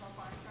Silo Temple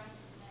Farm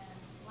Trust. And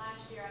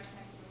last year I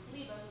connected with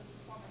Leva, who's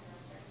the former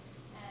director.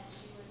 And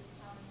she was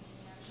telling me,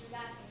 she was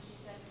asking, she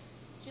said,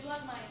 she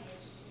loves my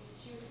ideas.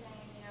 She was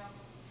saying,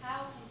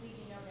 how can we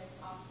be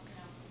noticed off,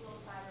 this little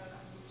side road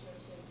on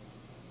Route 202?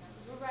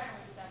 Because we're right on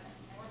Route 7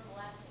 and we're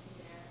blessed to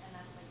be there. And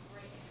that's like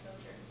great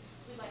exposure.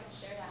 We'd like to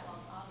share that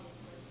love,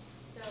 obviously.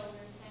 So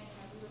we were saying,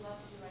 we would love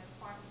to do like a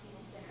farm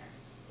table dinner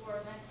or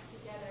events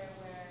together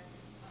where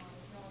we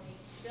can only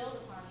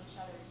build upon each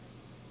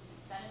other's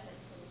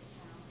benefits to this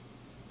town.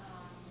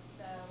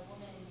 The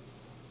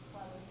women's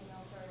club in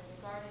Milford, the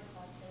garden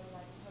clubs, they would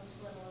like to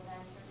host little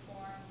events or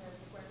forums or a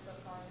square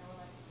foot garden would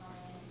like to come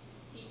in and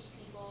teach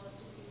people,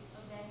 just be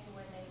a venue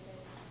where they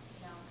could,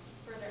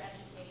 further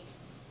educate.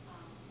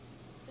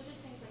 So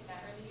just things like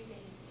that, or the youth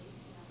agency,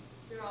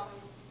 they're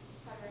always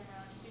puttering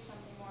around, just do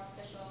something more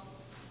official.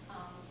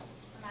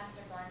 A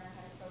master gardener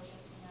had approached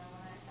us, when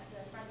at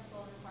the Friends of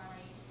Sullivan Farm,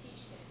 I used to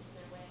teach kids, is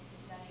there a way I can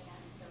do that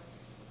again? So,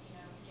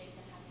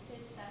 Jason has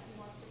kids that he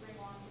wants to bring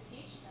along to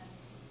teach, then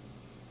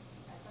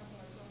that's something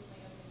we're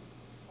totally open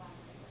to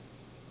collaborate with.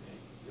 And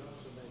you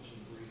also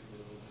mentioned briefly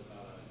a little bit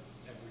about an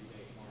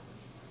everyday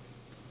farmer's market.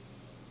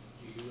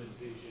 Do you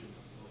envision,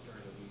 well,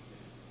 during the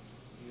weekend,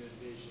 do you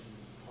envision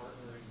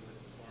partnering with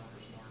the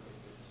farmer's market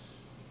that's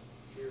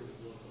here with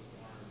local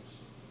farms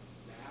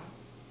now?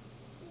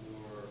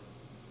 Or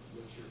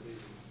what's your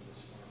vision for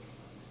this farmer's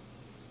market?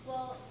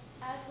 Well,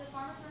 as the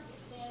farmer's market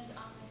stands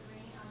on the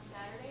green on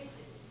Saturday,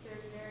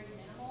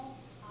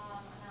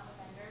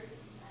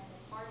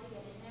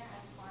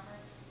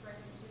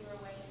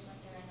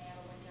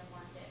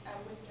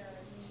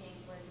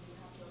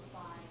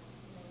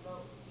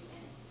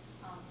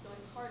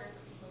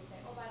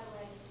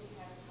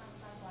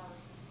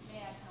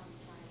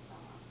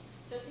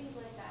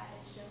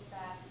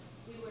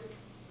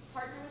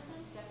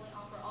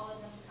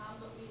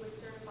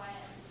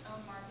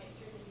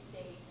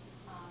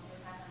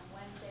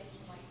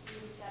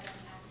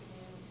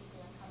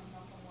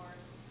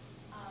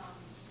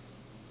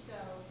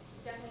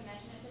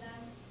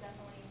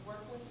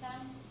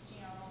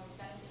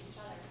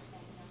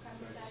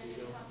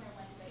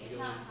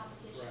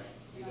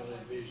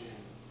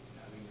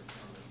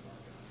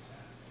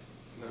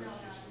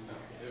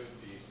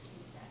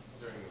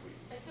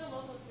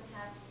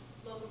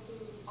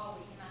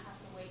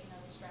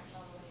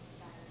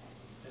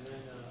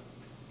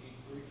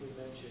 briefly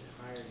mentioned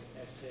hiring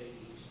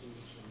SAE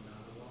students from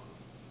Nanawam.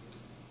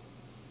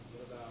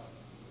 What about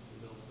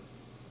Milford?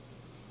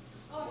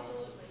 Oh,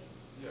 absolutely.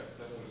 Yeah,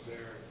 What was definitely.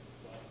 their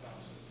thought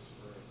processes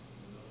for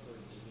Milford?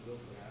 Does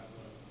Milford have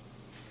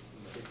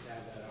kids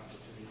have that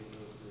opportunity to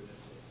go through an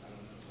SAE? I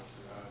don't know.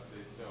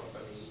 They don't.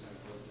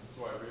 That's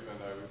why Reba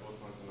and I, we both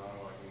went to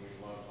Norwalk and we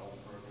loved all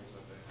the programs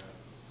that they had.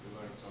 We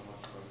learned so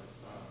much from it.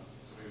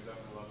 So we would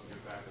definitely love to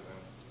give back to them.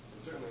 And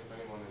certainly if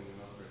anyone in New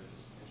Milford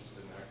is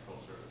interested in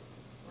agriculture,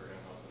 we're going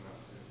to help them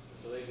out too.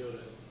 So they go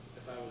to,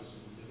 if I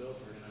was in New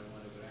Milford and I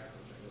wanted to go to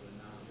agriculture, I go to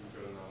Nanawam. You would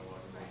go to Norwalk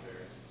and Right.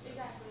 Woodbury.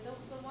 Exactly. The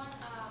one,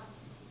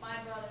 my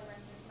brother, for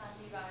instance, not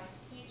you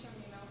guys, he's from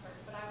New Milford,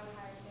 but I would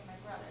hire, say, my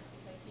brother,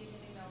 because he's in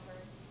New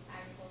Milford,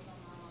 agricultural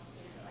normal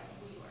student, like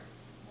we were,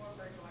 or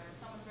Bridgewater,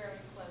 someone very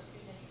close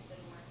who's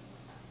interested in working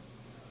with us.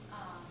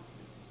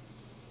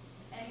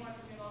 Anyone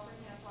from New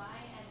Milford can apply,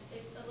 and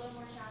it's a little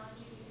more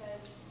challenging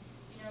because,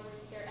 you know,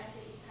 with their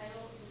SAE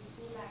title, the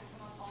school backs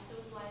them up also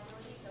with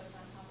liability, so it's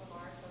on top of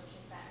ours, so it's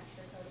just that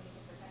extra coating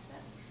to protect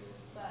us. Sure.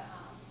 But,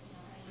 you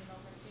know, any New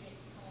Milford student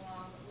can come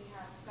along, but we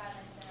have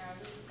guidelines in our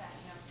lease that,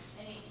 you know,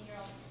 an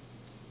 18-year-old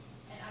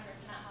and under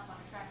cannot hop on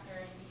a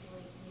tractor, and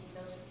usually maybe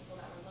those are people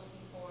that we're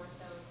looking for,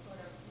 so it's sort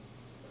of,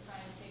 we're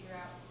trying to figure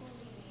out who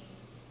we need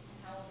and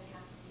how old we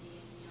have to be,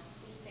 and, you know,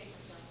 who's safe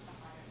to us, stuff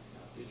like that, so.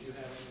 Did you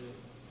have any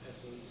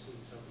SAE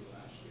students help you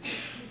last year?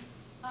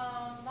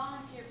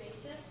 Volunteer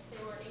basis, they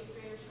were 8th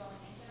graders going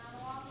into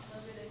Nanawam.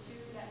 Those are the two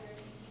that we're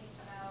thinking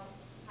about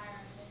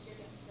hiring this year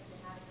just because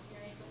they have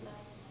experience with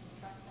us and we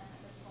trust them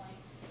at this point.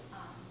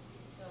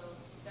 So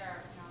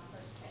they're, you know,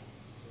 first pick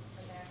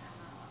for their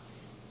Nanawam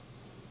students.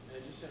 And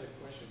I just had a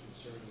question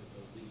concerning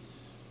the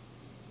lease.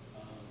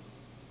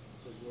 It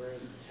says,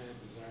 whereas the tenant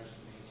desires to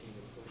maintain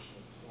a portion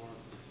of the farm,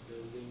 its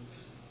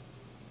buildings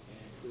and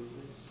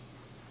improvements.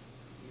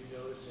 Do you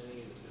notice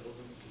any of the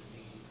buildings that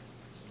need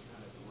some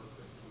kind of work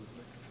or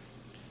improvement?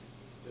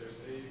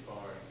 There's a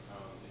barn,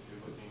 if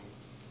you're looking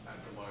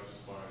at the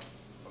largest barn,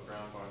 a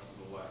brown barn to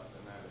the left,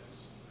 and that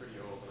is pretty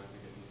old, and I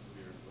think it needs to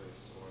be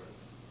replaced or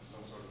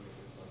some sort of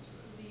maintenance done to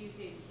it. The youth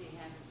agency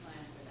has a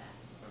plan for that.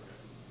 Okay,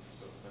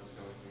 so that's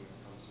the only thing that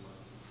comes to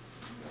mind.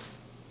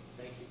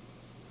 Thank you.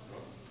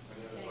 Well,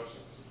 any other Okay.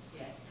 questions?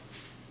 Yes.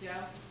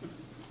 Joe?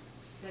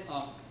 'Cause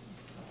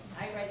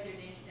I write their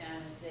names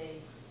down as they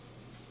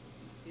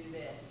do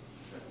this.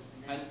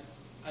 And then-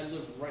 I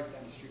live right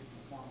down the street from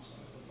the farm, so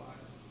I go by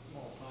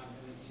all the time,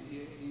 and it's,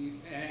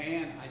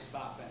 and I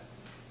stop at.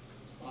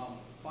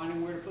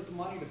 Finding where to put the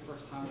money the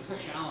first time was a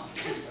challenge.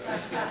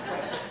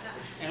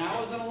 And I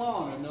wasn't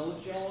alone, another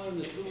gentleman,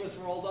 the two of us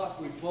rolled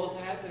up, we both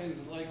had things,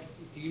 it's like,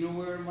 do you know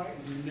where the money?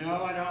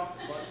 No, I don't,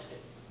 but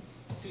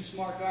two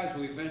smart guys,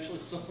 we eventually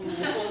sold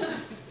the world,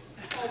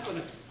 open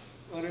it,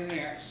 put it in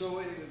there. So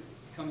it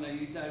come that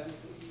you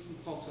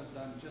folks have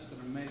done just an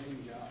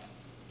amazing job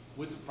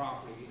with the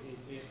property.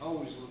 It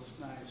always looks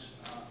nice.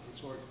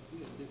 It's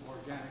the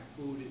organic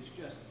food is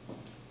just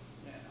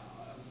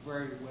a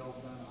very well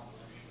done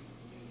operation.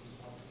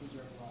 I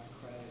deserve a lot of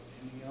credit.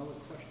 And the other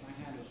question I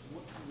had is,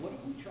 what do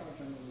we charge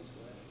on this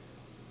last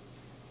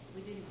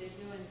year? They're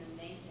doing the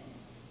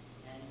maintenance,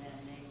 and then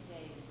they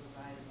pay to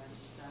provide a bunch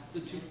of stuff.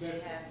 The And $250?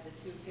 They have the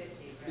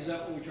 $250, right? Is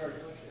that what we charged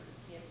last year?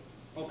 Yep.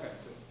 Okay,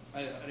 good.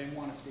 I didn't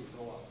want to see it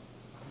go up.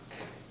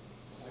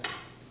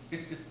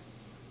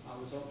 I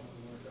was hoping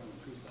we weren't going to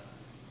increase that.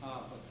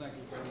 But thank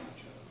you very much.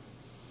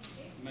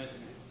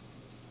 Amazing.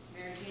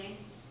 Mary Jane?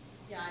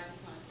 Yeah, I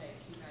just want to say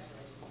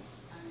congratulations.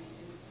 I mean,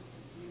 it was just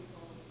a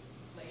beautiful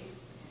place,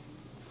 and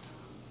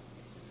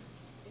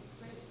it's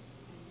great.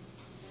 And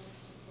you guys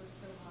just worked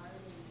so hard,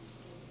 and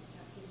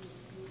have given this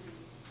community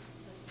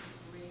such a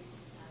great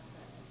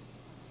asset at this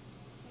point.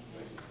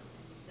 And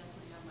you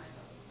definitely have my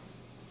vote.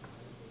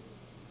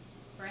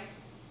 Frank?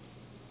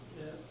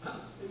 Yeah,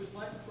 it was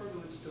my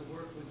privilege to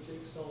work with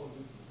Jake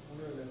Sullivan,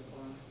 owner of that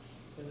farm,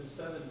 in the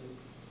 70s.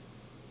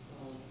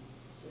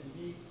 And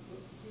he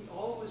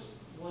always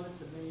wanted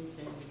to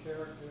maintain the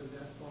character of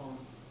that farm.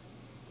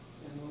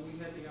 And when we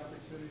had the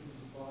opportunity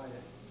to buy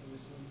it, it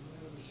was like,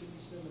 well, should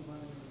we spend the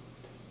money?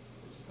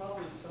 It's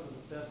probably some of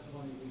the best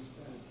money we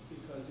spent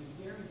because it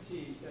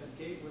guarantees that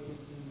gateway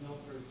into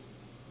Milford,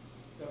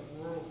 that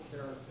rural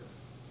character.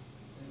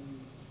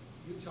 And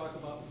you talk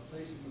about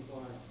replacing the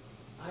barn.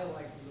 I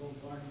like the old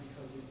barn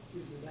because it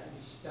gives it that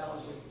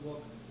nostalgic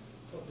look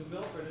of the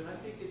Milford, and I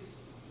think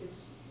it's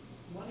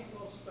money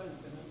well spent,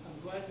 and I'm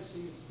glad to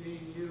see it's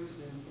being used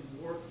and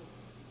worked.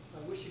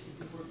 I wish it could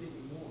be worked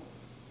even more,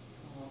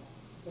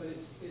 but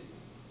it's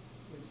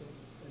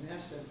an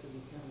asset to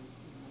the town.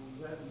 I'm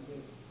glad we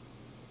did it.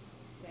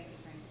 Thank you,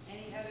 Frank.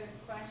 Any other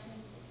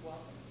questions?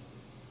 Walter?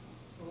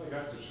 All I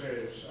got to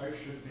say is, I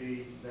should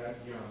be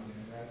that young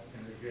and that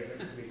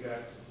energetic. We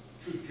got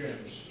two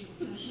gems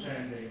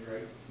standing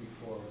right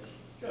before us.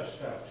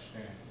 Just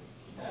outstanding.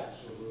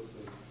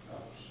 Absolutely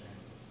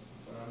outstanding.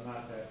 But I'm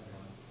not that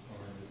young or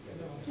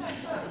energetic.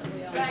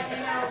 But, you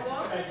know,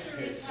 Walter's a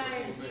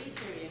retired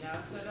teacher, you know,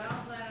 so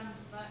don't let him,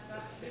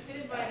 you could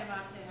invite him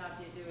up to help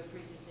you do a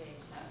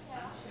presentation,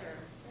 I'm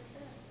sure. For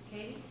sure.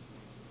 Katie?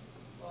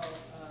 Well,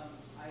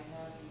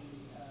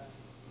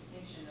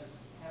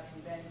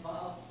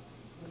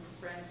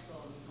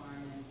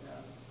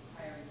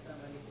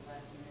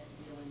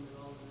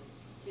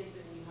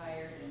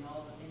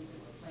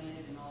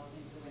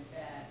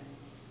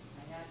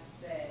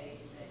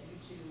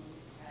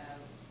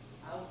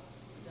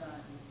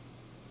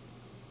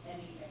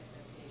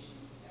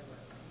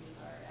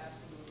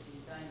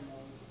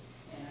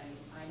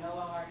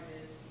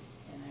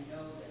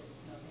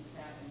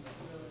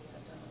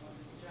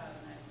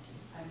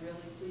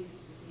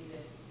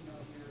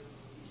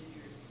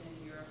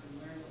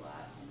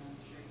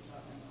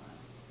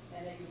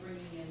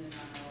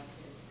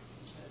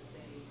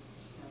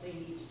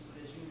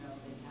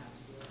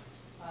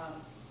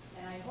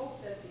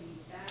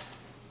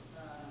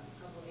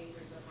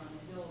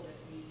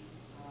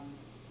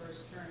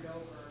 first turned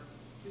over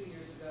 2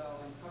 years ago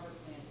and cover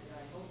planted,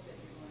 I hope that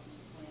you're going to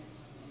plant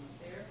something up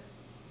there,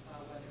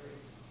 whether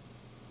it's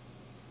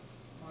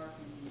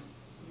marking youth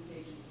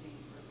agency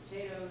for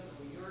potatoes,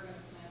 or you're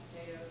gonna plant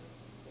potatoes,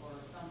 or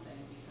something,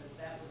 because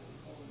that was the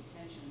whole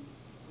intention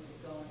with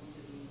going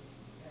to the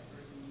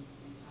effort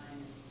and time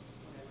and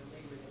whatever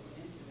labor that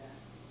went into that.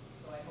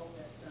 So I hope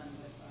that's done,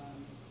 but,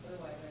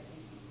 otherwise, I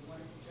think you did a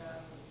wonderful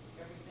job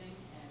with everything,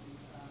 and,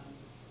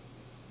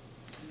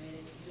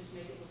 you just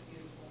made it look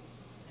beautiful.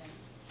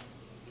 Thanks.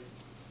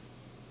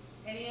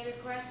 Any other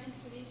questions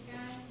for these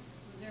guys?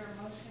 Was there a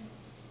motion?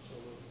 So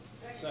moved.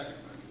 Second.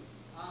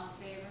 All in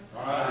favor?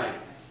 Aye.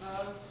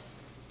 Opposed?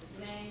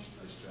 Abstained?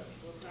 Nice job.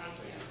 We'll talk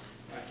to you.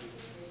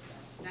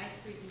 Nice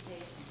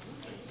presentation.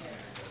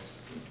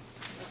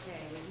 Okay,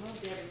 we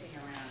moved everything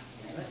around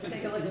here. Let's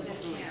take a look at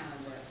this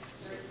calendar.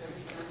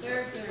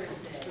 Third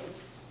Thursdays.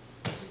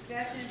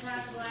 Discussion and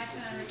possible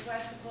action on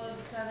request to close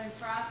the southern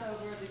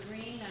crossover of the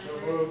green on So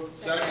Thursday. moved.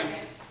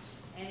 Second.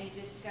 Any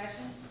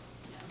discussion?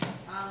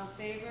 All in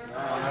favor?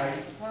 Aye.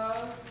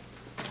 Opposed?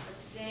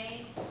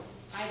 Abstained?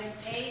 Item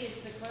 8 is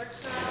the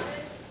clerk's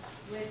office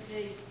with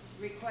the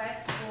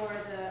request for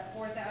the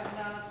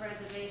 $4,000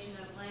 preservation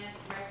of land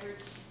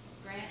records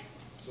grant.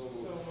 So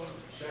moved.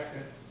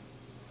 Second.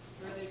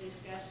 Further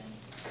discussion?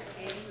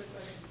 Amy, quick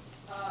question.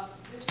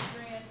 This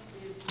grant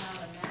is not a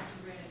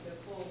matching grant, it's a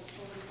fully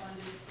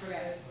funded.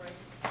 Correct. Right?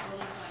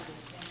 Fully funded,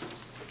 thank you.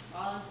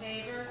 All in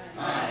favor?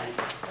 Aye.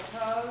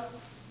 Opposed?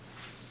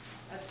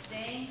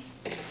 Abstained?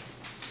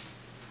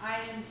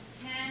 Item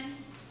 10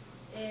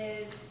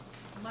 is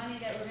money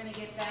that we're gonna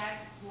get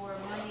back for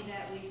money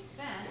that we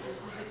spent. This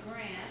is a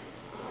grant.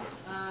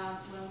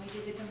 When we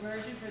did the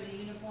conversion for the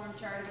uniform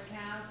chart of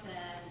accounts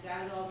and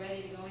got it all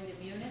ready to go into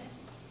Munis.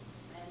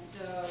 And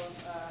so,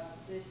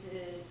 this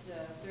is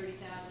a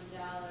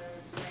 $30,000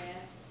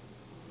 grant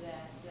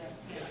that,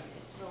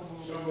 So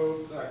moved. So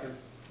moved. Second.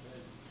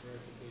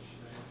 Verification,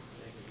 I have to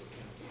say, that the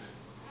council,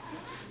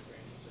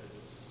 Francis said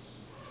this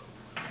is,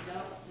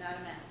 nope, not a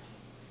match.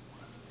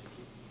 thank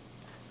you.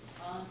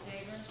 All in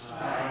favor?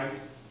 Aye.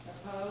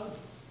 Opposed?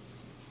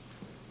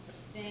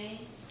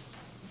 Abstained?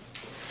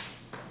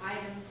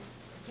 Item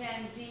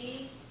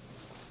 10D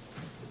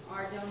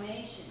are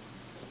donations.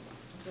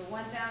 The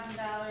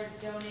 $1,000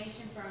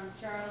 donation from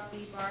Charles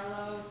B.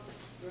 Barlow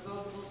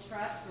Revocable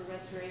Trust for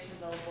restoration of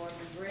the Old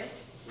Boardman Bridge.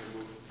 So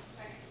moved.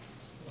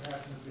 What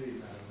happened to B,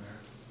 Madam Mayor?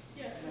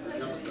 Yes.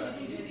 Jumping back.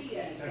 We didn't do B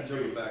yet.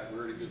 Jumping back, we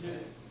already did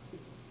that.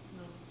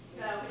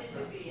 No, we didn't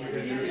do B yet. We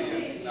didn't do B.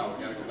 No, we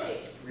gotta go back.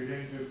 We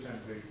didn't do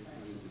 10B. We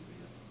didn't do B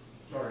yet.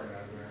 Sorry,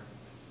 Madam Mayor.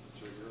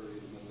 So we already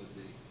amended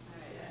the.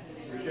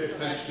 We did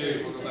Finish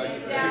D, we'll go back to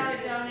 $50 B.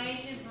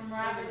 donation from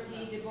Robert T.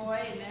 Du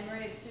Bois in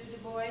memory of Sue Du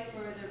Bois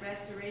for the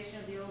restoration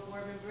of the Old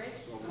Boardman Bridge.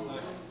 So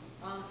moved.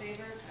 All in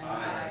favor?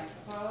 Aye.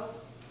 Opposed?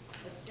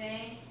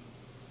 Abstained?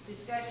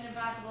 Discussion and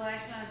possible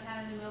action on the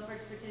town of New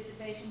Milford's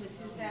participation with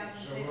So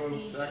 2015.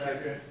 moved.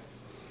 Second.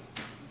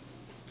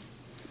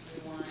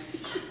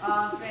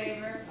 All in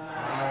favor?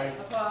 Aye.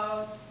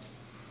 Opposed?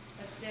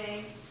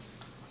 Abstained?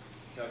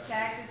 Tax.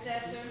 Tax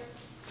assessor?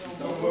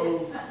 So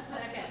moved.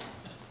 Second.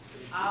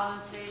 All in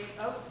favor?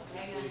 Oh,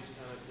 hang on. Please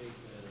connotate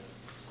the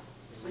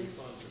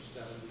refunds are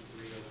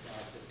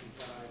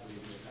 730555,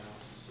 leaving the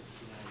balance of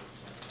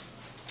 6907.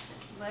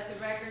 Let the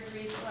record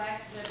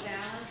reflect the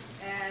balance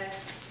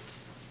as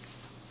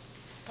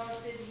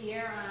posted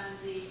here on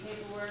the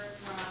paperwork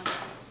from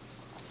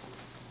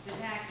the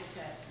tax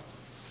assessor.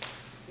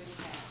 Good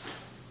catch.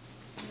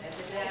 That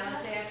the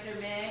balance after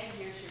May,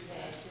 here's your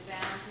page, the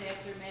balance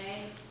after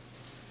May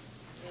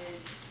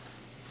is,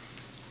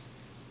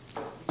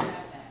 you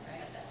got that,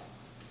 right?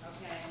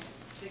 Okay,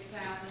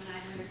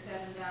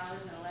 $6,907.11.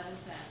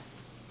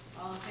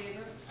 All in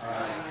favor?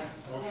 Aye.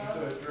 Motion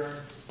to adjourn.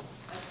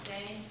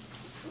 Abstain?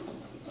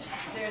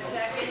 Is there a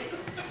second?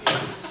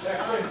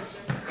 Second.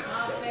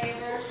 All in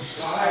favor?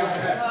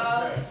 Aye. Opposed?